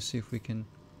too. We're gonna see if we can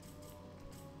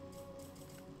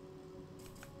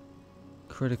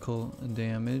critical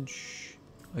damage,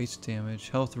 ice damage,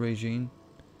 health regime.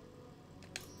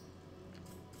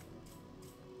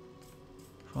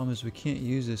 Problem is we can't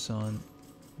use this on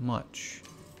much.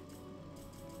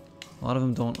 A lot of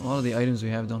them don't. A lot of the items we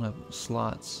have don't have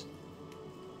slots.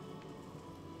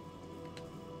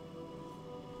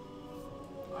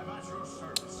 I'm at your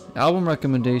service. Album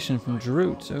recommendation from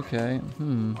Jarut. Okay.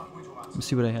 Let me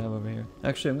see what I have over here.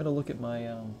 Actually, I'm gonna look at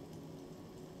my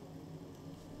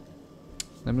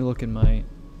let me look in my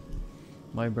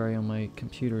library on my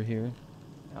computer here.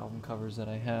 Album covers that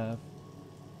I have.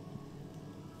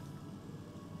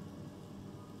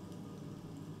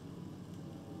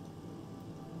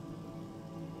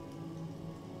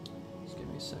 Just give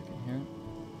me a second here.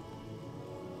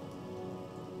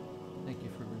 Thank you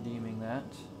for redeeming that.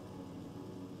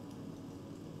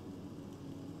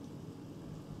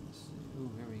 Let's see. Ooh,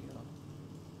 here we go.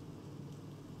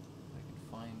 If I can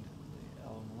find the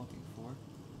album I'm looking for.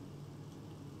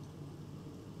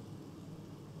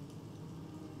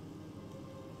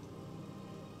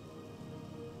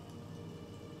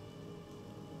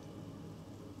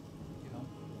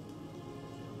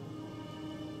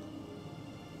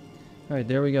 Alright,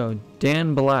 there we go.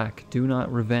 Dan Black, Do Not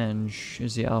Revenge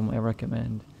is the album I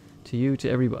recommend. To you, to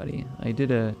everybody. I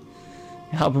did a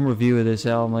album review of this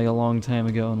album like a long time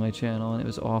ago on my channel, and it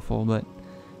was awful, but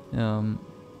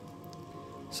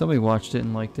somebody watched it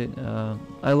and liked it.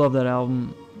 I love that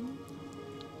album.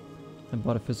 I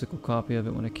bought a physical copy of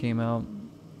it when it came out.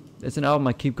 It's an album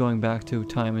I keep going back to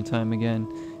time and time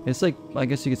again. It's like, I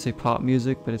guess you could say pop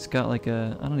music, but it's got like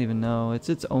a, I don't even know, it's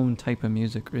its own type of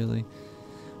music really.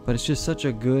 But it's just such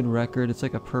a good record. It's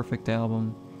like a perfect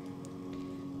album.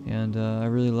 And I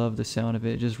really love the sound of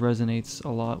it. It just resonates a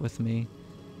lot with me.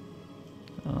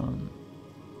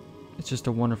 It's just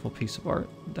a wonderful piece of art,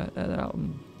 that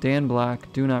album. Dan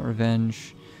Black, Do Not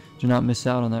Revenge. Do not miss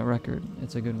out on that record.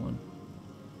 It's a good one.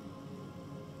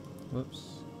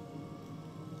 Whoops.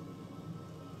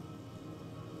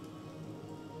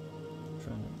 I'm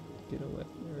trying to get away.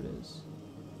 There it is.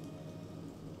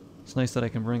 It's nice that I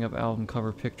can bring up album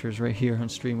cover pictures right here on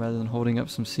stream rather than holding up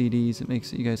some CDs. It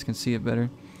makes it, you guys can see it better.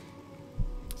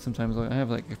 Sometimes I have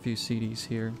like a few CDs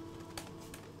here.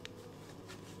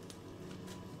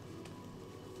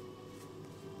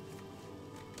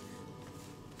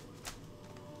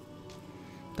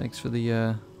 Thanks for the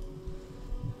and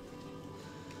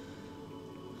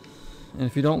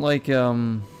if you don't like if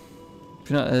you're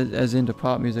not as into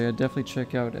pop music, I'd definitely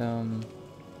check out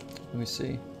let me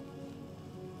see,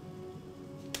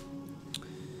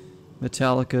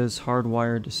 Metallica's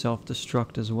Hardwired to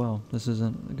Self-Destruct as well. This is a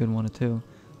good one too.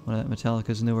 One of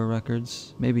Metallica's newer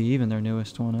records, maybe even their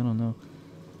newest one, I don't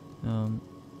know.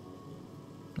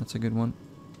 That's a good one.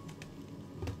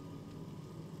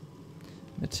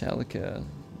 Metallica,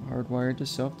 Hardwired to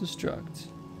Self-Destruct.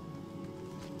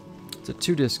 It's a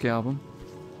 2-disc album.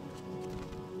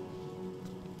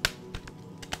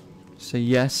 Say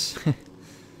yes.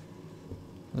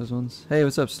 Those ones. Hey,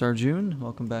 what's up, Star June?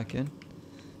 Welcome back in.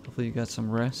 Hopefully you got some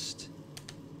rest.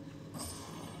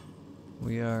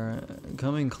 We are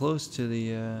coming close to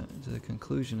the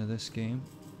conclusion of this game,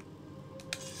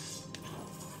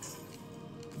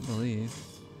 I believe.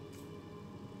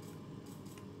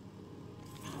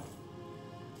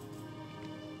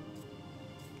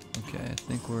 Okay, I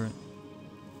think we're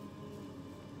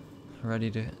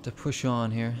ready to push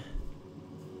on here.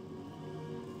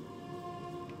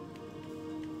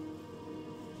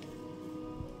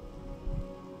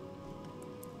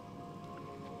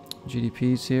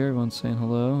 GDP's here, everyone's saying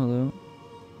hello, hello.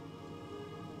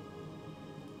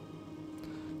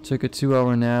 Took a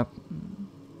 2-hour nap.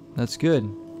 That's good.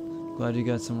 Glad you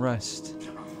got some rest.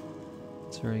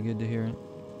 It's very good to hear it.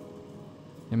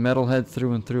 A metalhead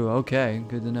through and through. Okay,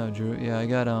 good to know, Drew. Yeah, I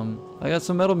got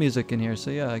some metal music in here,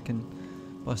 so yeah, I can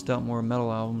bust out more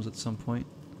metal albums at some point.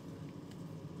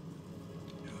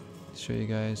 Show you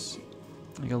guys.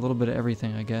 I got a little bit of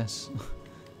everything, I guess.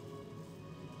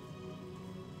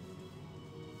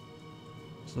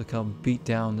 Just look how beat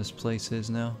down this place is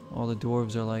now. All the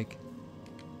dwarves are like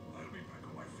I'll be back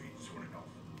on my feet soon enough.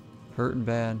 hurting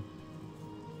bad.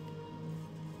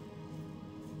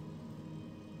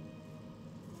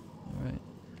 Alright.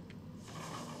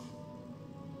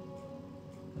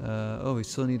 Oh, we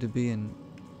still need to be in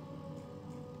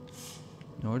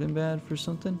Nordenbad for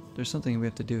something? There's something we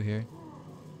have to do here.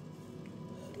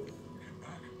 Get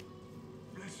back.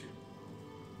 Bless you.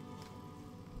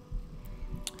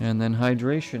 And then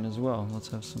hydration as well. Let's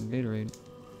have some Gatorade.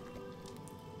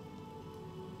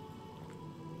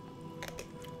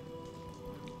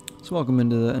 So welcome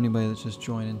into anybody that's just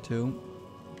joining too.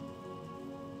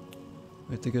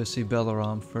 We have to go see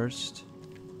Belaram first.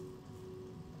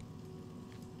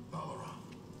 Balaram,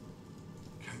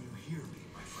 can you hear me,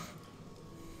 my friend?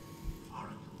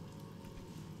 Aren't.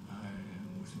 I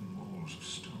am within walls of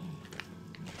stone,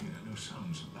 and hear no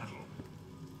sounds of battle.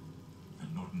 And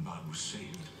Nordenbad was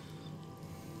saved.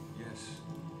 Yes,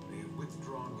 they have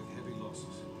withdrawn with heavy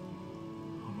losses.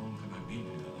 How long have I been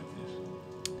here like this?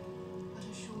 But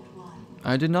a short while.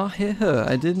 I did not hit her.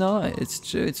 I did not.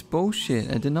 It's bullshit.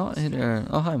 I did not hit her.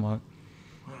 Oh, hi, Mark.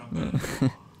 Where are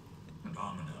Bellator and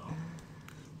Armadale?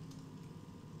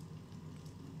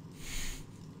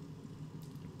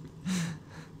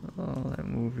 Oh, that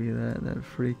movie, that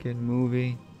freaking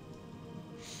movie.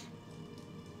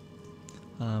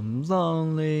 I'm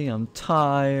lonely, I'm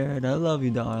tired, I love you,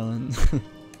 darling.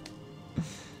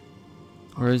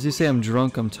 Or does he say I'm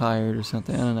drunk, I'm tired, or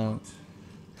something? I don't know.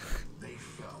 They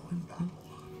fell in battle.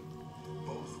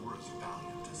 Both were as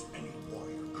valiant as any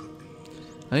warrior could be.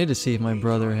 I need to see if my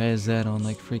brother has that on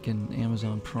like freaking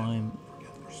Amazon Prime.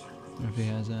 Forget their Or if sacrifice. he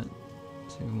has that.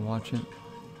 So we can watch it.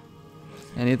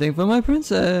 Anything for my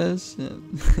princess! Yeah. My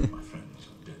friends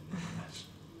are dead nonetheless.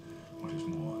 What is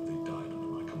more, they died under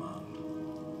my command.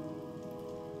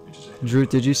 Drew,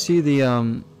 did you see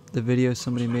the video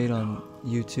somebody made on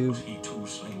YouTube Was he too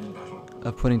slain in battle?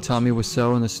 of putting Tommy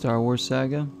Wiseau in the Star Wars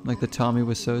saga? Like the Tommy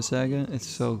Wiseau saga? It's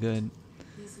so good.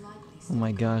 He's likely Oh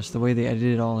my gosh, the way they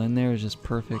edited it all in there is just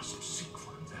perfect. Must seek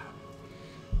for him there.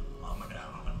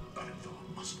 Armadale and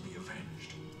Badenthor must be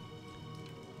avenged.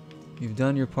 You've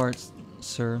done your part,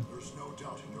 sir. There's no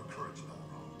doubting your courage,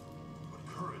 Belron. But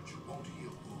courage won't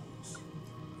heal wounds.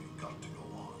 We've got to go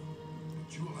on.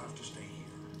 But you'll have to stay here.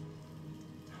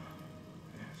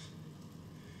 Yes.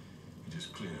 It is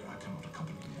clear I cannot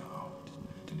accompany you now.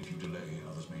 And if you delay,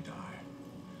 others may die.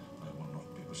 I will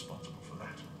not be responsible for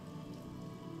that.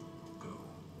 Go,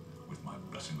 with my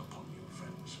blessing upon you,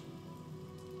 friends.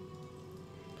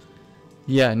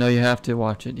 Yeah, no, you have to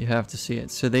watch it. You have to see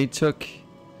it. So they took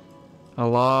a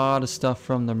lot of stuff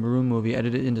from the Maroon movie,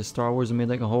 edited it into Star Wars, and made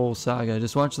like a whole saga.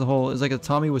 Just watch the whole. It's like a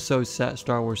Tommy Wiseau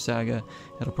Star Wars saga.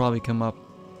 It'll probably come up,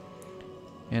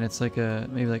 and it's like a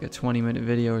maybe like a 20-minute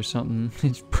video or something. It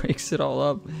just breaks it all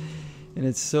up, and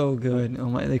it's so good. Oh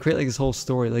my! They create like this whole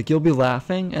story. Like you'll be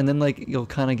laughing, and then like you'll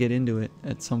kind of get into it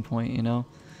at some point, you know.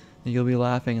 And you'll be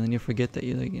laughing, and then you forget that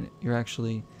you're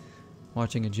actually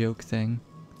watching a joke thing.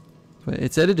 But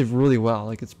it's edited really well.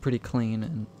 Like it's pretty clean,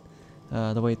 and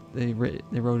the way they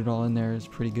wrote it all in there is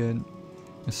pretty good.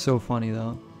 It's so funny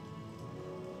though.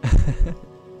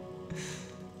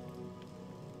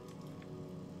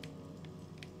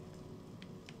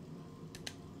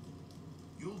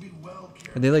 You'll be well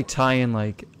cared And they like tie in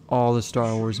like all the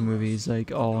Star Wars movies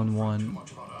like all in too one.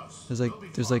 much about us.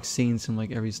 There's like scenes from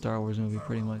like every Star Wars movie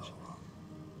pretty much.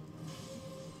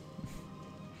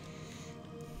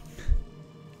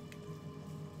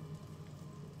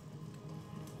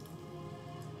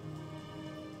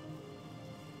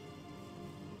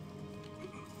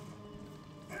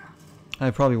 I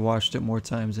probably watched it more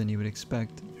times than you would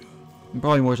expect. And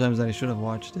probably more times than I should have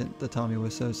watched it, the Tommy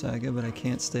Wiseau saga, but I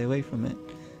can't stay away from it.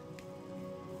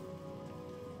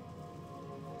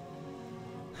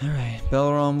 Alright,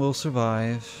 Belron will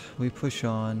survive. We push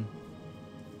on.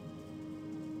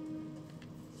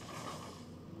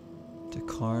 To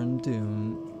Karn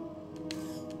Dune.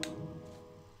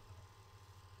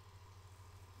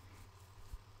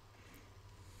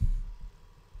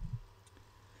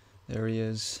 There he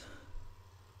is.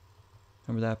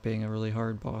 Remember that being a really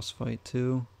hard boss fight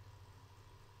too.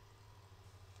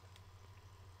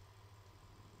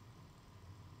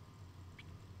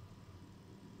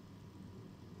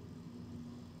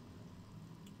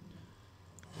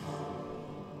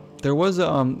 There was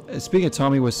speaking of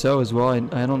Tommy Wiseau as well. I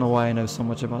don't know why I know so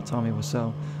much about Tommy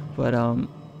Wiseau, but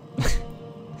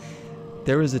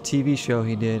there was a TV show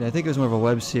he did. I think it was more of a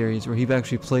web series where he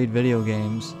actually played video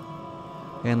games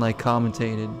and like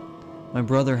commentated. My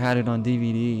brother had it on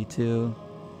DVD too.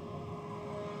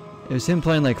 It was him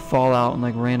playing like Fallout and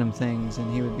like random things,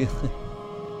 and he would be like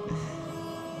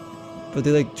but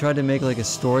they like tried to make like a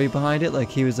story behind it, like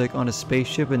he was like on a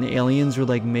spaceship and the aliens were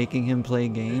like making him play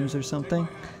games or something.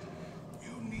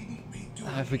 You needn't be doing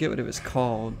I forget what it was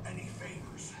called. any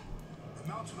favors. The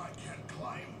mountain I can't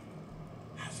climb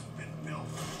hasn't been built.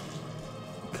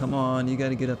 Come on, you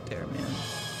gotta get up there, man.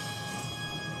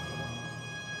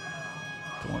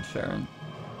 Come on, Farron.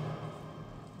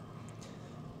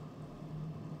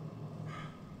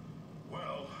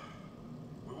 Well,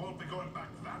 we won't be going back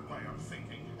that way, I'm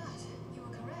thinking. But you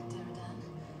were correct, Eridan.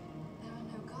 There are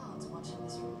no guards watching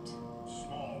this route.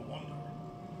 Small wonder.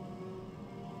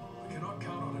 We cannot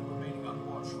count on him remaining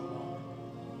unwatched for long.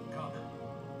 Come,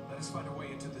 let us find a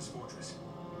way into this fortress.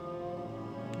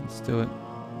 Let's do it.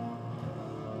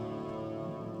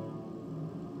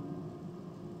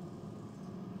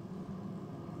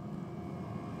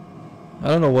 I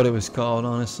don't know what it was called,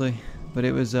 honestly, but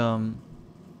it was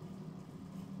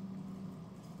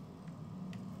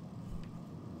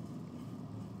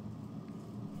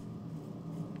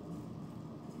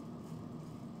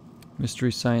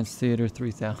Mystery Science Theater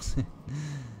 3000.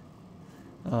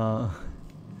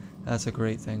 That's a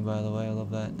great thing, by the way. I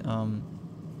love that.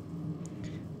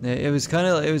 It kind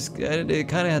of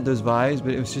had those vibes,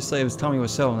 but it was just like it was Tommy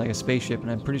Wiseau on like a spaceship, and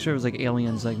I'm pretty sure it was like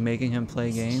aliens like making him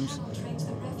play games.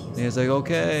 And he was like,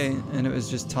 okay, and it was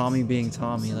just Tommy being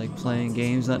Tommy, like playing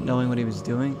games, not knowing what he was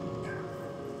doing.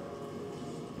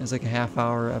 It was like a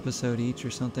half-hour episode each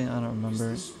or something. I don't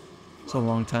remember. It's a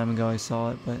long time ago I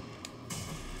saw it, but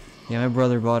yeah, my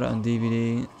brother bought it on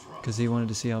DVD because he wanted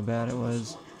to see how bad it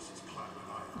was.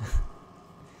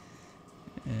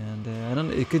 And I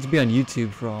don't. It could be on YouTube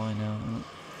for all I know.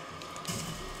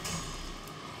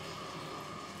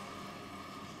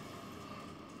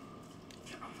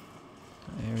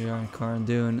 Here we are in Karn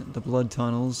Dune, the blood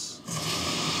tunnels.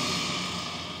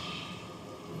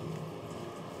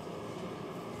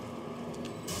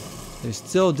 They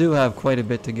still do have quite a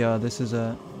bit to go. This is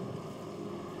a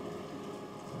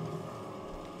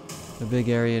big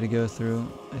area to go through,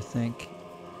 I think.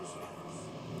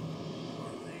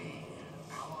 Are they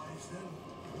allies then?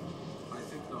 I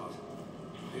think not.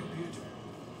 They appear to be.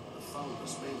 The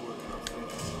foulness may work in our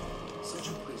favor. Such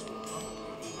a place will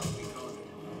probably not be guarded.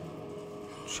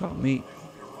 Shot meat.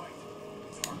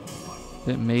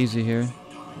 Bit mazy here.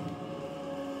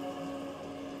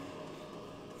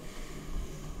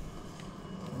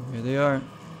 Here they are.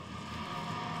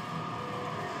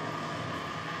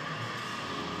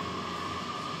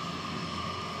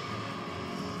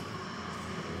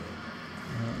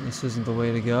 This isn't the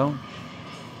way to go.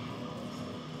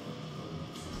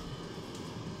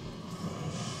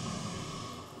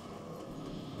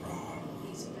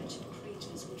 These wretched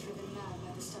creatures were driven mad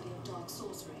by the study of dark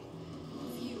sorcery.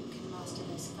 Few can master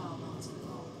this foul arts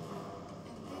alone.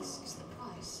 And this is the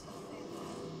price of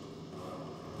failure.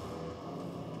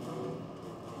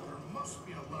 There must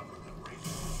be a lever that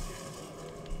raises his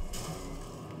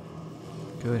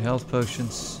dead. Good health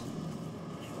potions.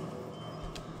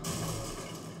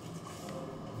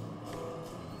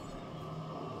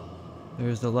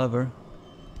 There's the lever.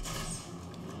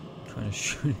 Trying to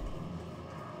shoot it.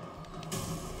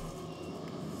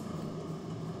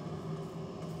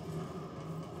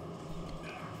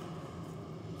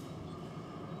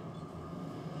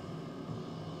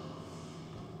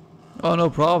 Oh, no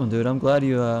problem, dude. I'm glad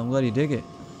you dig it.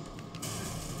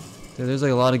 Dude, there's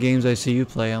like a lot of games I see you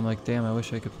play. I'm like, damn, I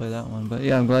wish I could play that one. But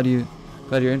yeah, I'm glad you're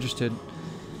interested.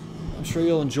 I'm sure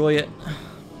you'll enjoy it.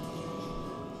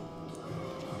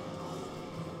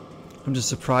 I'm just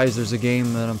surprised there's a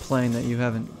game that I'm playing that you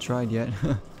haven't tried yet.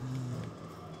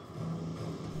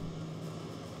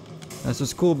 That's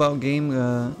what's cool about game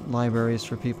libraries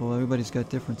for people. Everybody's got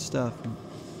different stuff. And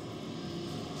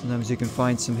sometimes you can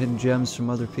find some hidden gems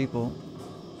from other people.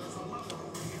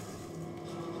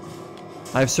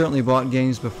 I've certainly bought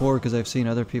games before because I've seen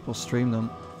other people stream them.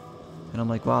 And I'm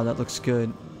like, wow, that looks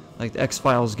good. Like the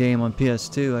X-Files game on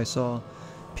PS2, I saw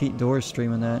Pete Dorr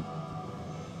streaming that.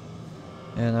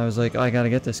 And I was like, I gotta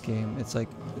get this game. It's like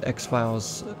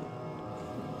X-Files.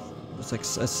 It's like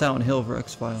a Silent Hill for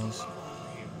X-Files.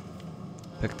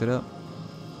 Picked it up.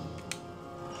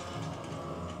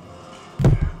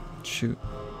 Shoot.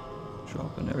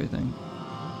 Dropping everything.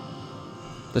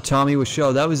 The Tommy was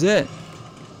show. That was it.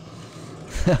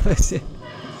 That was it.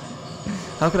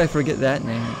 How could I forget that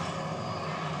name?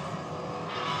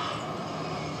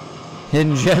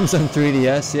 Hidden Gems on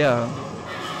 3DS, yeah.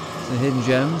 So Hidden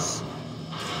Gems.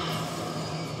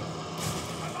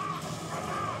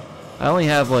 I only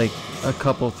have like a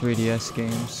couple 3DS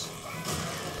games.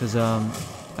 Because I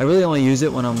really only use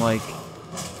it when I'm like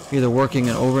either working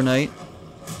an overnight.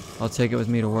 I'll take it with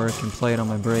me to work and play it on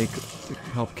my break to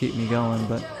help keep me going.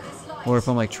 But or if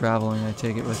I'm like traveling, I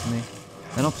take it with me.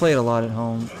 I don't play it a lot at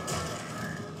home.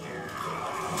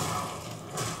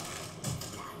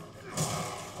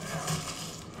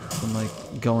 If I'm like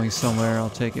going somewhere,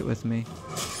 I'll take it with me.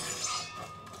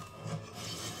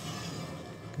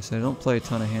 I don't play a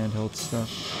ton of handheld stuff.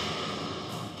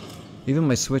 Even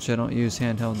my Switch, I don't use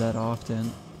handheld that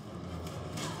often.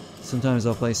 Sometimes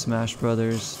I'll play Smash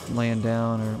Brothers laying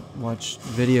down or watch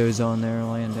videos on there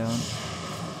laying down.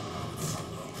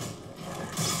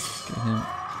 Get him.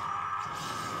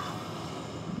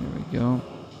 There we go.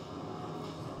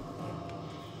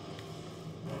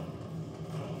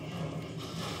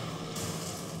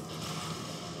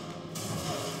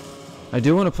 I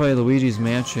do want to play Luigi's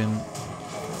Mansion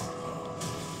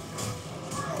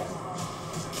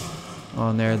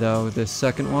on there though, the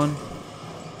second one,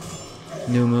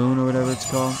 New Moon or whatever it's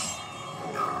called.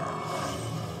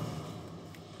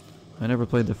 I never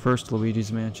played the first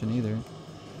Luigi's Mansion either,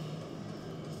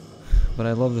 but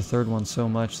I love the third one so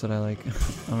much that I like I'm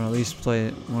gonna at least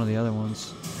play one of the other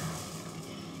ones.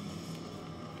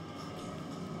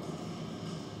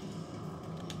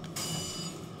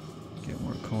 Get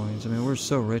more coins. I mean, we're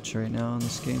so rich right now in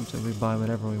this game, so we buy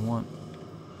whatever we want.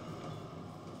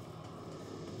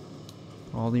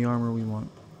 All the armor we want.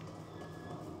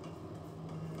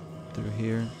 Through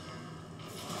here.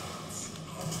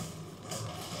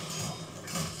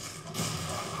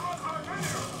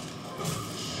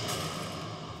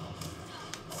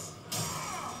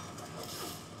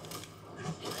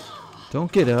 Don't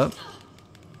get up.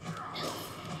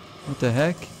 What the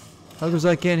heck? How come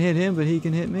I can't hit him but he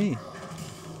can hit me?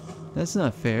 That's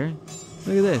not fair.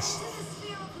 Look at this.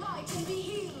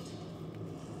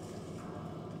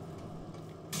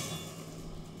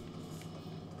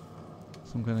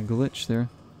 Some kind of glitch there.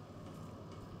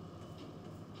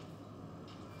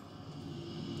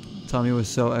 Tommy was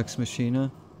so ex machina.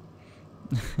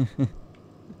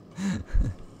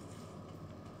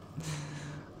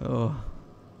 Oh.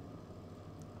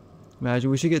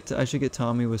 Imagine I should get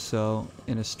Tommy Wiseau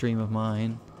in a stream of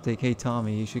mine. Like, hey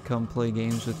Tommy, you should come play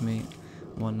games with me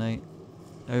one night.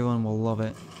 Everyone will love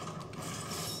it.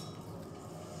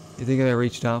 You think if I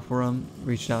reached out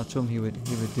to him, he would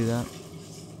do that?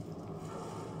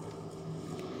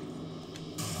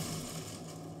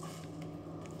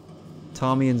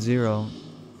 Tommy and Zero.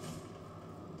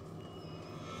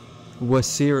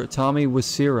 Tommy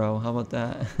Wasiro. How about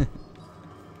that?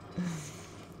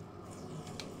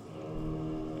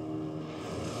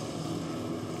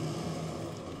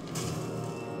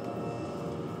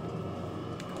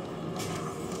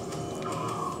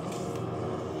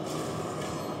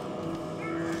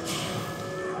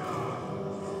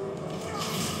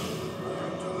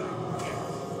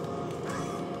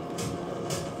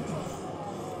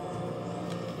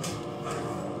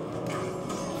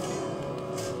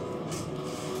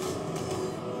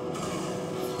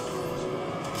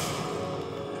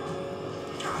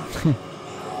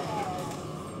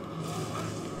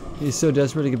 He's so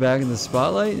desperate to get back in the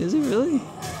spotlight? Is he really?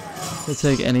 He'll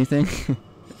take anything.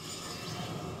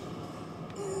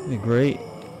 Yeah, great.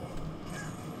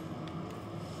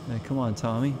 Yeah, come on,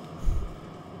 Tommy.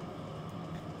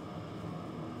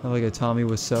 Have like a Tommy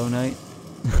Wiseau night.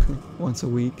 Once a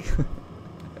week.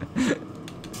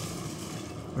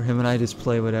 Or him and I just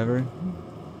play whatever.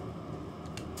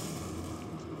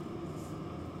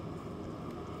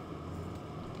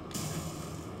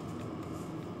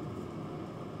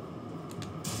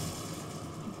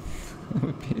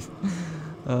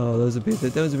 Oh, those would be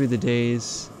the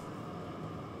days.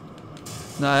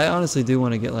 No, I honestly do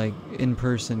want to get like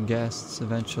in-person guests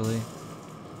eventually.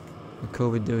 When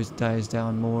COVID dies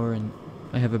down more and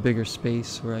I have a bigger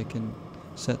space where I can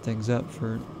set things up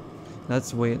for.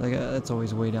 That's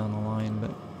always way down the line,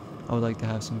 but I would like to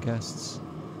have some guests,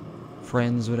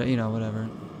 friends, whatever.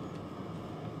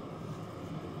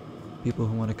 People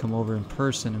who want to come over in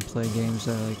person and play games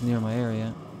that are like near my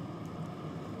area.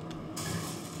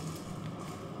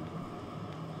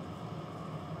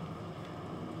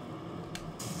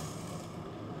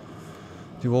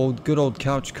 Do good old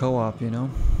couch co-op, you know?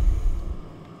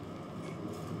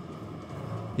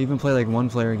 Even play like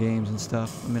one-player games and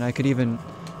stuff. I mean, I could even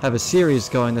have a series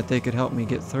going that they could help me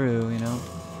get through, you know?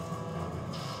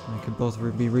 We could both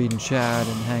be reading chat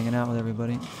and hanging out with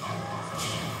everybody.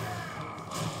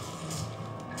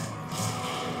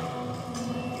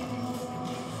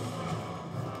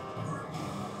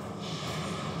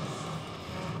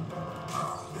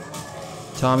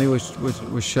 Tommy was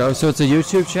show. So it's a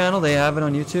YouTube channel? They have it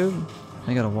on YouTube?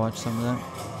 I gotta watch some of that.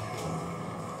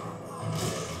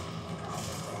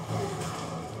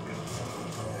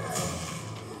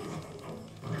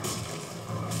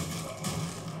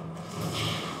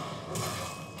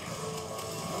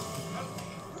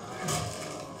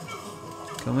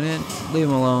 Coming in. Leave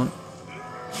him alone.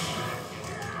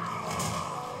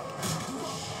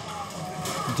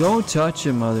 Don't touch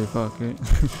him, motherfucker.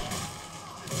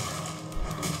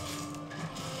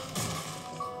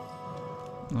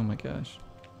 Oh my gosh.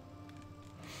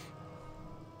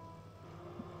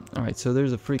 Alright, so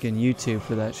there's a freaking YouTube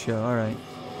for that show. Alright.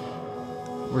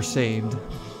 We're saved.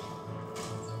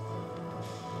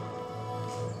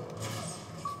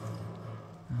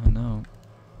 Oh no.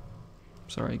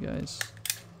 Sorry guys.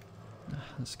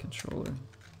 This controller.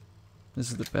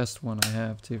 This is the best one I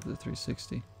have too for the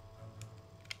 360.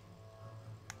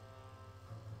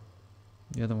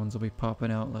 The other ones will be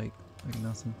popping out like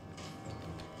nothing.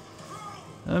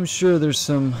 I'm sure there's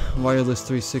some wireless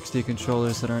 360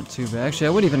 controllers that aren't too bad. Actually, I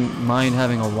wouldn't even mind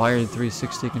having a wired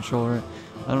 360 controller.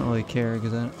 I don't really care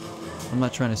because I'm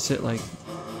not trying to sit like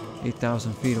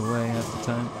 8,000 feet away half the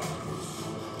time.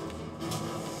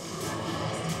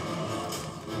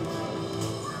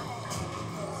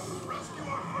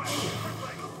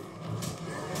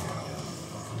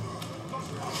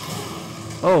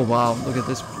 Oh wow, look at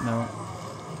this. No.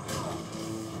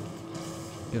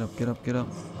 Get up, get up, get up.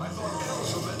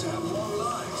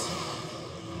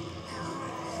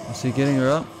 Is he getting her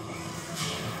up?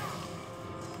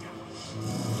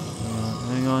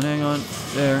 Hang on, hang on.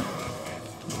 There.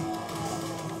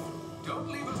 Don't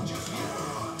leave us just yet.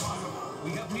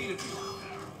 We have needed you.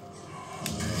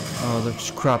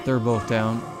 Oh, crap, they're both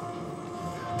down.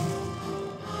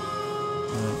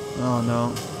 Oh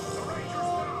no.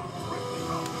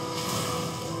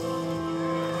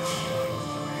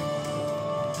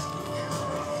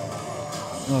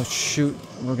 Oh shoot,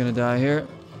 we're gonna die here.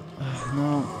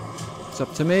 No. It's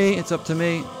up to me, it's up to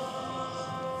me.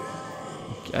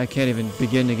 I can't even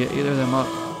begin to get either of them up.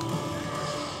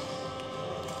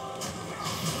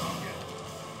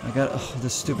 I got, oh,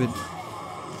 this stupid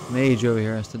mage over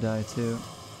here has to die too.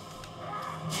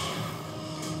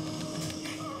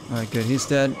 Alright, good, he's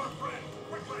dead.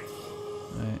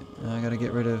 Alright, now I gotta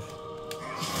get rid of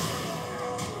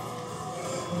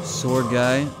sword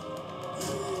guy.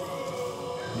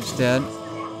 He's dead.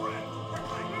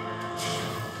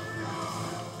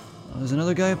 Oh, there's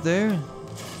another guy up there?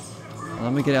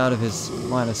 Let me get out of his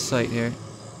line of sight here.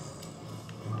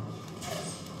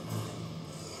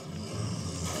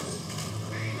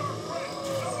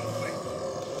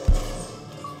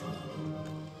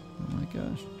 Oh my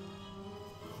gosh.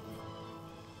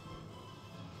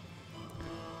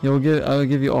 Yeah, I'll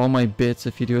give you all my bits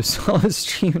if you do a solid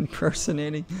stream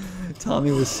impersonating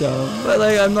Tommy Wiseau. But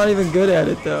like, I'm not even good at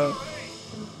it though.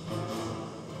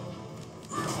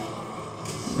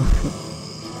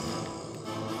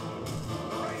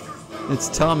 It's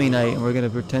Tommy night, and we're gonna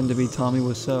pretend to be Tommy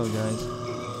Wiseau, guys.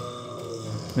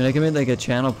 I mean, I can make like a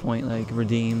channel point, like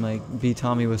redeem, like be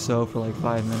Tommy Wiseau for like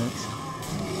 5 minutes.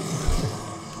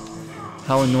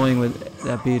 How annoying would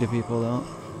that be to people, though?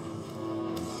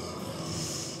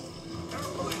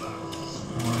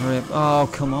 Oh, hurry up! Oh,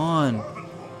 come on!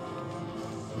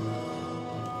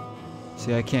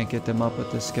 See, I can't get them up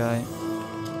with this guy.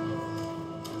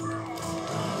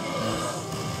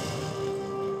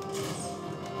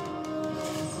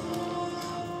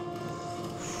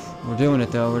 We're doing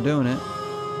it though, we're doing it.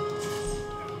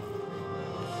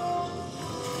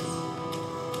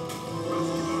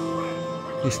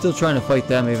 He's still trying to fight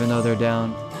them even though they're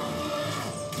down.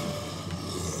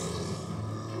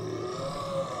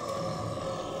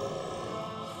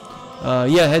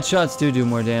 Yeah, headshots do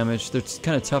more damage. They're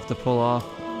kind of tough to pull off.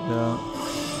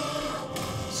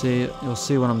 See, you'll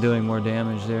see when I'm doing more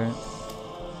damage there.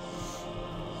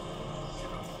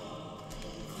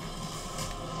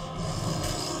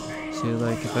 See,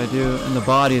 like if I do in the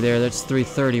body there, that's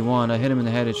 331. I hit him in the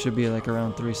head, it should be like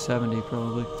around 370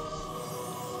 probably.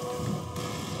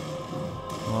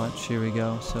 Watch, here we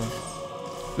go. So,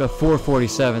 got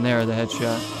 447 there, the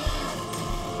headshot.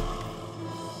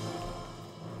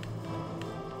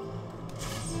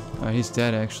 Alright, he's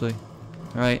dead actually.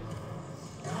 Alright.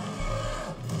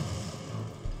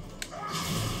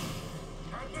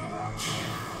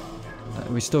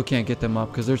 We still can't get them up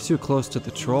because they're too close to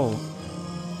the troll.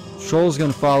 Troll's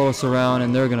gonna follow us around,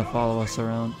 and they're gonna follow us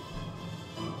around.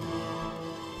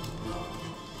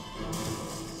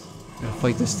 Gotta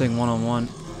fight this thing one-on-one.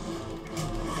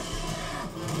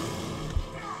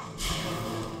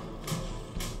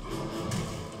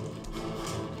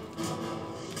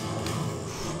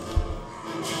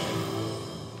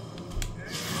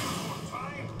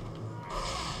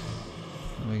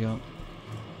 There we go.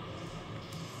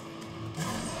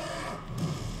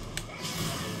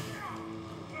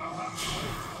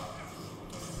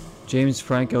 James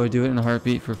Franco would do it in a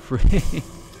heartbeat for free.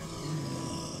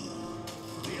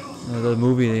 The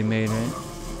movie they made, right?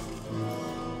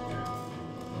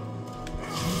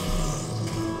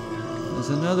 There's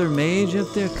another mage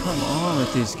up there? Come on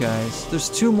with these guys. There's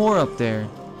 2 more up there.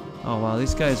 Oh wow,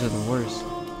 these guys are the worst.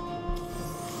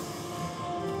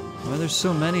 Why are there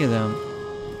so many of them?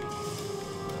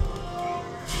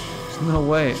 There's no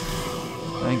way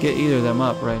I can get either of them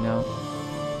up right now.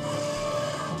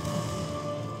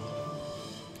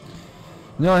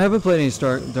 No, I haven't played any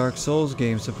Dark Souls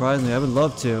games, surprisingly. I would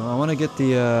love to. I want to get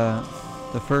the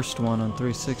first one on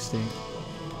 360.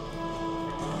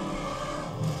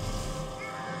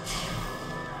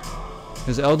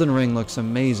 Because Elden Ring looks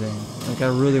amazing. Like, I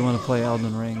really want to play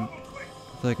Elden Ring. I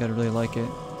feel like I'd really like it.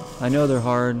 I know they're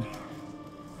hard,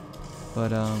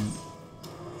 but I'd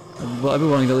be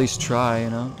willing to at least try, you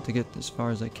know, to get as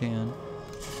far as I can.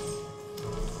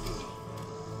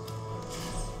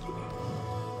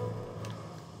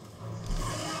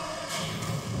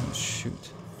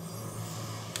 Shoot.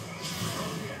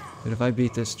 But if I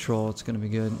beat this troll, it's gonna be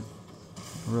good.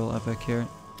 Real epic here.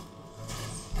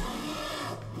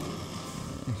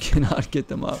 I cannot get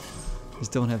them up.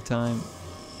 Just don't have time.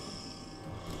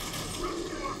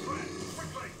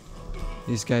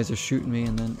 These guys are shooting me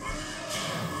and then...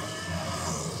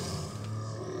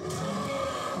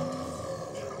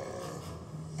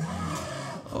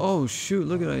 Oh shoot,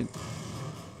 look at it.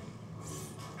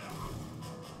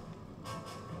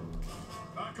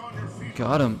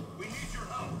 Got him.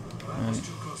 Alright.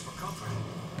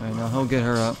 Alright, now he'll get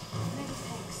her up.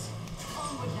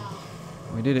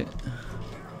 We did it.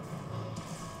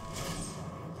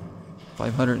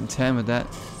 510 with that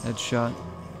headshot.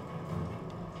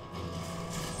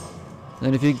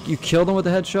 And then if you kill them with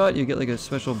a headshot, you get like a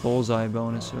special bullseye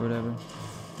bonus or whatever.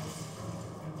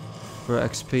 For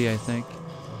XP, I think.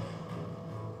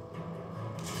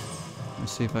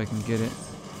 Let's see if I can get it.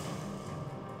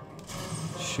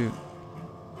 Shoot.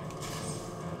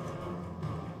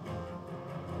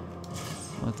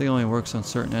 Well, I think it only works on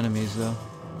certain enemies though.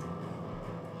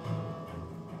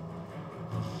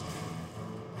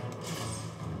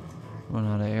 Run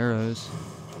out of arrows.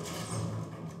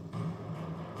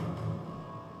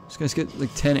 This guy's got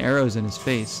like 10 arrows in his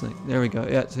face. Like, there we go.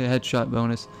 Yeah, it's a headshot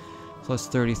bonus. Plus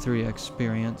 33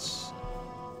 experience.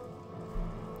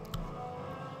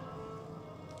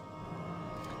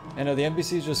 I know the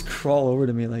NPCs just crawl over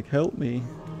to me like, help me.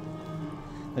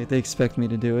 Like they expect me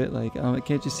to do it. Like,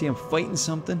 can't you see I'm fighting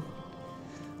something?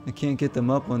 I can't get them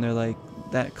up when they're like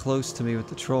that close to me with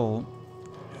the troll.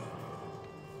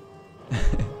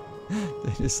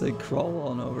 They just like crawl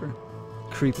on over.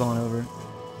 Creep on over.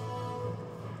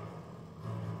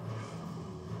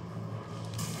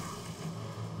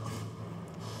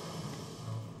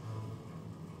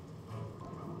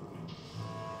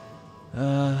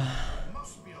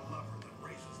 Must be a lever that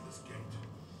raises this gate.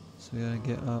 So we gotta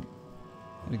get up.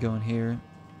 Gotta go in here.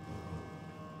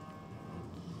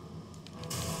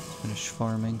 Finish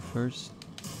farming first.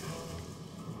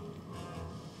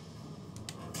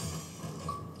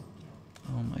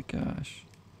 Oh my gosh.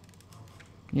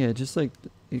 Yeah, just like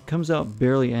it comes out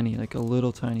barely any, like a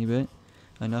little tiny bit.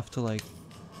 Enough to like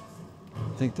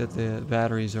think that the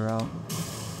batteries are out.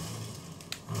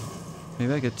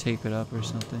 Maybe I could tape it up or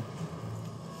something.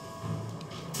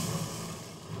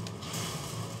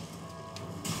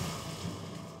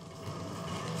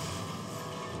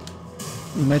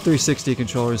 My 360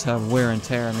 controllers have wear and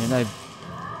tear. I mean,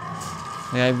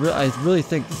 I really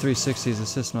think the 360 is the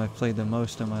system I've played the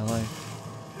most in my life.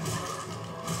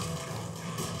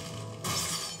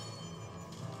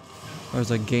 As far as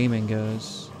like gaming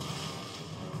goes.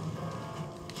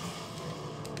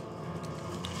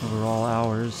 Overall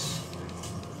hours.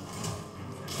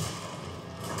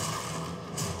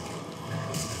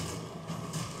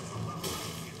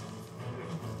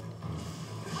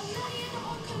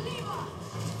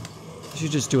 Did you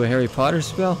just do a Harry Potter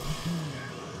spell?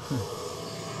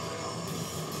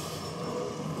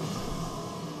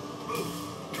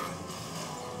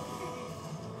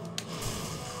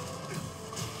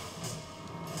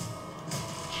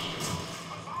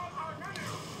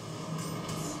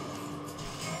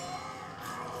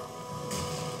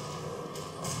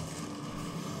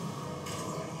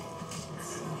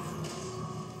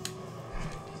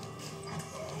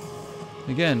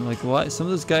 Again, like why some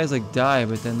of those guys like die,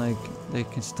 but then like they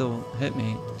can still hit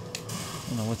me. I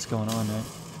don't know what's going on there.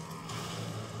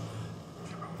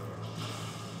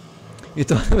 You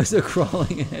thought it was a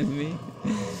crawling enemy?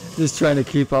 Just trying to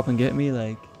creep up and get me,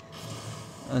 like,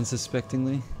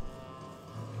 unsuspectingly.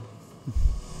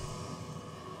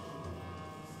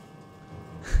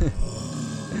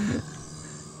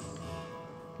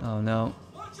 Oh no.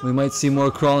 We might see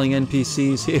more crawling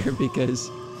NPCs here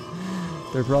because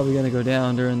they're probably gonna go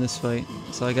down during this fight.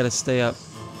 So I gotta stay up.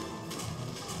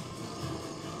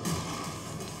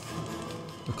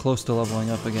 We're close to leveling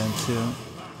up again too.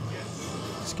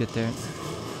 Let's get there.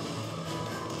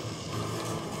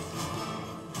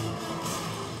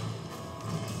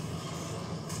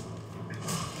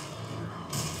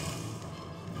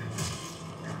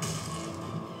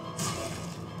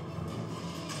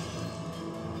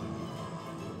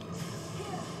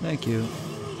 Thank you.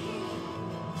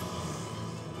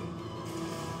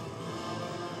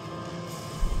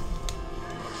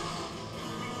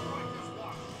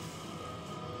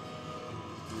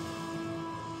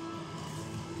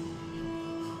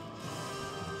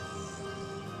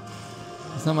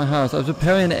 It's not my house. I was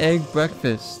preparing an egg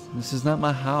breakfast. This is not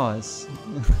my house.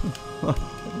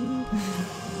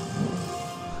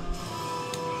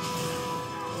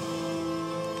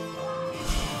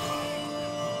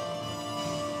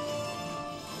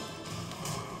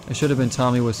 I should have been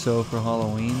Tommy Wiseau for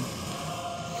Halloween.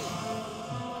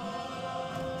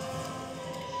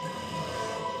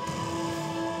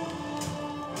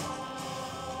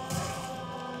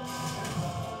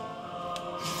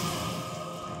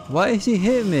 Why is he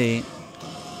hitting me?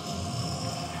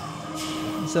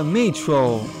 It's a me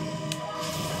troll.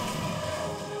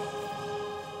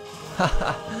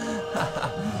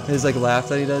 His like laugh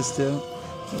that he does too.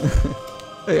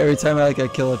 Like, every time I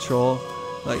kill a troll,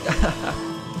 like.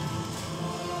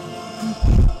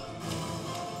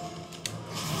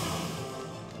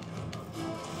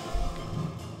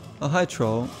 Oh, hi,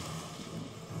 troll.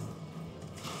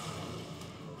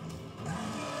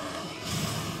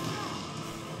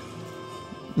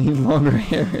 Need longer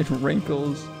hair and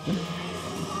wrinkles.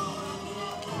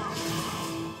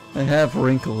 I have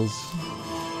wrinkles.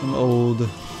 I'm old.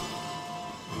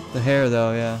 The hair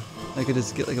though, yeah. I could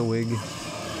just get like a wig.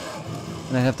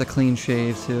 And I'd have to clean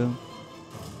shave too.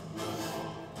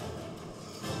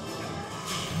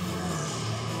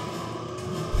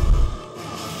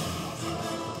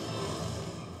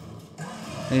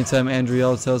 Anytime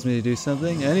Andriel tells me to do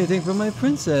something, anything for my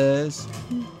princess.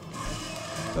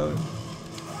 Oh.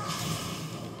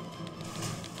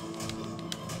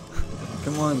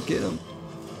 Come on, get him.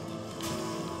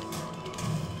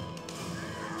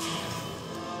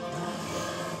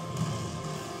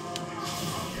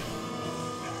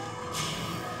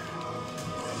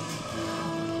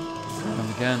 Got him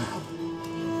again.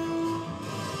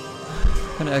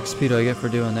 What kind of XP do I get for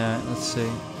doing that? Let's see.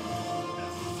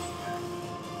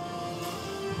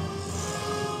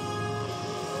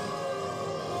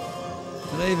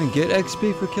 Did I even get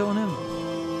XP for killing him?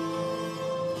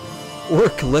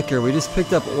 Orc Liquor. We just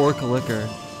picked up Orc Liquor.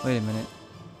 Wait a minute.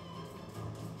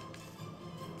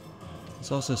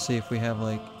 Let's also see if we have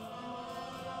like...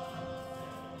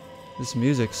 This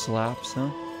music slaps, huh?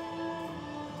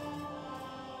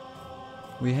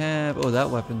 We have... Oh, that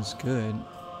weapon's good.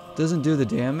 Doesn't do the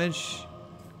damage.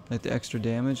 Like the extra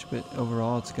damage, but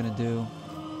overall it's gonna do...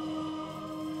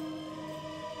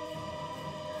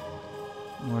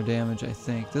 more damage, I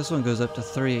think. This one goes up to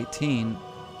 318.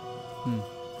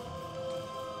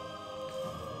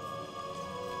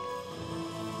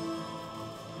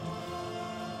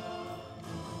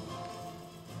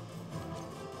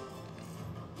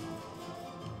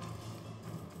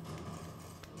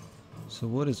 So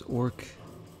what is Orc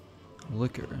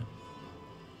Liquor?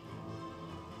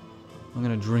 I'm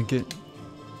gonna drink it.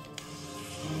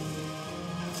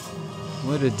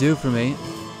 What did it do for me?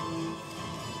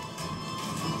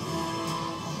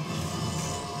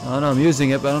 I don't know, I'm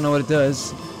using it, but I don't know what it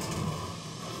does.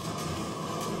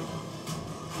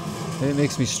 Maybe it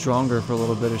makes me stronger for a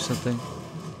little bit or something.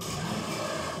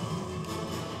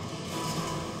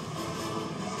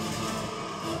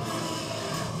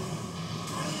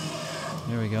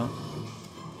 There we go.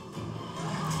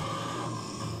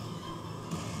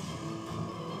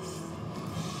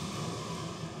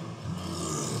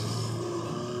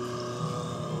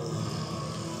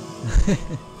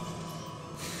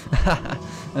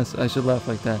 I should laugh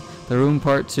like that. The Room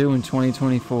Part 2 in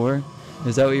 2024.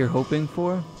 Is that what you're hoping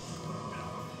for?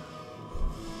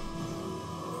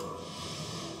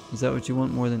 Is that what you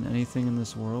want more than anything in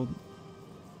this world?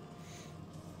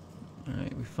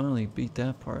 Alright, we finally beat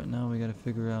that part. Now we gotta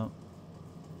figure out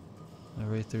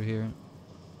right through here.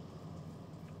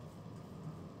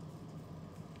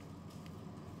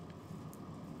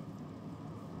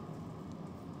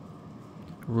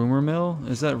 Rumor mill?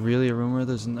 Is that really a rumor?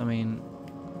 There's, I mean...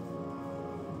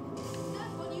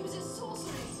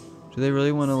 Do they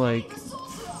really want to, like...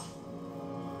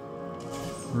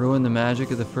 ruin the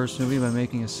magic of the first movie by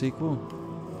making a sequel?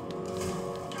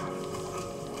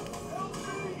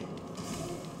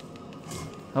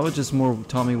 How about just more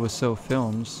Tommy Wiseau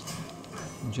films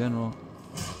in general?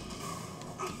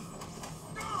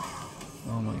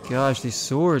 Oh my gosh, these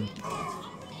swords!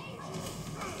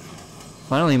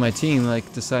 Finally my team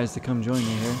like decides to come join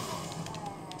me here.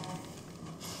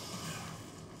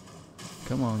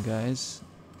 Come on guys.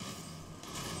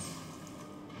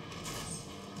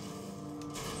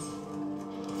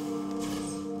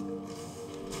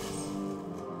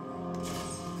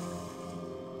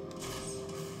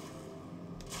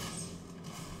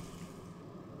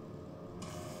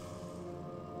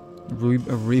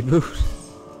 A reboot?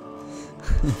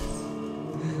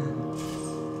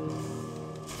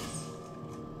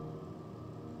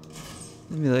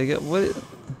 I'd be like, what?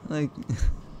 Like,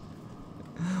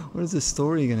 what is the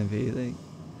story gonna be? Like,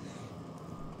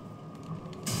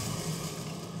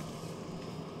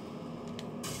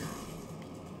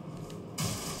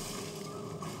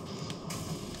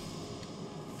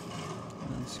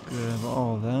 let's grab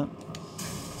all of that.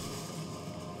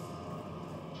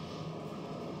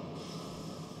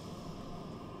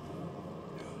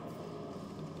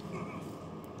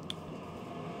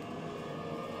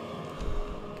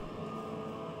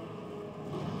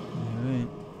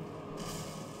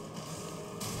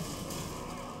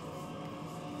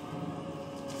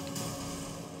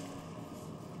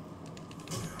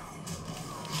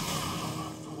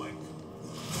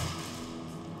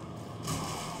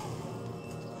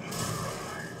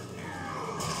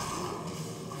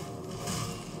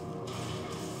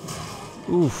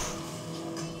 Oof.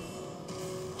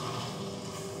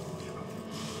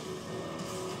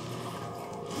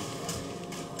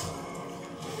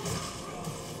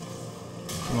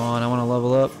 Come on, I want to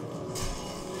level up.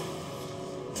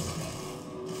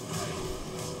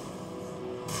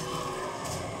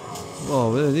 Whoa,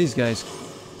 look at these guys.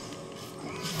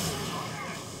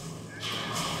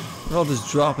 They're all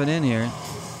just dropping in here.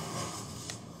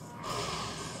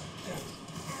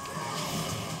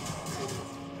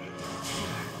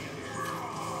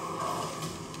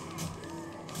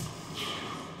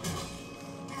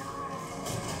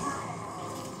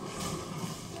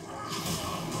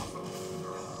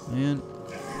 Man.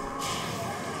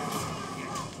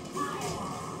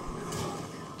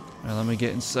 Alright, let me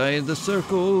get inside the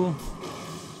circle.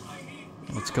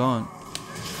 Oh, it's gone.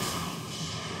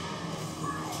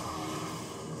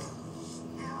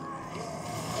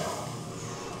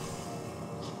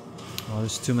 Oh,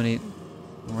 there's too many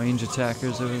range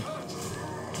attackers over.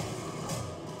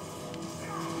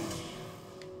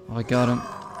 Oh, I got him.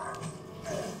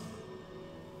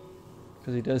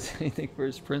 Because he does anything for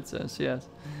his princess, yes.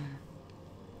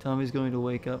 Tommy's going to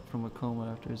wake up from a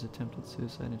coma after his attempted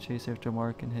suicide and chase after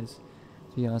Mark and his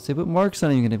fiance. But Mark's not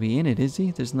even going to be in it, is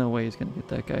he? There's no way he's going to get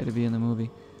that guy to be in the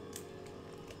movie.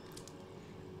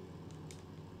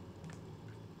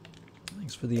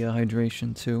 Thanks for the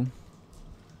hydration, too.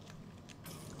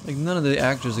 Like, none of the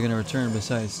actors are going to return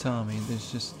besides Tommy.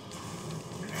 There's just...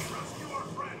 Rescue our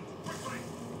friend, quickly!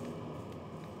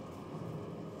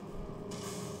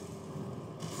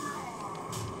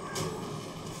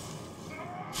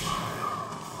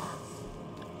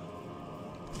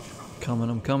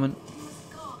 I'm coming.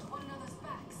 Guard one another's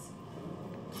backs.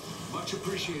 Much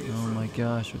appreciated, Oh friend. my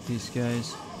gosh, with these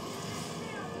guys.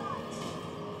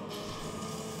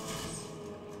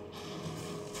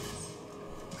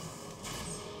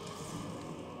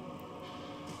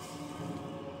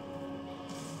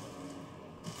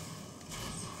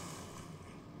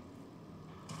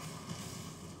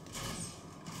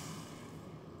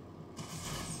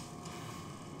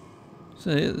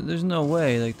 So there's no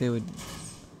way like they would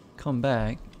come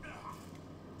back.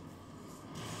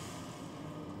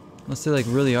 Unless they like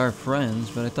really are friends,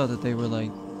 but I thought that they were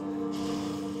like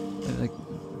I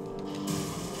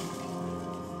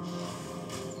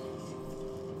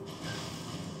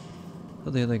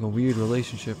thought they had like a weird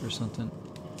relationship or something.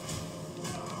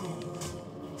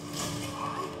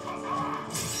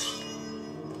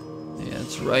 Yeah,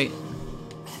 that's right.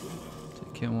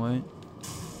 Take him away.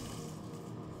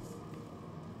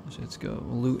 Let's go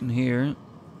looting here.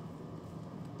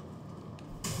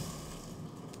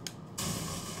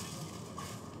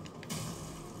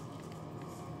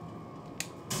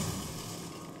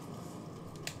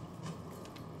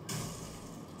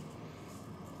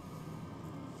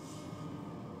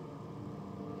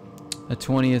 A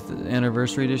 20th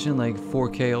anniversary edition, like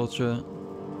 4K Ultra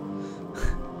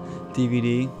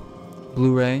DVD,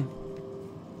 Blu-ray.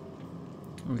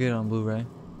 We'll get it on Blu-ray.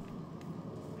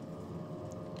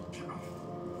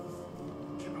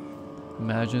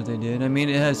 Imagine if they did. I mean,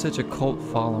 it has such a cult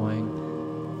following.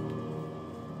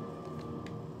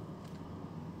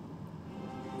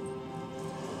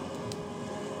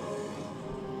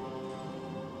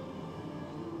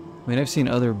 I mean, I've seen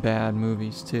other bad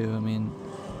movies too. I mean,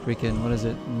 freaking, what is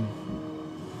it?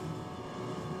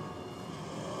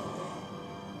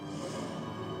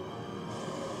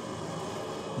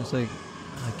 It's like,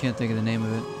 I can't think of the name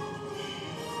of it.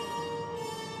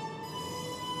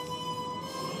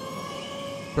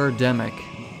 Birdemic.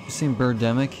 You seen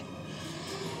Birdemic?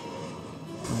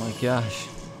 Oh my gosh.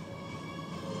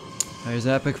 There's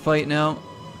epic fight now.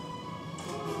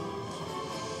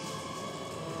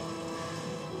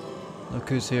 Look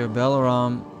who's here,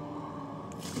 Balaram.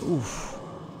 Oof.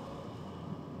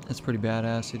 That's pretty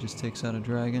badass. He just takes out a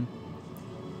dragon.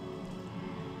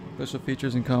 Special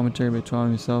features and commentary by Tommy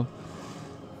himself.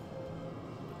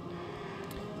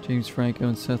 James Franco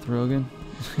and Seth Rogen.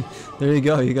 There you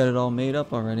go, you got it all made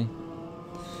up already. You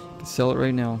can sell it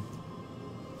right now.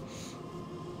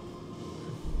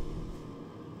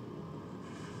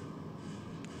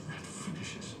 That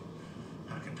finishes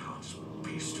Hagenhart's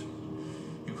beast.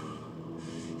 You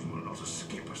will not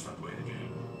escape us that way again.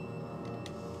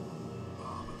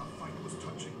 Ah, but the fight was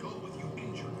touch and go with you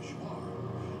injured as you are.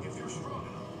 If you're strong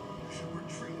enough, you should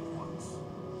retreat at once.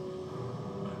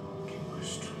 I will keep my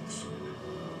strength, son.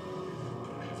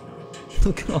 But I have no intention.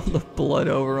 Look at all the blood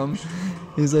over him.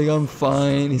 He's like, I'm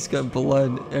fine. He's got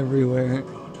blood everywhere.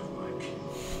 God of my king,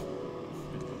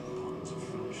 and the bonds of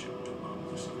friendship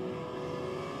demand this of me.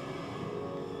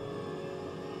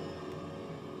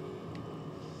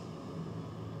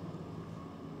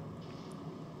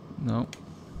 No.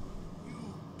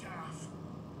 You daft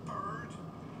bird.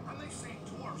 And they say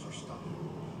dwarves are stubborn.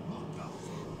 Look, Bells,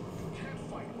 you can't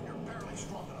fight when you're barely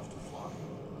strong enough to fly.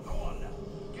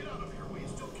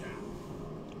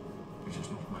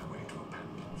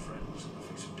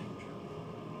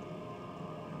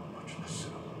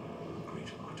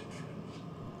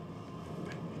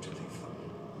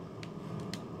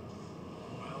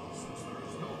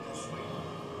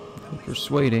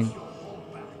 persuading.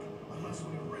 Hold back unless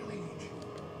we really need you.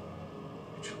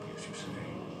 It shall be as you say.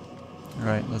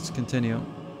 Alright, let's continue.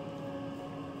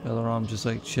 Belaram just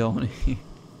like chilling.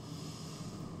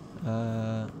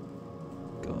 Go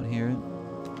in here.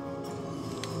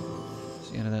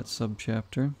 It's the end of that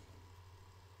sub-chapter.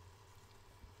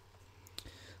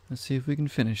 Let's see if we can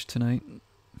finish tonight.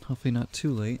 Hopefully not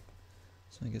too late,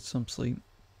 so I get some sleep.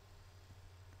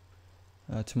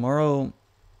 Tomorrow,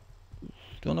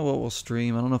 don't know what we'll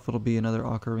stream. I don't know if it'll be another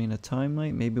Ocarina Time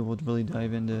night. Maybe we'll really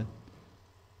dive into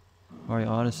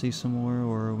Mario Odyssey some more,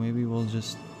 or maybe we'll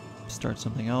just start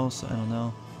something else. I don't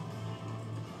know.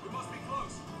 We must be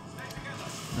close. Stay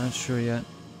together. Not sure yet.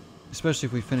 Especially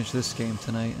if we finish this game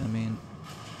tonight. I mean,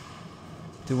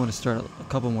 do want to start a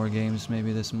couple more games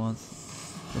maybe this month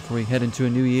before we head into a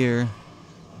new year.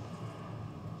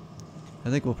 I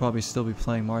think we'll probably still be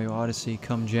playing Mario Odyssey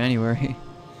come January.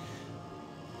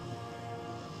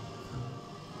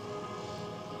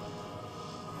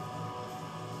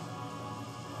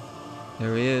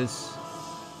 There he is.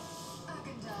 Can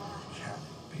it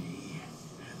be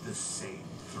the same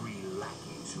three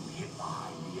lackeys who hid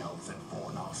behind the elves at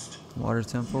Fornost? Water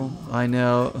Temple. I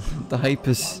know. The hype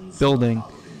is building.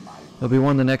 It'll be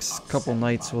one of the next couple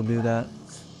nights we'll do that.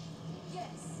 Yes,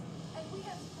 and we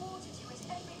have thwarted you at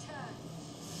every turn.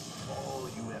 All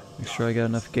you have Make sure I got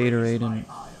enough Gatorade and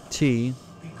tea.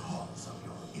 because of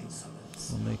your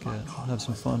insolence. We'll make it. Have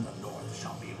some fun. The North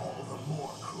shall be all the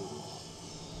more cruel.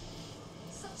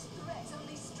 Such threats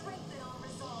only strengthen our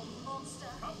resolve, monster.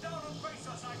 Come down and face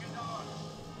us, Agendar.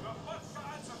 You have much to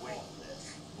answer for.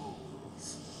 Weightless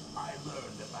fools. I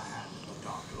learned at the hand of the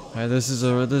Dark Lord. Alright, this is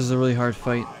a really hard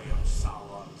fight. I am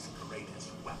Sauron's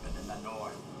greatest weapon in the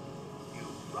North. You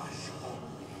rush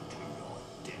only to your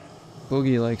death.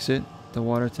 Boogie likes it. The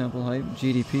Water Temple hype.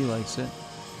 GDP likes it.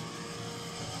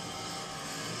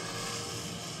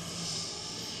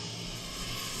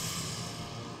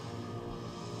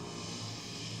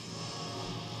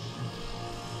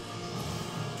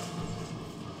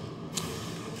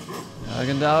 I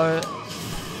can do it.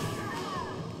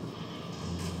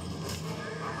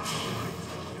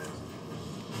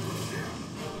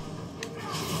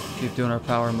 Keep doing our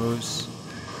power moves.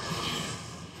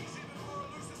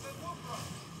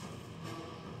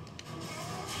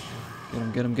 Get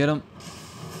him, get him, get him.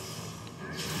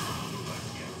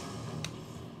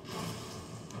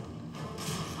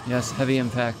 Yes, heavy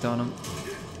impact on him.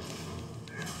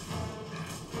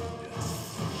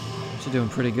 She's doing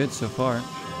pretty good so far.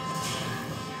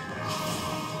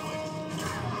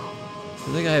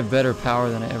 I think I have better power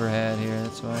than I ever had here,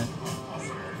 that's why.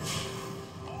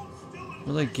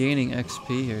 We're like gaining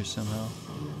XP here somehow.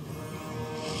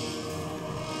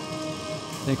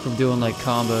 I think from doing like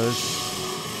combos.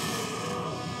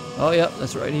 Oh, yep,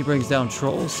 that's right. He brings down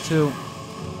trolls too.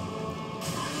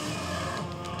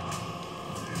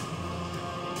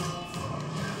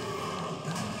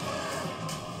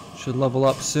 Should level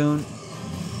up soon.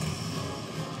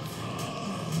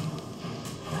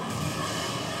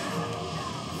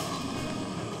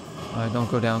 Alright, don't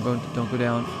go down. Don't go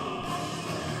down.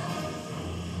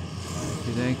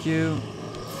 Okay, thank you.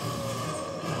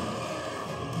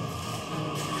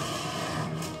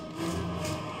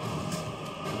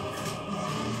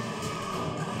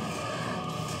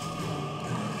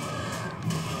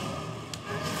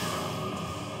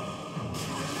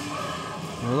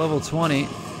 We're level 20.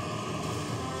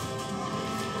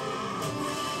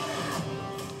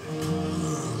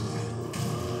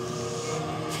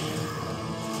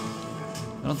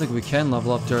 I don't think we can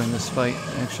level up during this fight,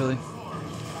 actually.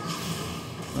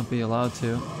 Not be allowed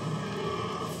to.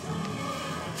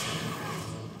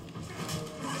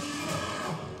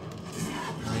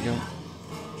 There we go.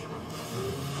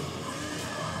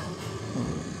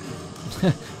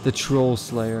 The Troll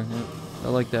Slayer. Yep. I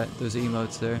like that. Those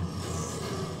emotes there.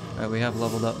 Alright, we have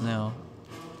leveled up now.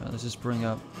 Let's just bring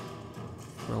up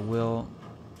for a will.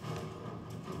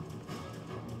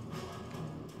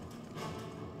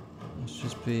 Let's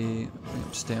just bring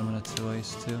up stamina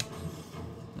twice too.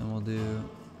 Then we'll do.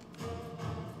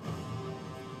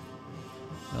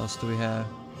 What else do we have?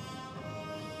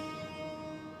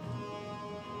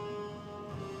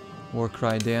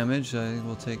 Warcry damage. I think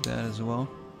we'll take that as well.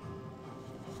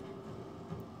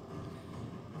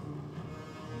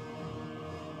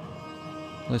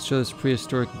 Let's show this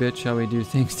prehistoric bitch how we do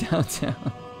things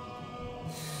downtown.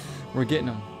 We're getting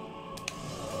them.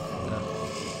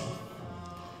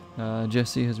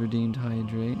 Jessie has redeemed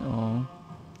Hydrate. Oh,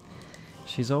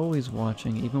 she's always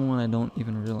watching, even when I don't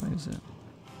even realize it.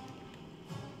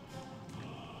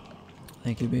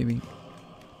 Thank you, baby.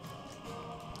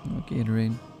 Oh,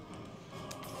 Gatorade.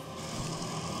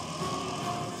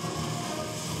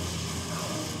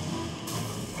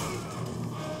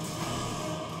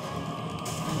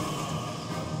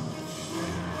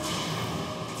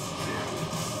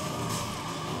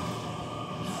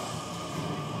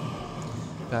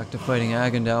 Back to fighting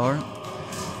Agendour.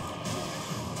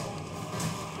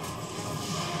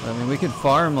 I mean, we could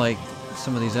farm like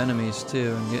some of these enemies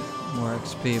too and get more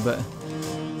XP, but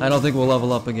I don't think we'll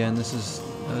level up again. That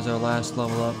was our last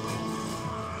level up.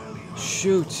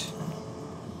 Shoot!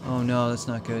 Oh no, that's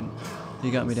not good. He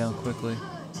got me down quickly.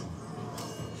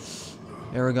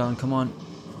 Aragon, come on.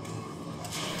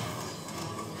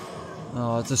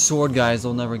 Oh, it's the sword guys.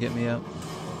 They'll never get me up.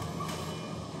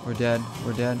 We're dead.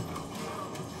 We're dead.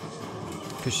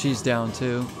 Because she's down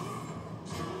too.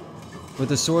 With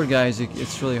the sword guys,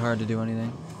 it's really hard to do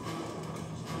anything.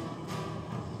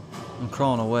 I'm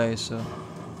crawling away, so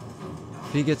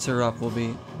if he gets her up, we'll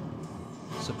be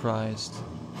surprised.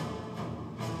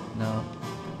 No,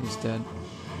 he's dead.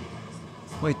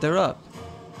 Wait, they're up.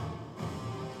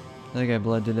 I think I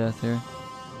bled to death here.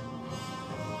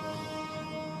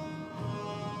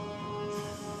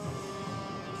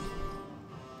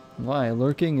 Why?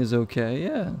 Lurking is okay.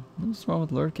 Yeah, what's wrong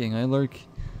with lurking? I lurk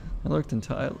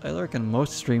in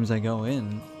most streams I go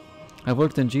in. I've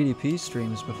lurked in GDP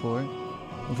streams before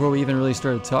we even really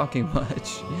started talking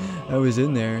much. I was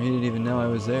in there. He didn't even know I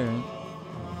was there.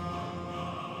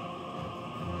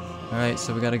 Alright,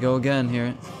 so we gotta go again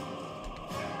here.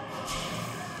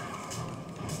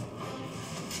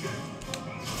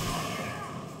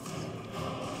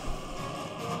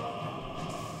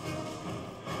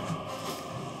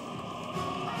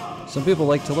 Some people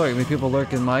like to lurk. I mean, people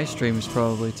lurk in my streams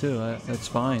probably too. That's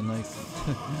fine. Like,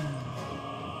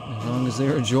 as long as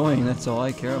they're enjoying, that's all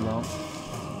I care about.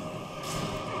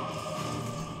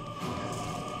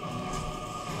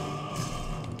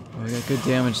 We got good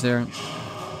damage there.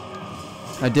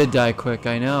 I did die quick.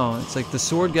 I know. It's like the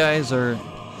sword guys are.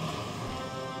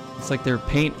 It's like their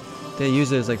paint. They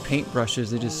use it as like paint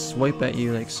brushes. They just swipe at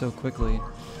you like so quickly,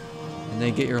 and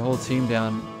they get your whole team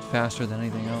down faster than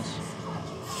anything else.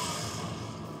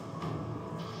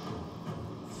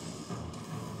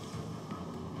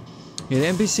 Yeah,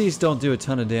 the NPCs don't do a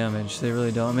ton of damage. They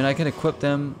really don't. I mean, I can equip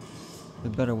them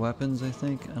with better weapons, I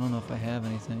think. I don't know if I have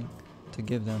anything to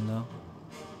give them, though.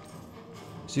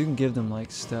 So you can give them, like,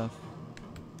 stuff.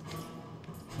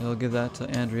 I'll give that to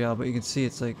Andriel, but you can see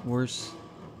it's, like, worse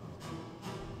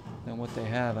than what they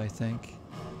have, I think.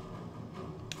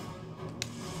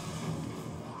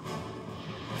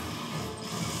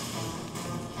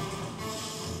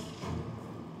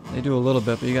 They do a little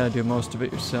bit, but you gotta do most of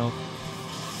it yourself.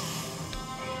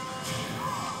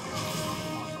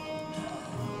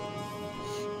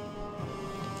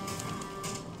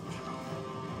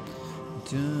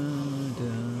 Dun,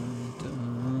 dun,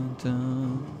 dun,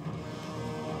 dun.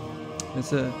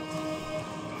 It's a...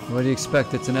 What do you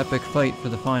expect? It's an epic fight for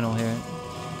the final here.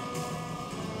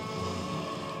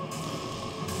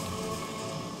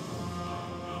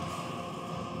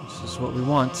 This is what we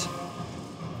want.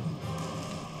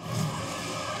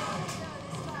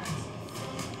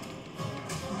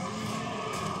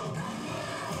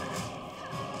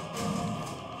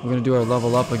 We're gonna do our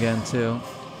level up again too,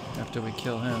 after we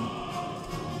kill him.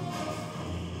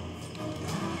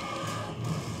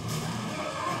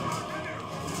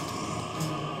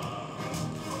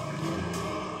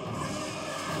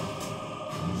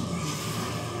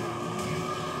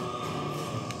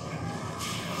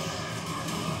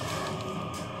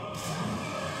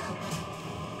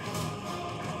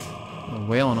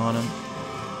 Wailing on him.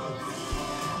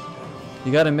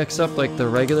 You gotta mix up like the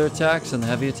regular attacks and the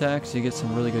heavy attacks. You get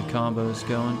some really good combos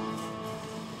going.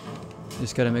 You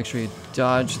just gotta make sure you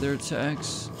dodge their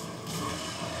attacks.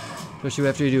 Especially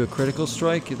after you do a critical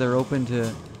strike, they're open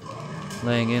to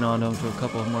laying in on them to a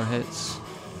couple of more hits.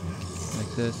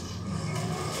 Like this.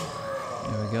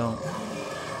 There we go.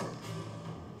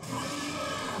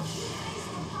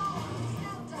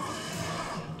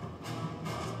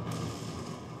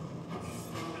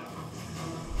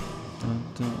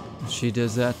 She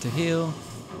does that to heal.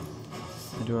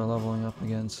 We do our leveling up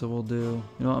again, so we'll do...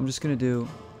 You know, I'm just gonna do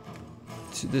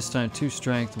this time 2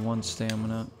 strength, 1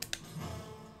 stamina.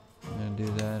 I'm gonna do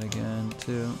that again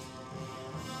too.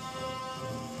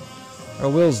 Our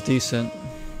will's decent.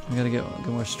 We gotta get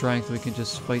more strength. We can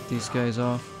just fight these guys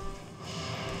off.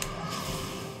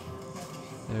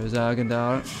 There's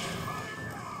Agendour.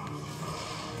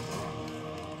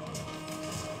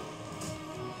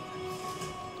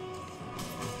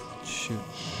 Shoot.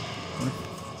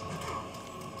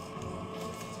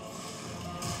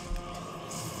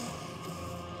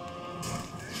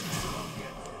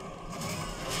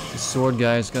 The sword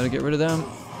guys, gotta get rid of them.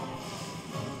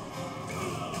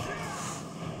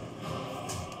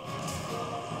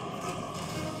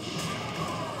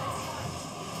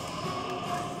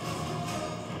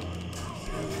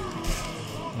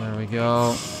 There we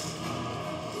go.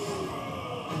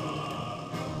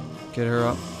 Get her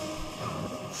up.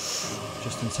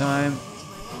 Just in time.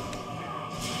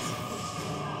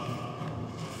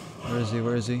 Where is he?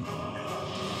 Where is he?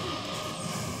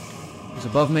 He's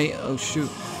above me. Oh,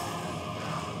 shoot.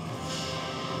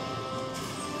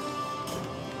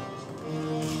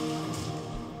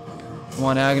 Come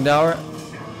on, Agendower. I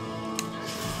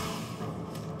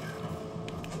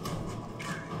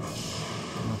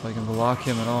don't know if I can block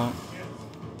him at all.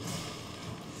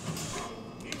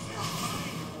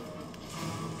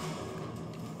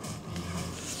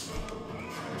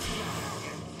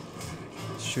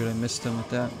 Shoot, I missed him with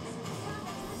that.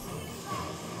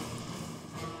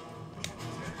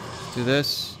 Let's do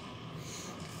this.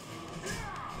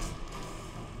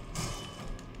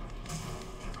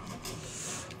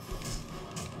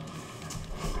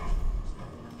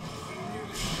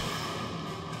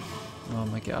 Oh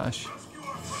my gosh.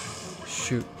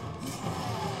 Shoot.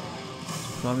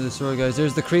 Probably the sword guys.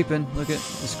 There's the creeping. Look at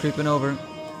it's creeping over.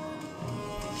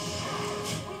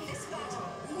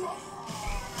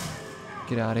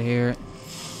 Get out of here.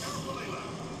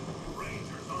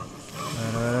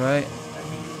 Alright.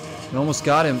 We almost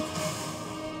got him.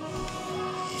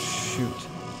 Shoot.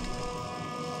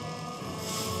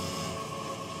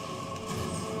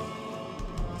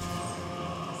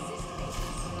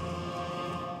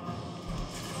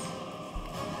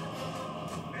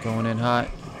 Going in hot.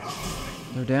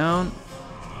 They're down.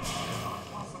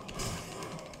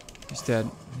 He's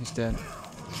dead. He's dead.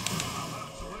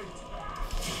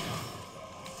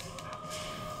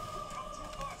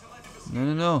 No,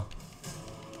 no, no.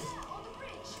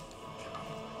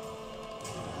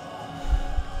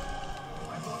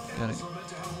 Got it.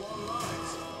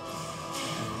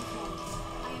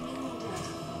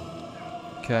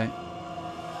 Okay.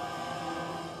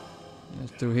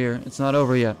 It's through here. It's not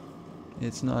over yet.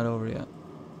 It's not over yet.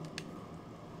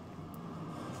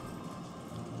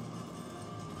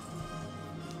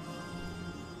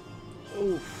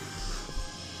 Oof.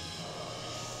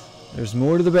 There's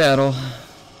more to the battle.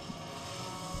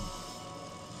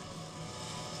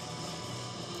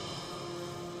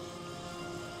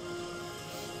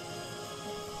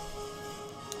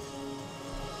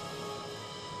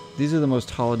 These are the most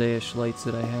holiday-ish lights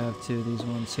that I have too, these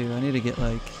ones here. I need to get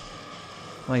like,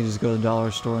 I might just go to the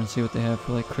dollar store and see what they have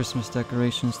for like Christmas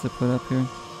decorations to put up here.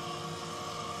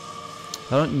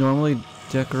 I don't normally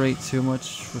decorate too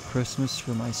much for Christmas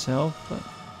for myself, but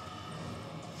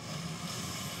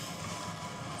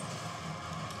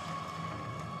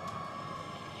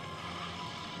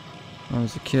when I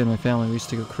was a kid, my family, we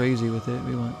used to go crazy with it.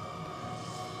 We went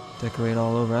decorate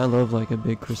all over. I love like a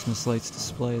big Christmas lights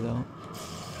display though.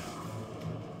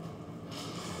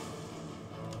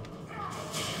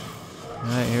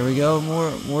 Alright, here we go.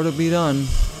 More to be done.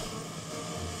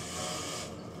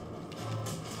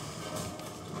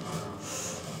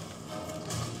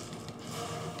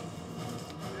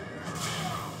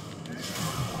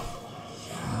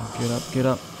 Get up, get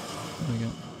up. There we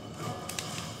go.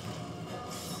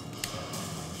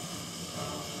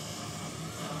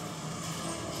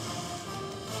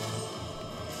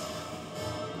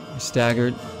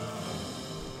 Staggered.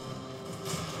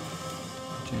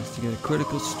 Chance to get a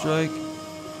critical strike.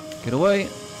 Get away.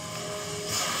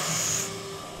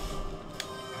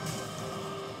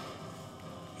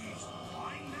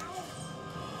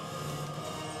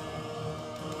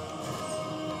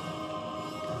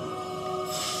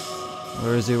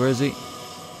 Where is he? Where is he?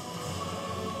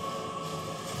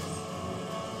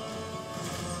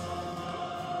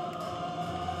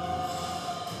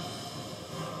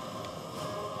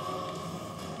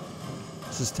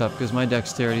 This is tough because my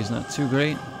dexterity is not too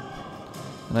great.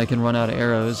 And I can run out of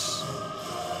arrows.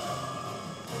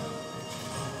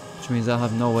 Which means I'll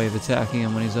have no way of attacking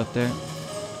him when he's up there.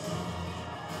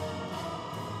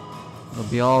 It'll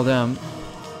be all them.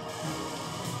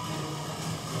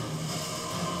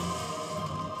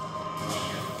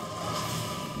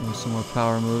 Maybe some more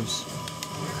power moves.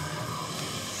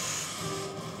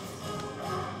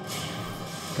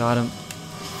 Got him.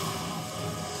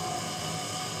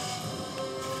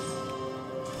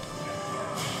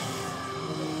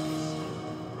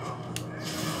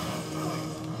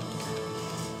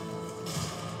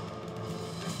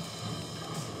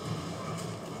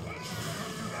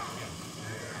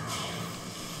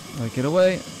 Get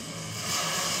away.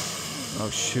 Oh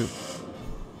shoot.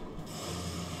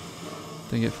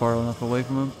 Didn't get far enough away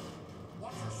from him.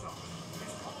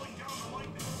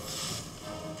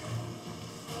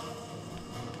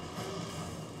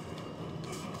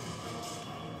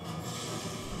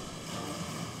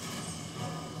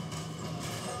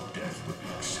 Death would be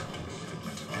acceptable if it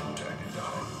meant an end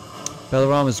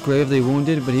Balaram is gravely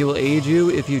wounded, but he will aid you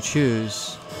if you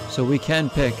choose. So we can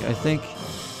pick. I think...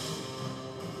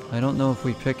 I don't know if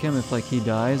we pick him, if like he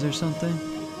dies or something.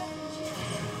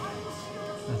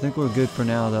 I think we're good for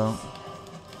now though.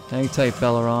 Hang tight,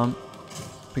 Balaram.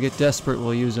 If we get desperate,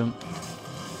 we'll use him.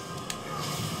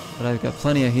 But I've got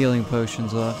plenty of healing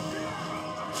potions left.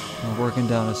 I'm working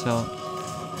down his health.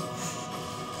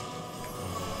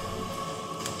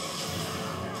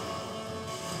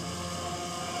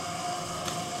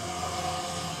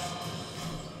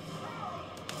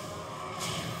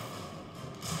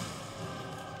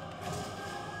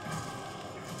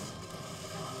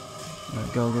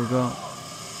 Alright, go, go, go.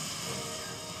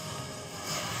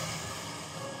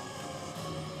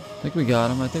 I think we got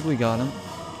him. I think we got him.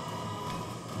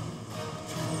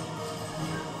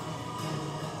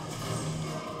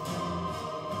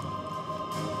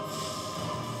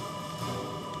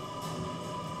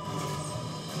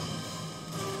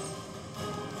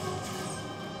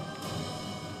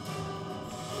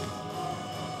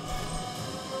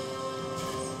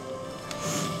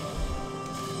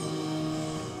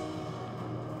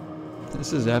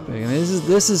 This is epic. I mean,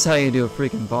 this is how you do a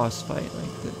freaking boss fight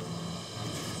like that.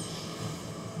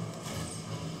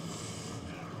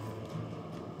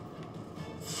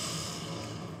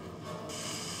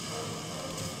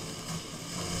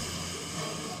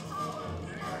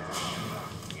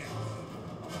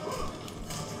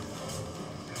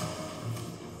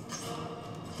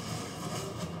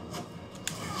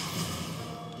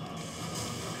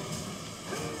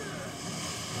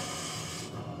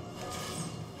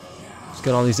 He's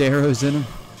got all these arrows in him.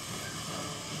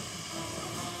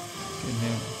 Get in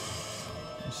here.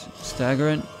 Stagger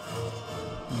it.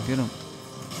 And get him.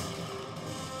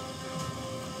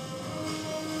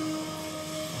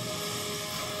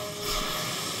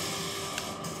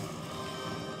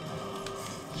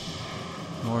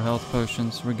 More health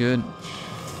potions. We're good.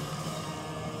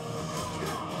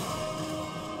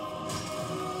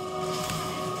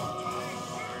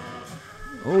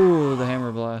 Oh, the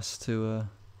hammer blast to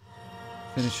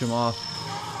finish him off.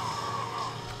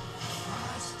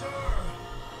 Master,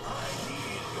 I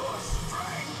need your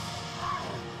strength.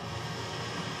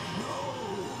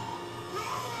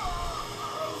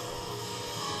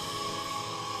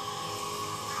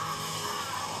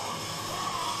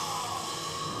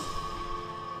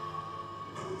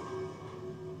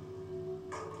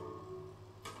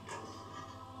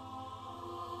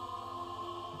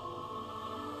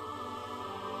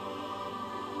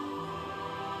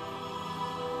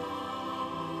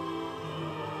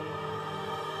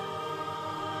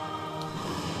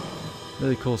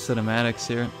 Really cool cinematics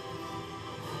here.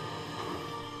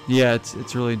 Yeah,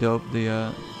 it's really dope.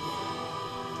 The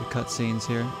cutscenes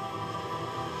here.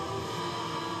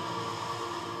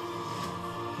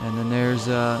 And then there's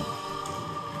our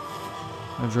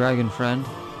dragon friend.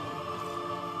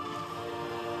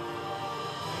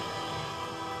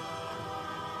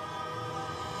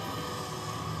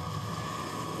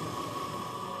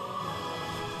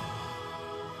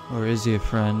 Or is he a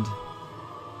friend?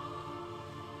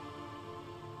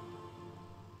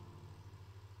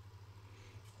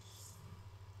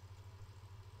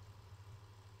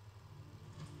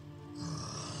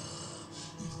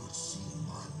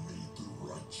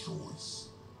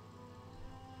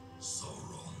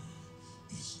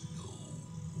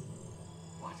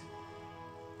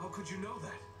 Could you know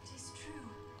that? It is true.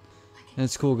 And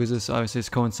it's cool because this obviously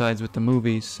coincides with the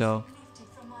movies, so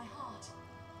Lifted from my heart.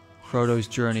 Frodo's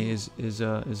journey is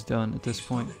done at this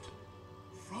point.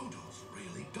 Frodo's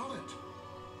really done it.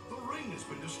 The ring has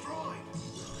been destroyed.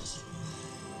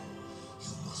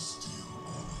 You must still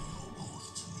honor your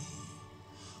oath to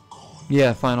me.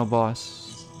 Yeah, final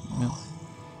boss. Yeah,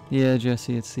 yeah,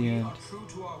 Jesse, it's the We end are true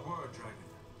to our word, Dragon.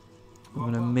 of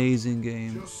an amazing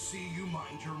game. Just see you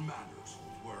mind your manners,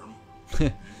 old worm.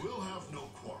 We'll have no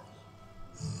quarrel.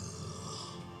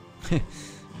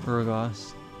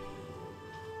 Urgos.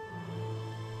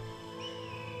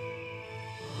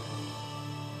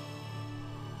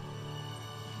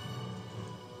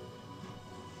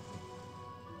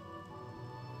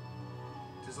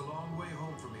 Tis a long way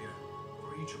home from here,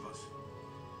 for each of us.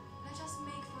 Let us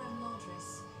make for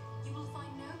Elnodris. You will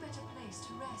find no better place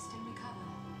to rest and recover.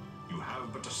 You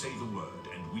have but to say the word,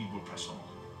 and we will press on.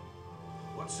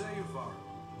 What say you, Var?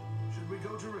 Should we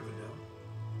go to Rivendell?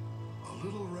 A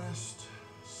little rest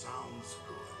sounds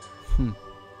good.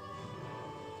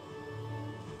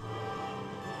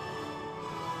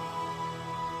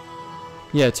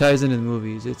 Yeah, it ties into the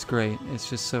movies. It's great. It's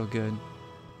just so good.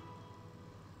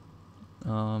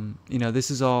 You know,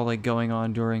 this is all like going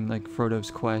on during like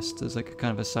Frodo's quest as like a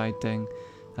kind of a side thing.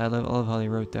 I love how they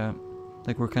wrote that.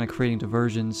 Like we're kind of creating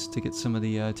diversions to get some of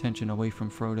the attention away from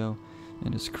Frodo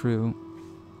and his crew.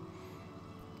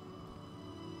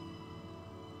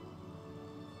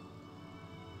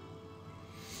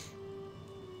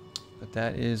 But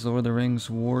that is Lord of the Rings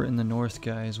War in the North,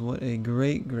 guys. What a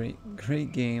great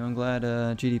game. I'm glad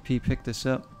GDP picked this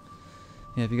up.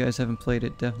 Yeah, if you guys haven't played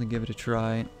it, definitely give it a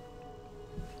try.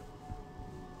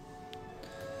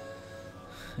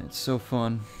 It's so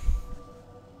fun.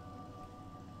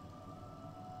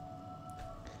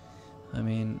 I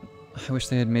mean, I wish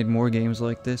they had made more games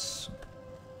like this.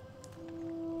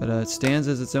 But it stands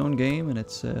as its own game, and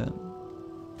it's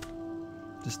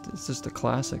just a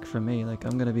classic for me. Like,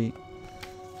 I'm gonna be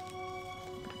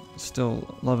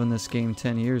still loving this game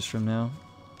 10 years from now.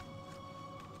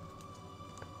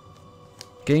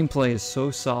 Gameplay is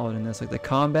so solid in this. Like, the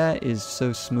combat is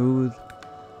so smooth.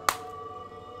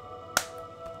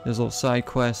 There's little side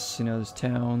quests, you know, there's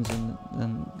towns,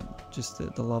 and just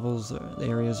the levels, the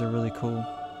areas are really cool.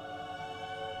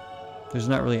 There's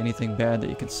not really anything bad that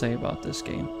you can say about this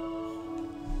game.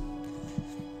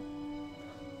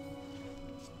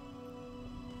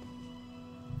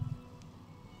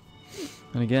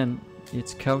 And again,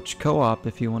 it's couch co-op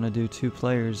if you want to do 2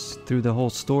 players through the whole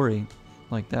story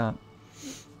like that.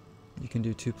 You can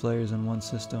do 2 players in one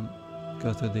system,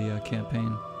 go through the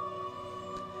campaign.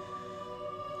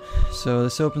 So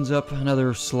this opens up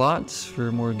another slot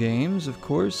for more games, of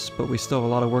course, but we still have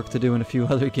a lot of work to do in a few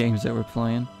other games that we're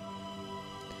playing.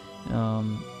 I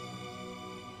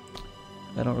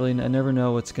never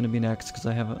know what's going to be next because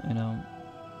I have, you know,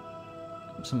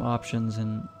 some options,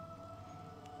 and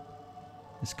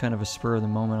it's kind of a spur of the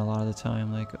moment a lot of the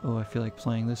time. Like, oh, I feel like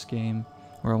playing this game,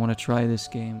 or I want to try this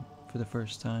game for the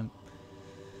first time.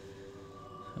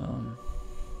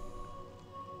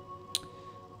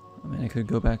 I mean, I could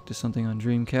go back to something on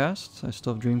Dreamcast. I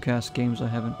still have Dreamcast games I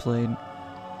haven't played.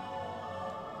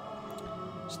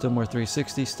 Still more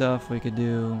 360 stuff we could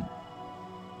do.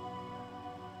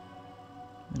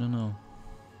 I don't know.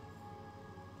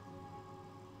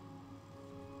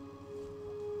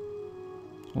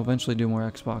 We'll eventually do more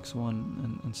Xbox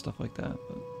One and stuff like that.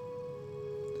 But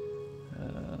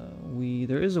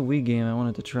there is a Wii game I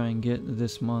wanted to try and get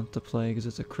this month to play because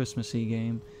it's a Christmassy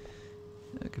game.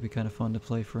 It could be kind of fun to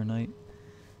play for a night.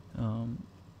 I'll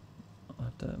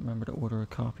have to remember to order a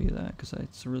copy of that because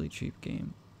it's a really cheap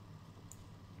game.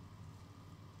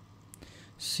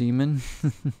 Seaman.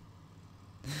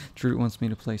 Drew wants me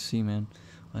to play Seaman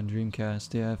on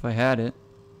Dreamcast. Yeah, if I had it.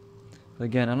 But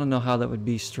again, I don't know how that would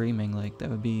be streaming. Like, that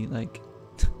would be like...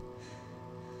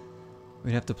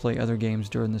 we'd have to play other games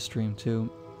during the stream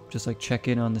too. Just like check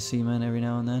in on the Seaman every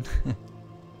now and then.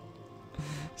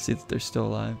 See if they're still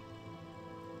alive.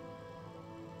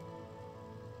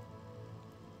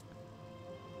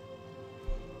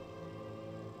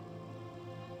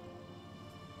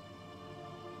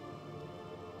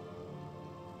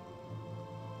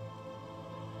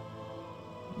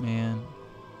 Man.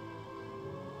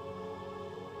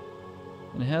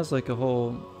 And it has like a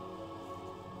whole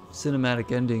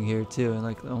cinematic ending here too, and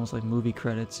like almost like movie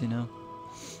credits, you know?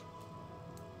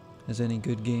 As any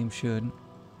good game should.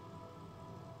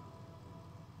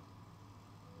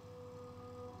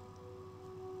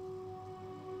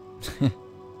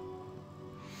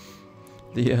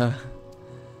 The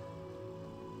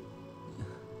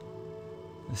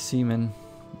seamen,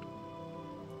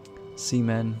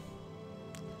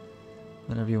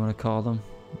 whatever you want to call them.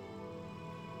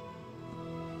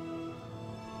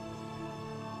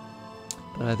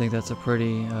 But I think that's a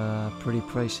pretty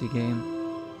pricey game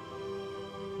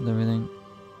with everything.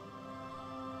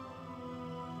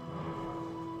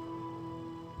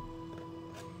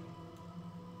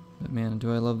 But man,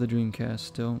 do I love the Dreamcast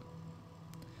still.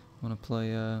 I want to play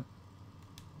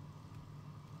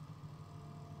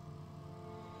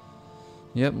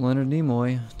yep, Leonard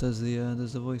Nimoy does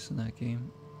the voice in that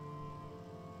game.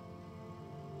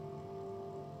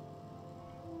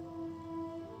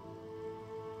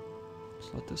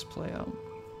 Let's let this play out.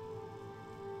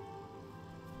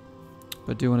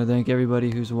 But I do want to thank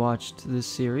everybody who's watched this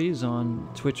series on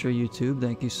Twitch or YouTube.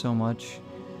 Thank you so much.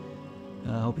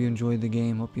 Hope you enjoyed the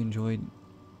game. Hope you enjoyed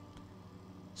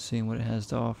seeing what it has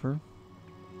to offer.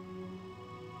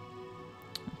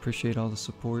 Appreciate all the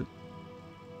support.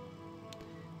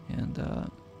 And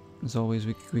as always,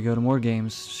 we go to more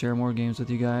games, share more games with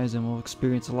you guys, and we'll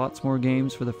experience lots more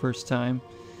games for the first time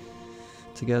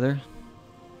together.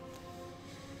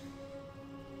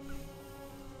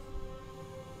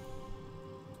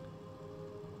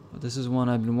 But this is one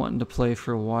I've been wanting to play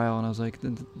for a while, and I was like,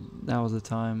 that was the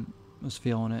time. I was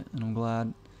feeling it, and I'm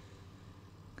glad.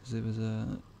 Because it was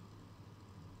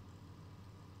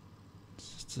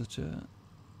such a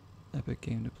epic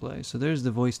game to play. So there's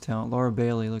the voice talent. Laura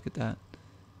Bailey, look at that.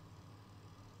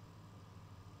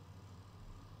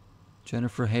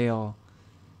 Jennifer Hale.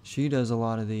 She does a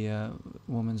lot of the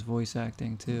woman's voice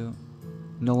acting too.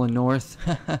 Nolan North.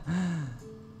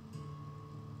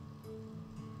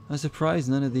 I'm surprised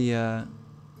none of the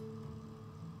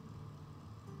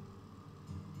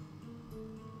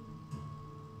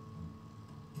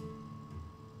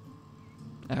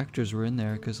actors were in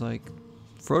there, because like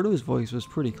Frodo's voice was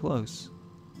pretty close.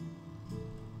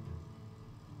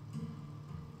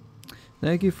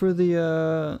 Thank you for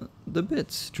the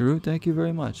bits, Drew. Thank you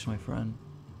very much, my friend.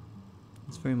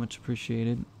 It's very much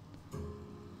appreciated.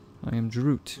 I am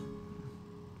Droot.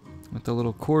 With the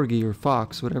little corgi or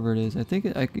fox, whatever it is. I think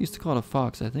I used to call it a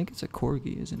fox. I think it's a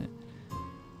corgi, isn't it?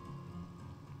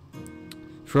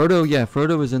 Frodo, yeah,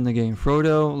 Frodo was in the game.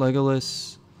 Frodo,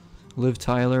 Legolas, Liv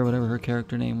Tyler, whatever her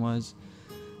character name was.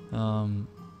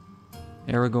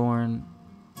 Aragorn.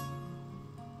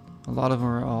 A lot of them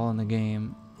are all in the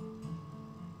game.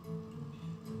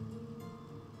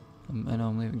 I know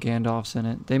I'm leaving. Gandalf's in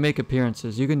it. They make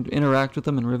appearances. You can interact with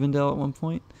them in Rivendell at one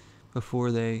point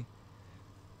before they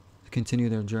continue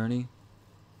their journey.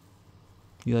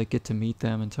 You like get to meet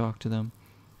them and talk to them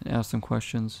and ask them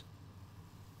questions.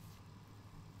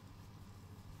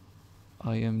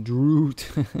 I am Droot.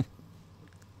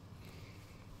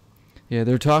 Yeah,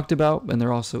 they're talked about and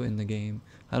they're also in the game.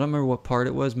 I don't remember what part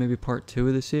it was. Maybe part 2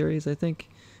 of the series, I think,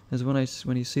 is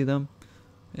when you see them.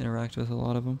 Interact with a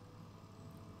lot of them.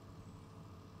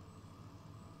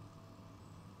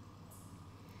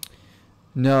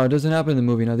 No, it doesn't happen in the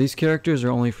movie. No, these characters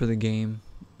are only for the game.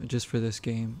 Just for this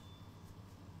game.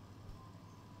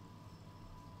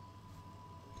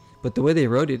 But the way they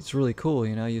wrote it, it's really cool,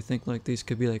 you know? You think like these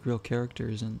could be like real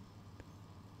characters and...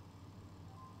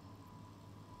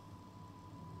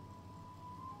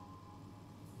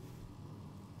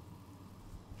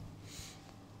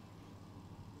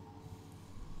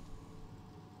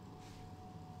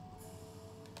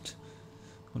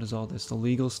 What is all this? The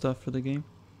legal stuff for the game?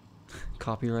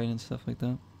 Copyright and stuff like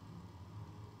that.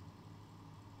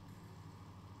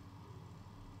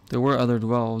 There were other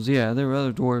dwarves. Yeah, there were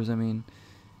other dwarves, I mean,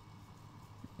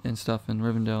 and stuff in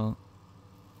Rivendell.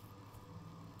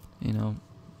 You know.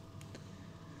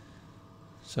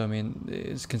 So, I mean,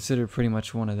 it's considered pretty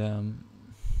much one of them.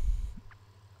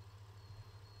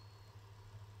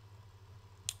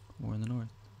 War in the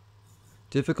North.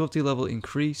 Difficulty level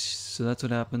increased, so that's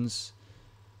what happens.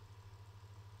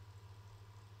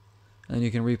 And you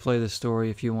can replay the story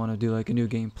if you want to do like a new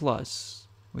game plus,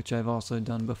 which I've also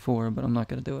done before, but I'm not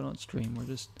going to do it on stream.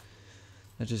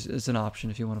 It's an option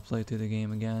if you want to play through the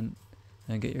game again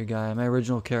and get your guy. My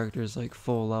original character is like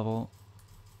full level,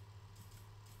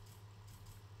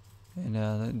 and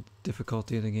the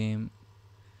difficulty of the game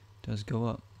does go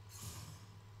up.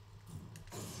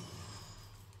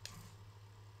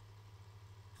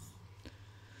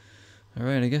 All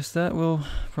right, I guess that will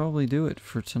probably do it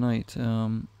for tonight.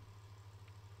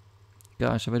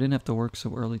 Gosh, if I didn't have to work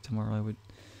so early tomorrow, I would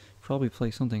probably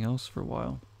play something else for a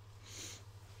while.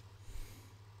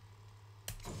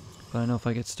 But I know if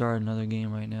I get started another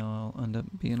game right now, I'll end up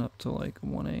being up till like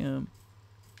 1 a.m.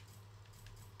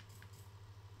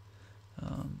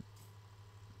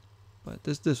 But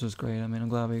this was great. I mean, I'm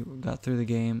glad we got through the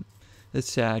game.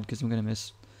 It's sad because I'm gonna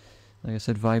miss, like I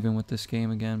said, vibing with this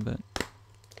game again. But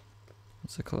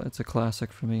it's a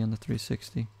classic for me on the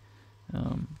 360.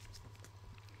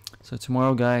 So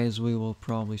tomorrow, guys, we will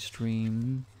probably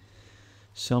stream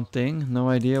something. No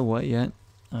idea what yet.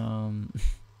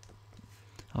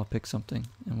 I'll pick something,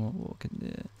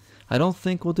 and I don't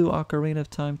think we'll do Ocarina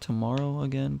of Time tomorrow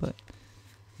again, but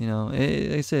you know,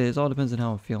 like I say, it all depends on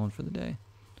how I'm feeling for the day.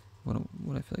 What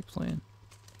I feel like playing.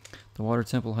 The Water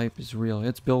Temple hype is real.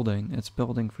 It's building. It's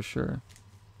building for sure.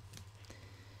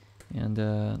 And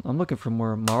I'm looking for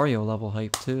more Mario level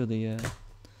hype too. The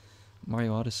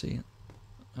Mario Odyssey.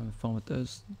 I'm having fun with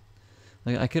those.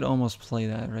 Like I could almost play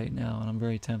that right now, and I'm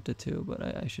very tempted to,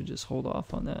 but I should just hold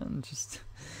off on that and just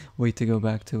wait to go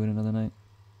back to it another night.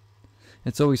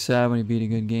 It's always sad when you beat a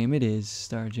good game. It is,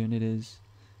 Starjun. It is.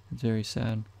 It's very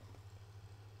sad.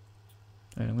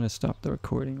 Alright, I'm going to stop the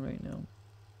recording right now.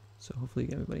 So hopefully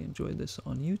everybody enjoyed this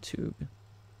on YouTube.